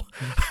girl.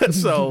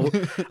 So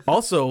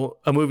also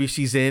a movie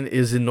she's in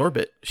is in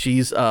Norbit.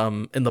 She's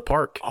in the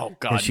park. Oh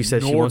God, and she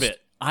says Norbit.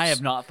 I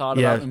have not thought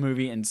about the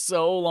movie in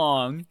so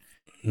long.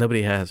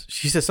 Nobody has.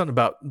 She says something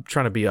about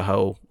trying to be a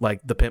hoe.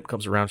 Like the pimp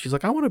comes around, she's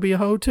like, "I want to be a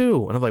hoe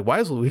too." And I'm like, "Why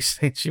is Louise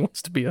saying she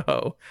wants to be a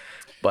hoe?"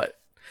 But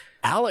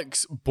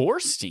Alex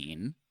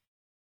Borstein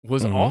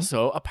was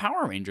also a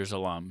Power Rangers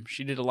alum.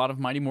 She did a lot of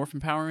Mighty Morphin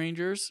Power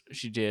Rangers.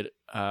 She did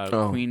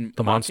Queen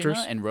the Machina Monsters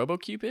and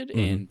RoboCupid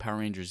in Power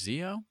Rangers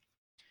Zeo.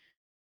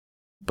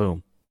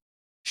 Boom.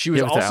 She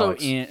was also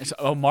in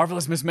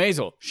Marvelous Miss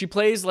Maisel. She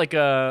plays like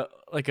a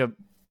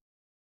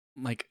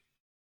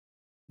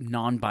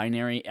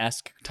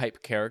non-binary-esque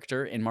type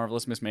character in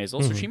Marvelous Miss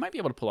Maisel, so she might be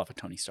able to pull off a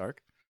Tony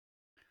Stark.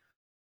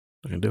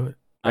 I can do it.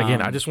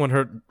 Again, I just want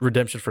her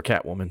redemption for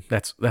Catwoman.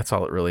 That's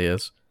all it really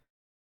is.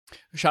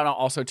 Shout out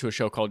also to a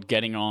show called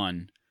Getting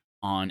On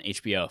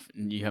HBO. If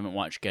you haven't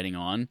watched Getting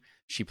On,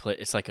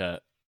 it's like a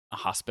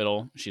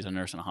hospital. She's a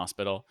nurse in a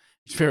hospital.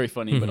 It's very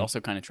funny, but also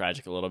kind of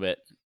tragic a little bit.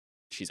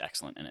 She's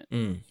excellent in it.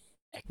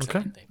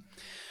 Excellent. Okay.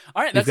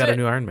 All right, that's We've got it. a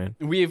new Iron Man.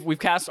 We've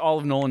cast all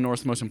of Nolan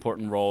North's most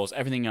important roles.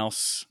 Everything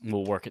else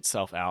will work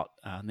itself out.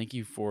 Thank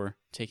you for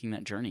taking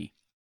that journey.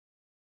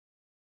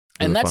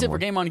 And that's it for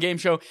Game On Game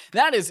Show.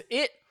 That is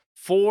it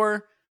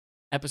for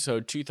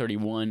episode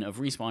 231 of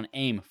Respawn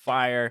Aim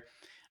Fire.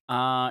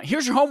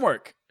 Here's your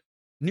homework.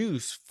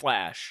 News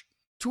flash.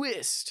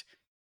 Twist.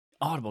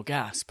 Audible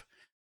gasp.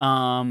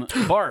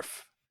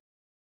 Barf.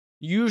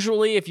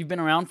 Usually, if you've been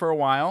around for a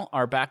while,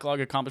 our backlog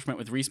accomplishment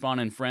with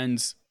Respawn and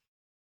Friends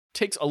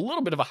takes a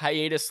little bit of a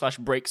hiatus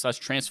 /break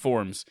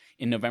 /transforms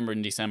in November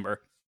and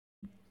December.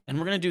 And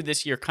we're going to do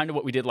this year kind of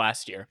what we did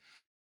last year,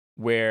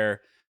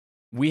 where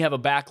we have a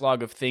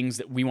backlog of things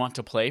that we want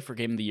to play for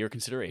Game of the Year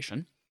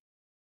consideration.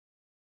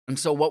 And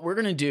so what we're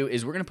going to do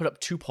is we're going to put up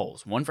 2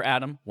 polls, one for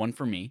Adam, one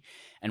for me,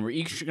 and we're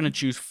each going to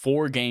choose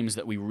 4 games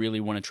that we really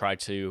want to try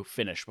to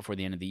finish before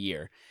the end of the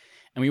year.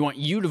 And we want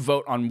you to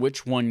vote on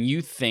which one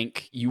you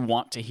think you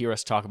want to hear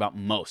us talk about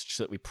most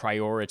so that we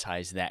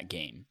prioritize that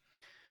game.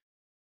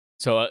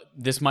 So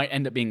this might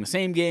end up being the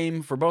same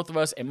game for both of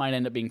us. It might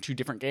end up being 2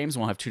 different games.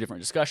 We'll have 2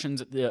 different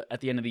discussions at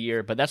the end of the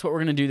year, but that's what we're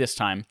going to do this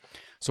time.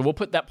 So we'll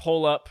put that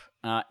poll up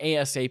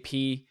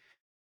ASAP.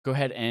 Go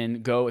ahead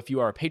and go if you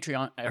are a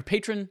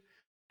patron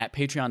at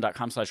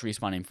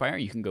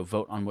patreon.com/respawningfire. You can go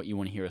vote on what you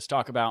want to hear us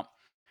talk about,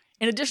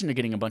 in addition to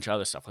getting a bunch of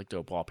other stuff like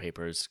dope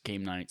wallpapers,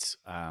 game nights,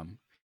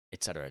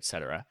 et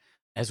cetera,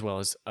 as well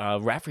as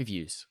RAF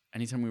reviews.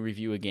 Anytime we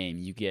review a game,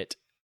 you get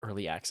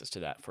early access to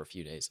that for a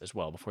few days as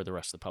well before the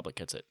rest of the public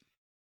gets it.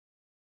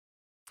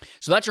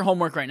 So that's your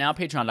homework right now,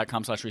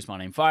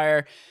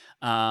 patreon.com/respawningfire.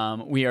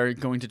 We are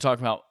going to talk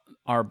about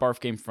our barf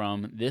game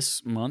from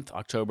this month,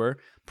 October,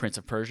 Prince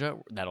of Persia.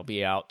 That'll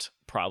be out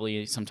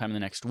probably sometime in the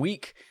next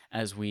week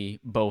as we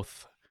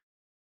both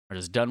are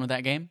just done with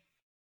that game.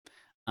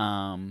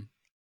 And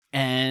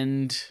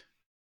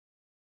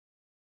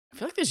I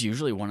feel like there's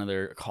usually one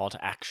other call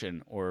to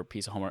action or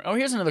piece of homework. Oh,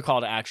 here's another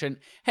call to action.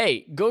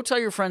 Hey, go tell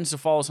your friends to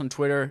follow us on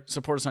Twitter,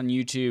 support us on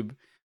YouTube.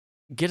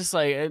 Get us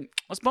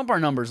let's bump our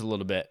numbers a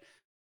little bit.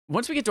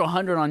 Once we get to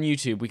 100 on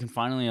YouTube, we can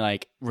finally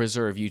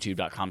reserve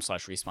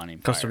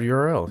youtube.com/respawningfire. Custom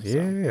URL. So,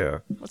 Yeah.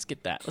 Let's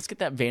get that. Let's get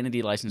that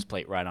vanity license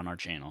plate right on our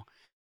channel.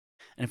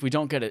 And if we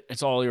don't get it,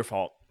 it's all your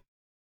fault.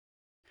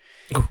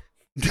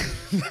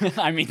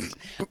 I mean,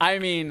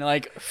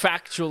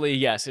 factually,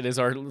 yes, it is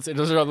our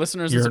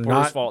listeners and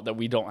supporters' fault that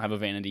we don't have a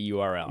vanity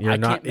URL. I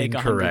can't make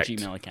 100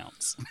 Gmail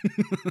accounts.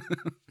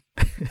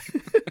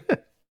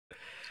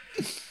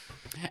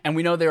 And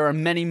we know there are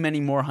many,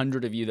 many more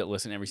hundred of you that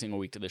listen every single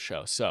week to the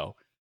show. So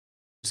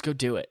just go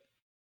do it.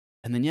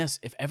 And then, yes,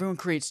 if everyone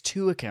creates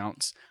 2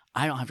 accounts,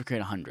 I don't have to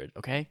create 100,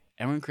 okay?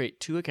 Everyone create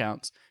 2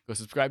 accounts. Go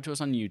subscribe to us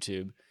on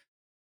YouTube.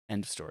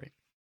 End of story.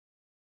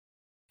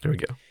 There we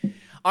go.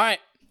 All right.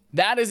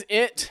 That is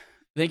it.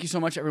 Thank you so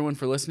much, everyone,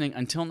 for listening.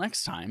 Until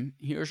next time,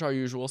 here's our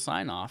usual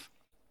sign-off.